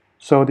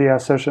 so the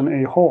assertion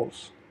A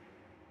holds.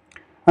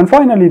 And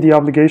finally, the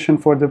obligation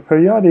for the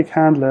periodic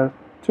handler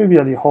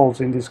trivially holds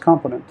in this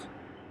component.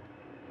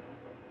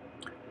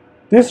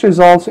 This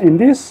results in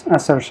this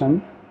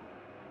assertion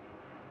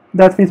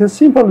that with a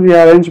simple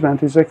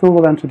rearrangement is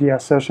equivalent to the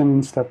assertion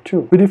in step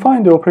 2. We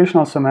define the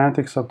operational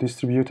semantics of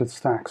distributed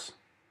stacks.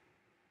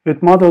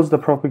 It models the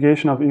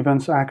propagation of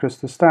events across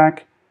the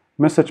stack,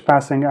 message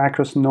passing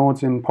across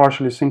nodes in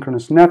partially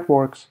synchronous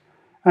networks,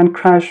 and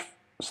crash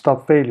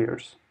stop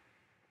failures.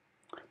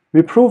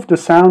 We proved the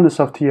soundness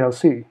of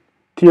TLC.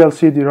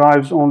 TLC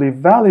derives only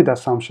valid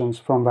assumptions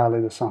from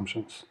valid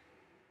assumptions.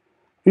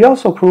 We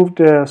also proved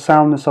the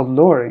soundness of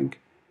lowering.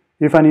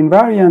 If an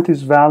invariant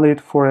is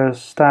valid for a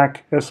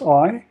stack Si,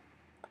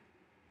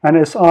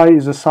 and Si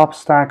is a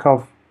substack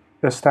of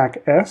a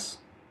stack S,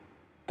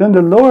 then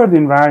the lowered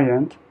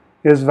invariant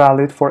is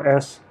valid for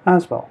S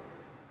as well.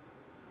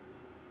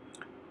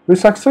 We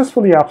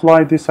successfully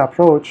applied this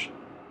approach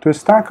to a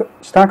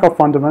stack of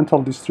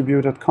fundamental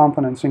distributed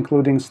components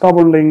including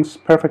stubborn links,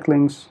 perfect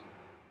links,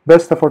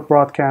 best effort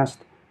broadcast,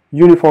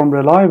 uniform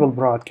reliable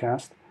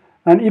broadcast,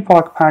 and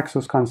epoch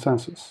Paxos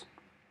consensus.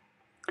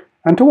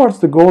 And towards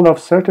the goal of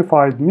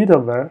certified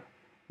middleware,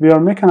 we are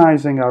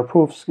mechanizing our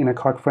proofs in a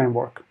COG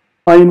framework.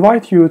 I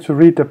invite you to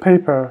read the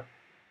paper,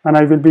 and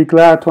I will be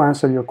glad to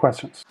answer your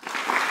questions.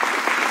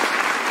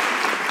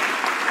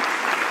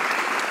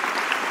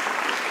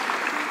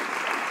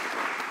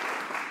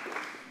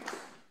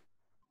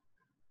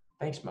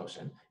 Thanks,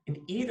 Mohsen.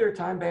 In either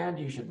time band,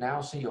 you should now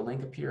see a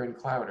link appear in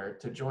Clowder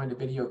to join the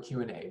video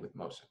Q&A with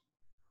Mohsen.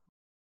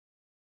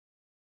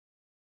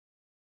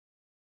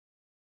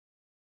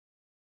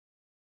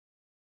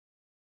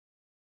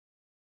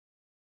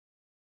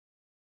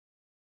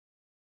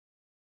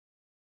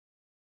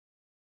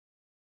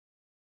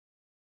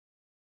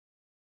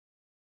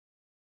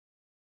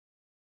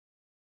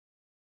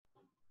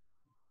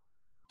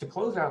 To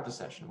close out the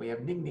session, we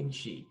have Ning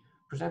Shi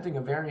presenting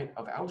a variant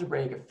of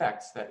algebraic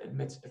effects that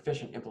admits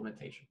efficient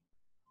implementation.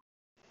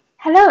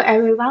 Hello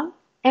everyone,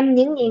 I'm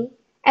Ning.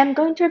 I'm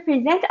going to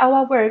present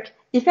our work,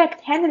 Effect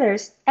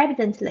Handlers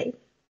Evidently.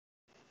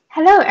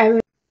 Hello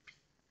everyone.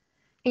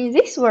 In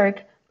this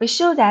work, we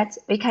show that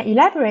we can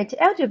elaborate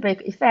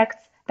algebraic effects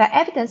by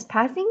evidence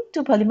passing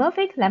to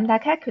polymorphic lambda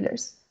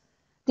calculus.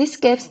 This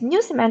gives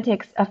new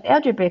semantics of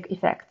algebraic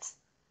effects.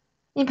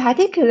 In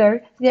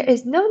particular, there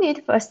is no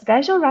need for a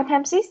special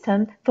runtime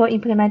system for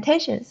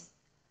implementations.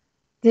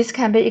 This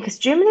can be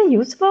extremely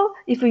useful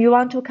if you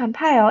want to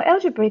compile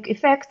algebraic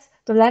effects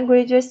to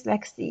languages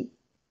like C.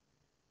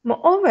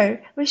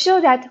 Moreover, we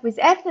show that with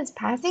evidence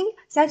passing,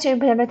 such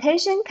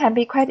implementation can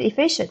be quite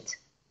efficient.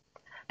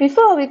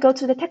 Before we go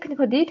to the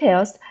technical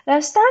details,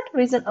 let's start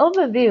with an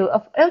overview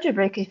of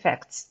algebraic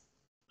effects.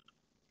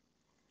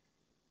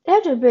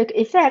 Algebraic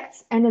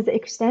effects and the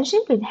extension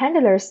grid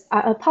handlers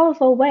are a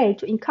powerful way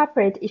to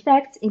incorporate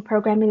effects in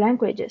programming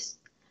languages.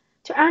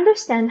 To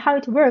understand how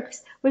it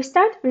works, we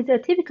start with a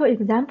typical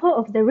example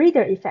of the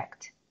reader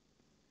effect.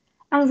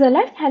 On the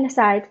left-hand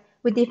side,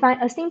 we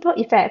define a simple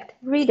effect,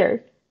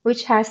 reader,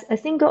 which has a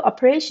single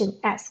operation,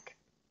 ask.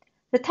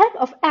 The type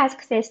of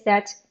ask says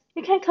that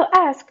you can call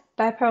ask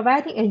by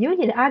providing a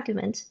unit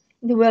argument.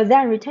 It will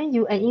then return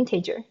you an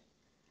integer.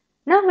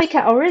 Now we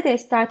can already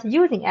start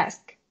using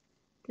ask.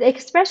 The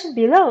expression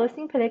below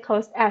simply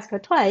calls ask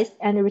twice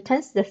and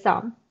returns the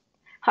sum.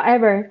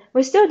 However,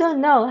 we still don't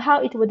know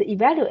how it would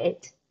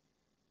evaluate.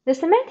 The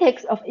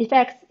semantics of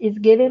effects is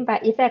given by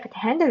effect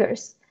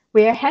handlers,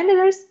 where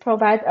handlers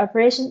provide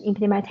operation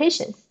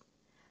implementations.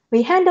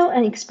 We handle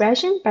an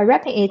expression by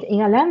wrapping it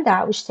in a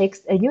lambda which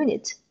takes a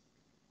unit.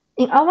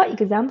 In our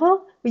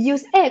example, we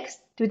use x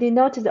to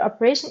denote the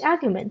operation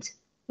argument,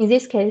 in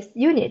this case,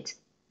 unit.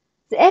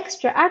 The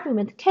extra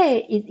argument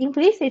k is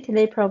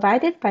implicitly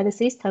provided by the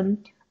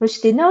system,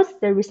 which denotes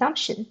the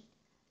resumption,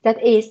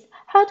 that is,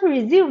 how to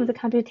resume the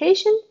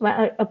computation when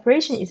an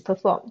operation is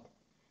performed.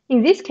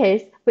 In this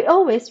case, we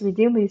always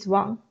resume with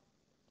 1.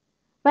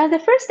 When the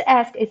first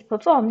ask is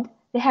performed,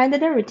 the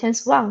handler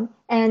returns 1,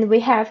 and we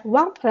have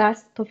 1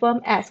 plus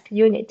perform ask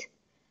unit.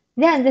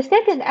 Then the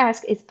second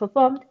ask is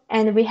performed,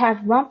 and we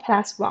have 1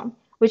 plus 1,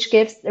 which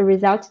gives the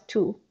result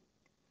 2.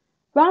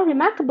 One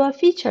remarkable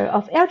feature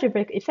of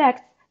algebraic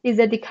effects is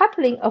the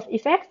decoupling of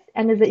effects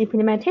and the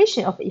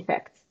implementation of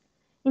effects.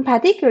 In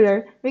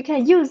particular, we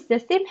can use the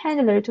same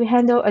handler to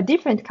handle a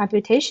different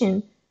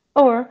computation,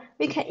 or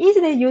we can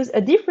easily use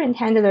a different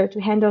handler to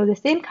handle the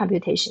same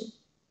computation.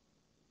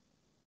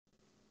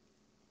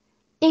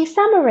 In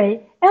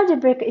summary,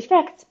 algebraic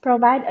effects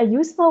provide a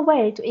useful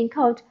way to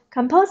encode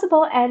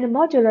composable and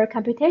modular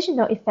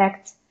computational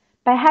effects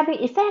by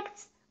having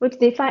effects which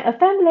define a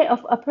family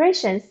of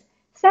operations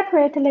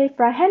separately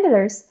from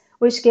handlers,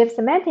 which give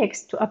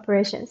semantics to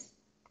operations.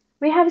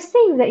 We have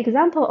seen the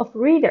example of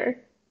reader,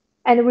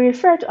 and we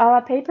refer to our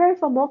paper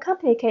for more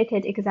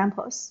complicated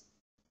examples.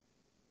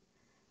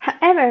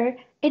 However,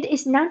 it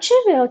is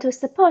non-trivial to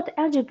support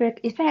algebraic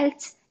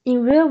effects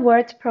in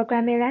real-world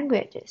programming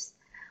languages.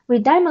 We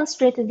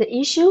demonstrate the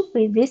issue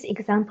with this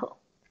example.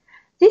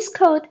 This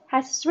code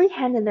has 3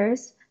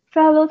 handlers,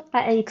 followed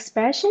by an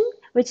expression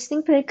which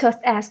simply calls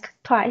ask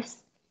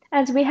twice,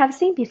 as we have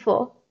seen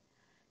before.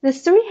 The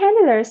 3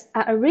 handlers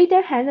are a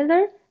reader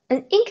handler,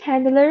 an ink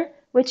handler,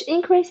 which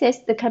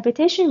increases the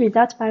computation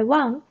result by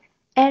 1,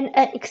 and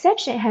an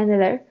exception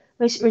handler,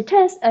 which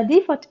returns a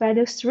default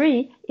value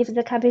 3 if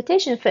the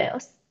computation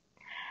fails.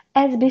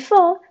 As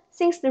before,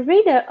 since the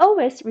reader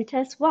always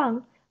returns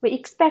 1, we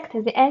expect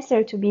the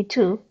answer to be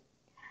 2.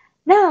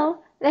 Now,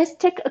 let's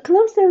take a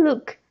closer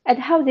look at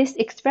how this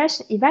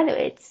expression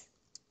evaluates.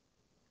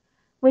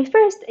 We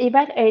first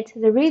evaluate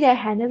the reader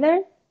handler.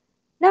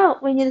 Now,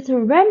 we need to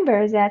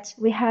remember that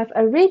we have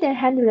a reader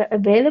handler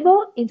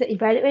available in the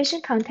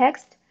evaluation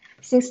context,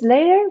 since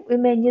later we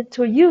may need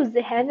to use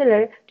the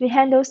handler to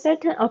handle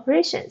certain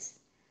operations.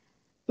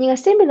 In a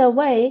similar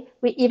way,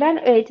 we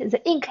evaluate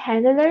the ink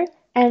handler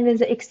and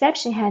the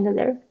exception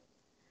handler.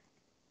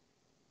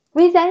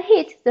 We then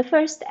hit the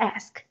first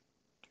ask,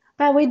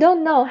 but we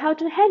don't know how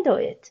to handle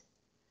it.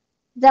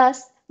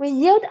 Thus, we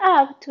yield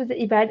up to the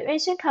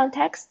evaluation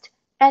context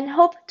and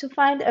hope to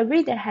find a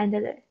reader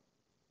handler.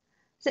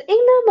 The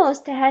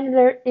innermost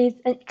handler is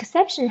an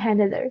exception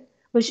handler,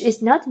 which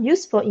is not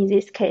useful in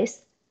this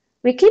case.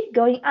 We keep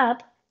going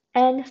up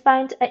and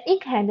find an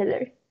ink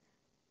handler,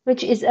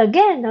 which is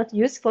again not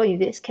useful in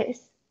this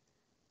case.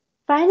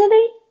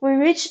 Finally, we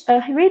reach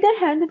a reader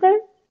handler,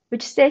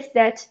 which says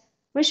that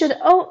we should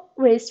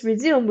always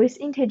resume with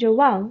integer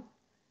 1.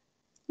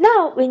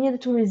 Now we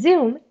need to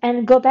resume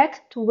and go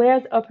back to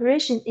where the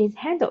operation is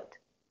handled.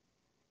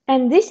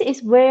 And this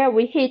is where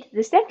we hit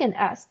the second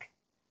ask.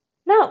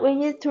 Now we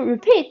need to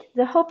repeat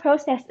the whole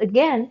process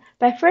again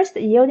by first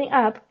yielding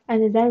up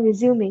and then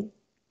resuming.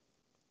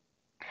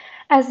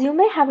 As you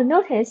may have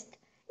noticed,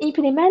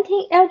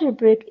 implementing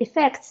algebraic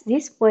effects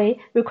this way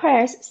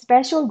requires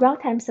special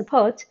runtime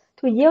support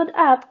to yield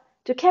up,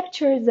 to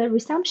capture the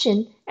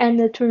resumption,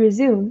 and to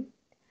resume.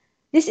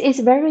 This is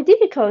very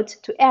difficult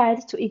to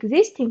add to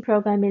existing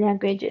programming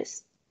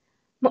languages.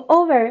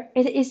 Moreover,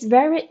 it is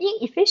very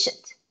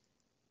inefficient.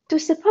 To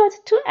support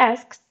 2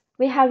 asks,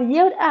 we have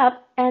yield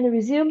up and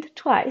resumed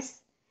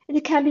twice.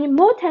 It can be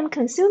more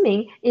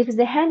time-consuming if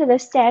the handler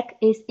stack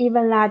is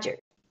even larger.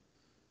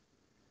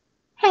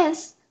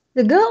 Hence,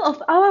 the goal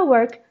of our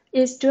work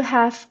is to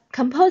have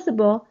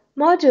composable,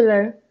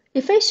 modular,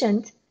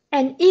 efficient,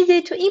 and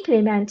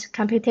easy-to-implement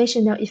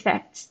computational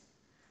effects.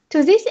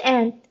 To this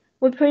end,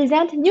 we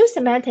present new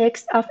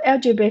semantics of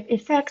algebraic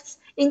effects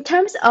in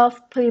terms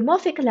of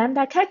polymorphic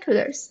lambda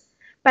calculus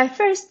by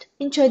first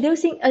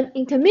introducing an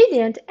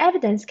intermediate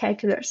evidence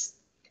calculus.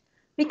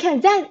 We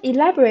can then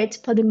elaborate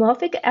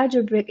polymorphic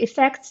algebraic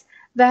effects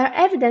via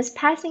evidence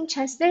passing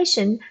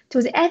translation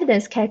to the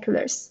evidence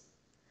calculus.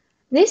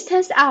 This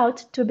turns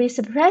out to be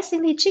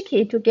surprisingly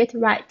tricky to get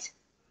right.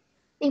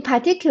 In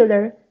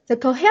particular, the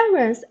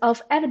coherence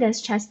of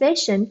evidence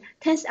translation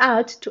turns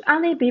out to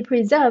only be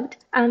preserved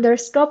under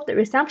scoped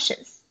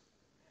resumptions.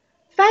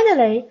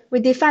 Finally, we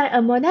define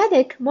a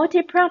monadic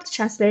multi-prompt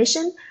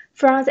translation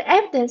from the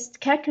evidence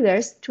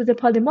calculus to the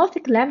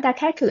polymorphic lambda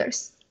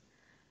calculus.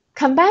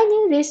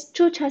 Combining these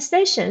 2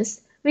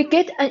 translations, we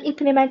get an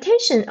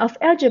implementation of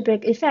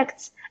algebraic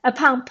effects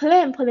upon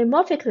plain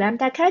polymorphic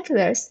lambda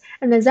calculus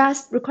and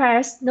thus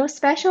requires no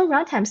special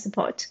runtime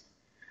support.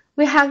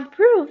 We have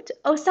proved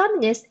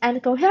awesomeness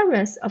and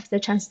coherence of the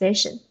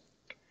translation.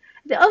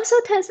 It also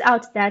turns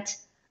out that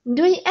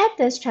doing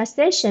evidence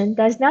translation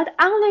does not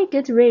only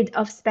get rid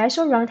of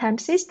special runtime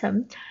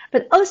system,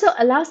 but also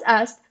allows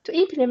us to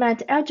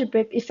implement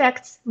algebraic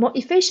effects more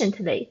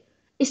efficiently,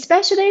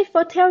 especially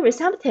for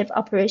tail-resumptive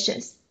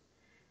operations.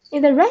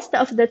 In the rest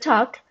of the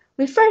talk,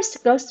 we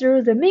first go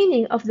through the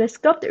meaning of the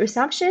scoped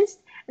resumptions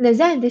and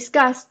then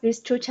discuss these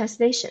 2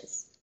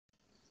 translations.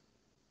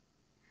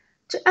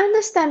 To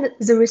understand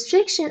the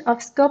restriction of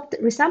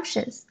scoped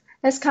resumptions,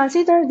 let's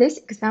consider this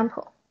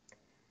example.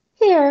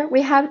 Here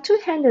we have 2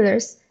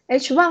 handlers,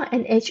 h1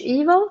 and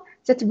heval,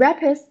 that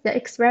wraps the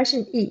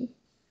expression E.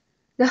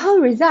 The whole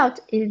result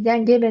is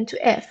then given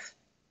to F.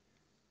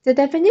 The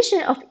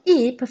definition of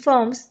E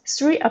performs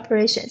 3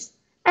 operations,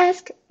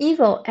 ask,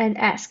 eval, and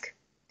ask.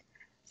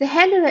 The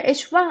handler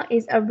h1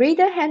 is a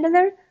reader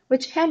handler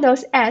which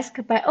handles ask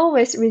by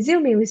always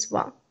resuming with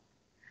 1.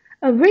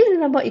 A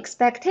reasonable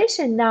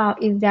expectation now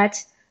is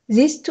that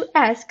these 2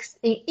 asks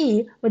in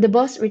E would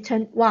both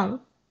return 1.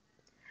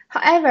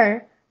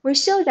 However, we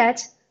show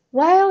that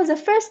while the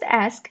first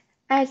ask,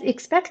 as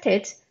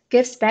expected,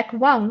 gives back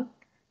 1,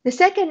 the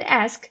second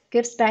ask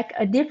gives back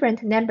a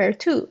different number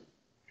 2.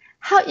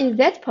 How is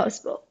that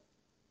possible?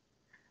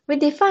 We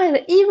define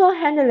the eval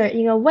handler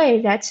in a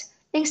way that,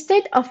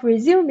 instead of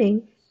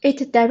resuming,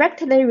 it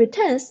directly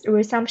returns the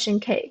resumption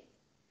k.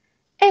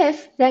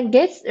 F then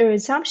gets the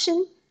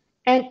resumption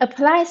and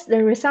applies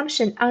the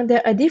resumption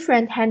under a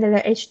different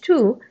handler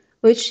h2,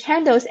 which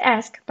handles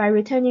ask by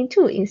returning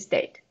 2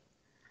 instead.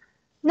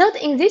 Note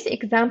in this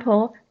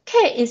example, k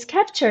is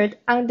captured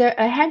under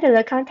a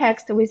handler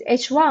context with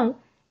h1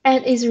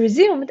 and is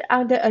resumed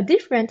under a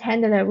different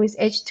handler with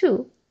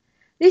h2.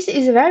 This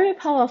is very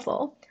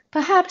powerful,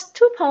 perhaps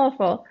too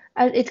powerful,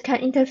 as it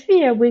can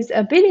interfere with the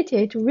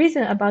ability to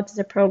reason about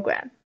the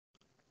program.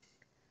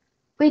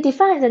 We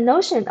define the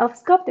notion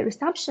of scoped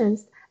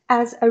resumptions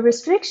as a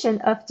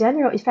restriction of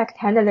general effect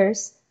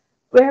handlers,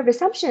 where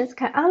resumptions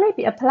can only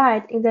be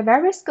applied in the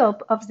very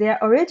scope of their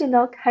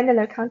original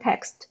handler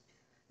context.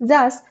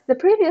 Thus, the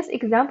previous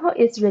example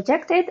is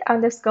rejected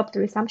under scoped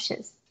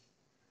resumptions.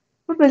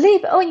 We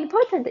believe all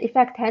important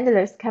effect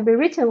handlers can be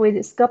written with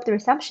scoped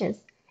resumptions,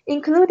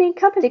 including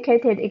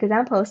complicated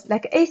examples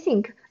like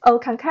async or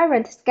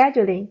concurrent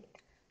scheduling.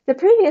 The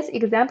previous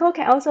example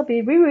can also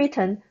be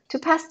rewritten to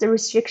pass the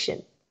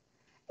restriction.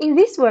 In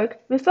this work,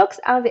 we focus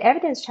on the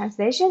evidence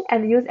translation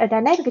and use a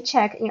dynamic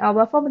check in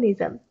our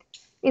formalism.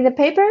 In the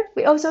paper,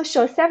 we also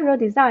show several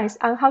designs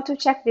on how to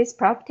check this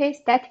property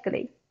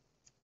statically.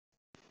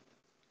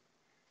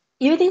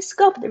 Using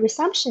scoped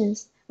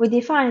resumptions, we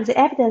define the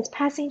evidence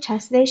passing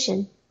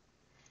translation.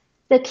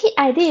 The key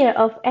idea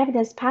of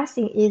evidence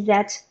passing is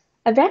that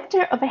a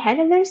vector of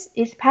handlers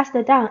is passed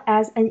down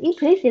as an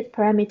implicit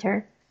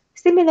parameter,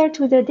 similar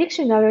to the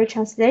dictionary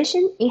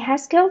translation in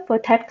Haskell for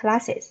type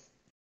classes.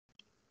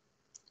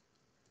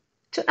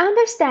 To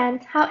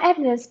understand how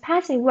evidence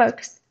passing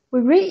works, we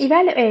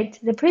re-evaluate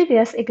the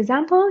previous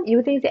example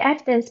using the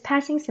evidence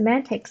passing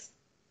semantics.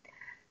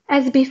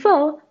 As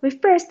before, we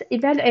first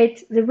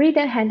evaluate the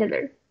reader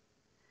handler.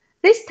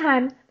 This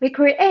time, we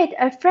create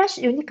a fresh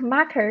unique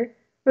marker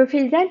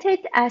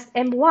represented as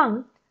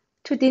M1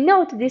 to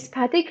denote this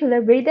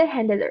particular reader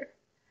handler.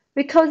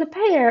 We call the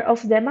pair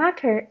of the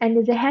marker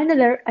and the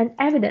handler an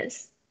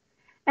evidence,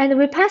 and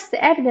we pass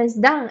the evidence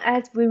down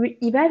as we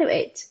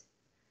evaluate.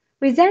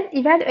 We then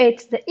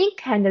evaluate the ink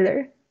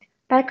handler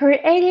by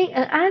creating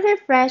another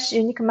fresh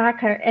unique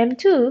marker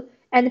M2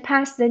 and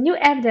pass the new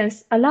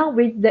evidence along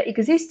with the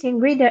existing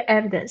reader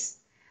evidence.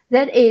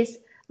 That is,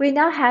 we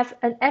now have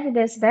an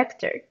evidence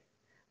vector.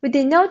 We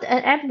denote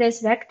an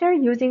evidence vector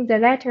using the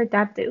letter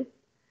W.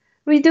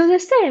 We do the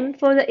same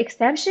for the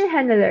exception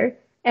handler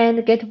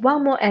and get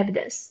one more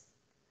evidence.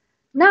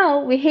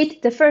 Now we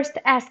hit the first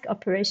ask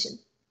operation.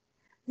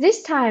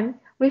 This time,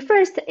 we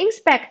first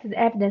inspect the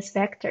evidence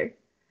vector.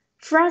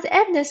 From the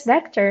evidence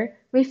vector,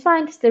 we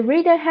find the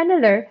reader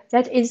handler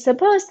that is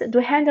supposed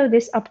to handle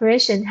this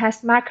operation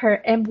has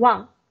marker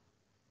M1.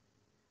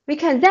 We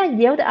can then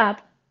yield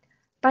up,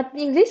 but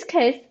in this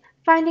case,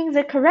 finding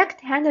the correct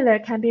handler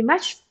can be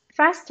much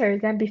faster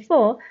than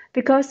before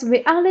because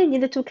we only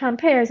need to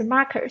compare the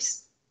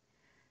markers.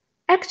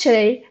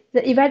 Actually,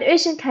 the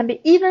evaluation can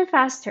be even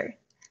faster.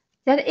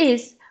 That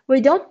is,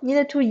 we don't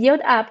need to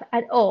yield up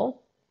at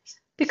all.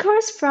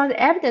 Because from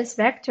the evidence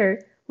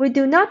vector, we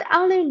do not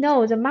only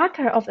know the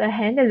marker of the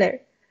handler,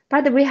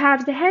 but we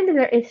have the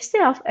handler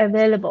itself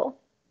available.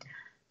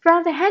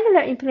 From the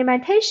handler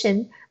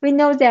implementation, we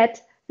know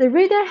that the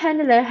reader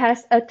handler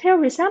has a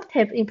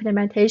tail-resumptive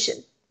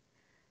implementation.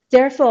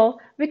 Therefore,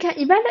 we can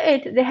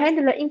evaluate the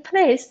handler in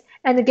place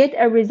and get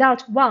a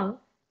result 1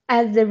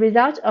 as the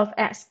result of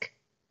ask,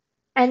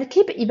 and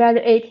keep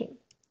evaluating.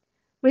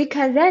 We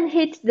can then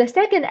hit the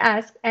second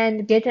ask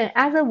and get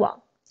another 1.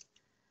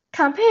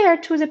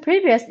 Compared to the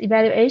previous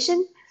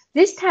evaluation,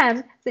 this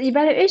time the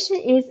evaluation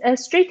is a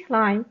straight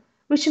line,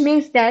 which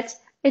means that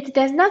it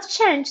does not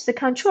change the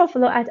control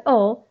flow at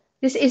all.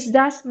 This is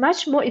thus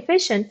much more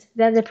efficient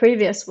than the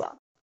previous one.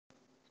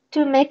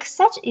 To make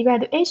such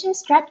evaluation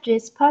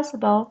strategies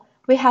possible,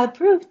 we have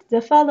proved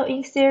the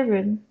following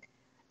theorem.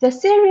 The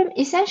theorem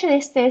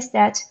essentially states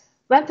that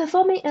when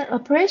performing an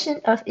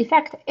operation of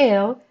effect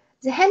L,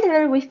 the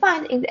handler we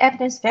find in the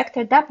evidence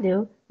vector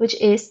W, which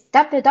is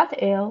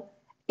W.L,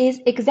 is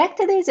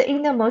exactly the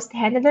innermost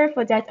handler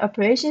for that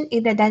operation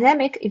in the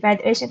dynamic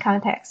evaluation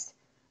context,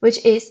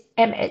 which is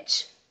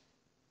MH.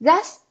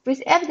 Thus,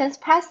 with evidence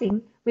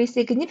passing, we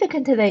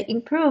significantly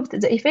improved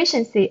the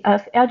efficiency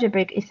of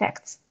algebraic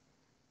effects.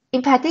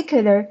 In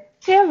particular,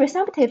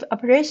 tail-resumptive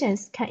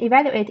operations can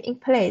evaluate in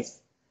place.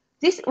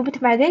 This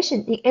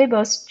optimization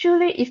enables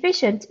truly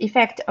efficient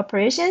effect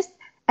operations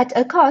at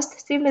a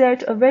cost similar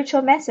to a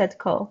virtual method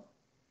call.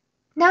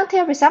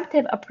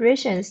 Non-tail-resumptive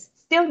operations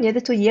still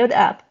need to yield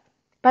up,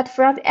 but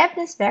from the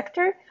evidence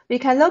vector, we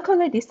can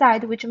locally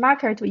decide which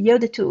marker to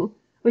yield to,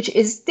 which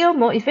is still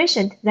more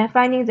efficient than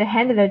finding the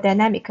handler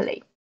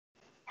dynamically.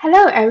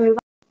 Hello everyone!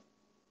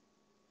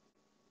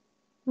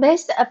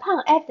 Based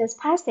upon evidence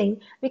passing,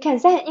 we can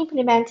then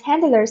implement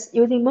handlers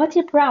using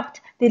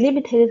multi-prompt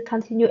delimited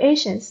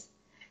continuations.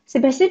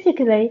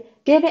 Specifically,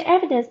 given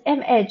evidence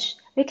MH,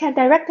 we can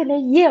directly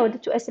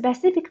yield to a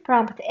specific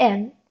prompt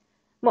N.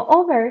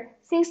 Moreover,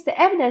 since the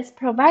evidence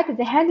provides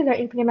the handler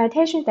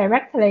implementation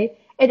directly,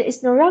 it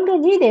is no longer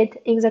needed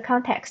in the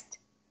context.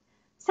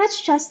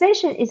 Such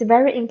translation is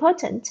very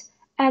important,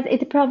 as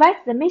it provides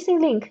the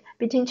missing link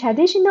between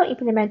traditional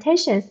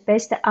implementations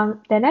based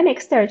on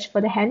dynamic search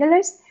for the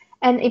handlers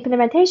and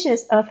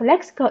implementations of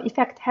lexical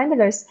effect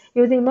handlers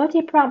using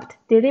multi-prompt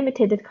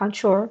delimited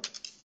control.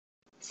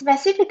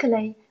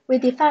 Specifically, we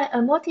define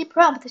a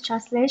multi-prompt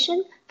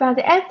translation from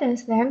the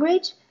evidence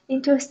language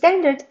into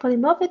standard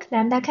polymorphic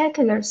lambda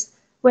calculus,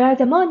 where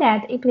the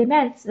monad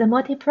implements the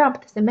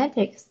multi-prompt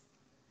semantics.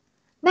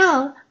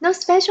 Now, no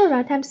special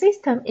runtime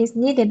system is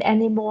needed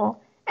anymore,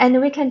 and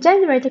we can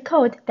generate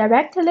code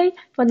directly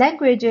for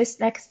languages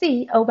like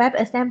C or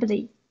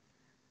WebAssembly.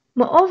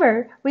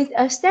 Moreover, with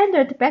a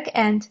standard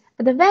backend,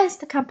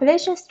 advanced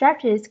compilation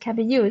strategies can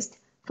be used,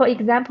 for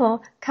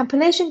example,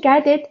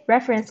 compilation-guided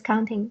reference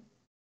counting.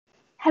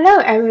 Hello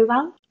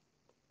everyone!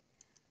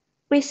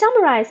 We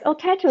summarize all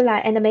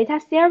calculi and meta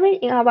theory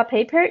in our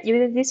paper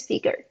using this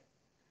figure.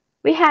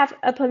 We have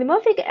a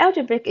polymorphic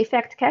algebraic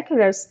effect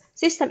calculus,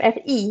 system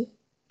FE.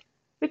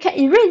 We can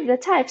erase the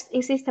types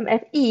in system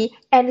FE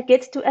and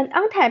get to an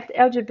untyped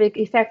algebraic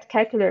effect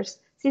calculus,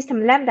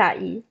 system lambda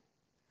E.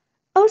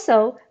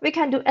 Also, we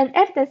can do an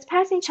evidence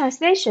passing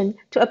translation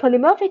to a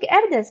polymorphic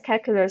evidence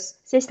calculus,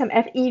 system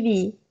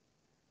FEV.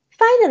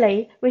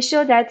 Finally, we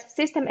show that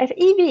system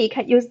FEV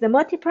can use the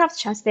multi-prompt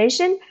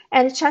translation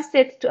and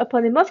translate to a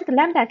polymorphic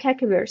lambda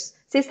calculus,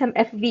 system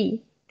FV.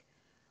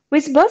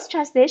 With both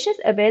translations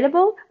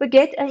available, we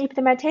get an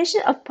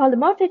implementation of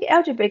polymorphic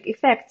algebraic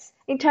effects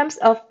in terms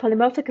of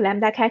polymorphic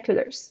lambda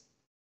calculus.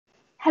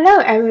 Hello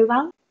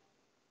everyone!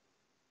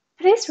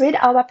 Please read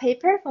our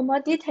paper for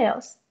more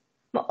details.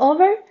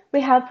 Moreover, we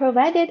have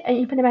provided an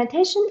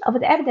implementation of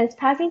the evidence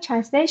passing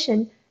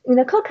translation in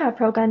the COCA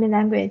programming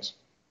language,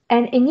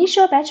 and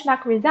initial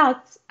benchmark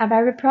results are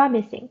very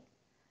promising.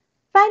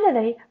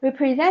 Finally, we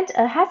present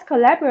a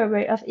Haskell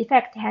library of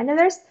effect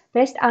handlers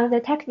based on the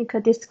technique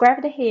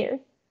described here.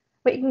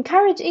 We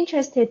encourage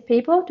interested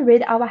people to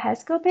read our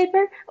Haskell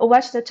paper or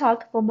watch the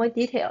talk for more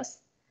details.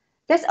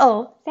 That's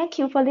all. Thank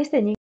you for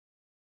listening.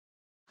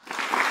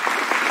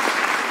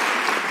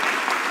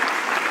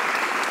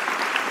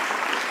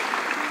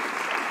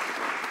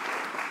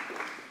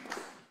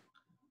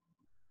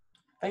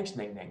 Thanks,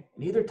 Ning Ning.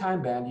 In either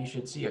time band, you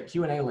should see a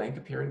Q&A link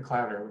appear in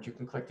Clouder, which you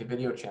can click to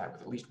video chat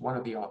with at least one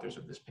of the authors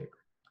of this paper.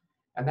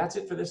 And that's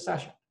it for this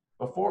session.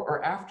 Before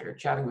or after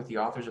chatting with the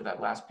authors of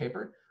that last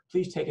paper,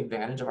 please take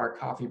advantage of our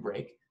coffee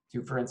break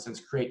to, for instance,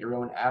 create your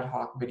own ad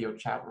hoc video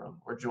chat room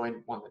or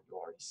join one that you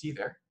already see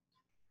there.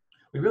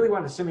 We really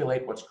want to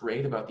simulate what's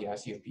great about the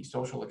ICFP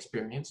social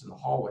experience in the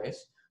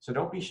hallways, so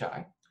don't be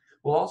shy.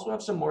 We'll also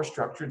have some more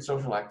structured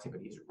social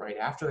activities right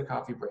after the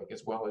coffee break,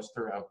 as well as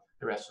throughout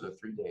the rest of the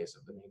 3 days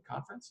of the main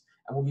conference.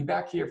 And we'll be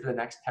back here for the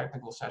next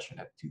technical session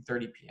at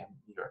 2:30 p.m.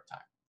 New York time.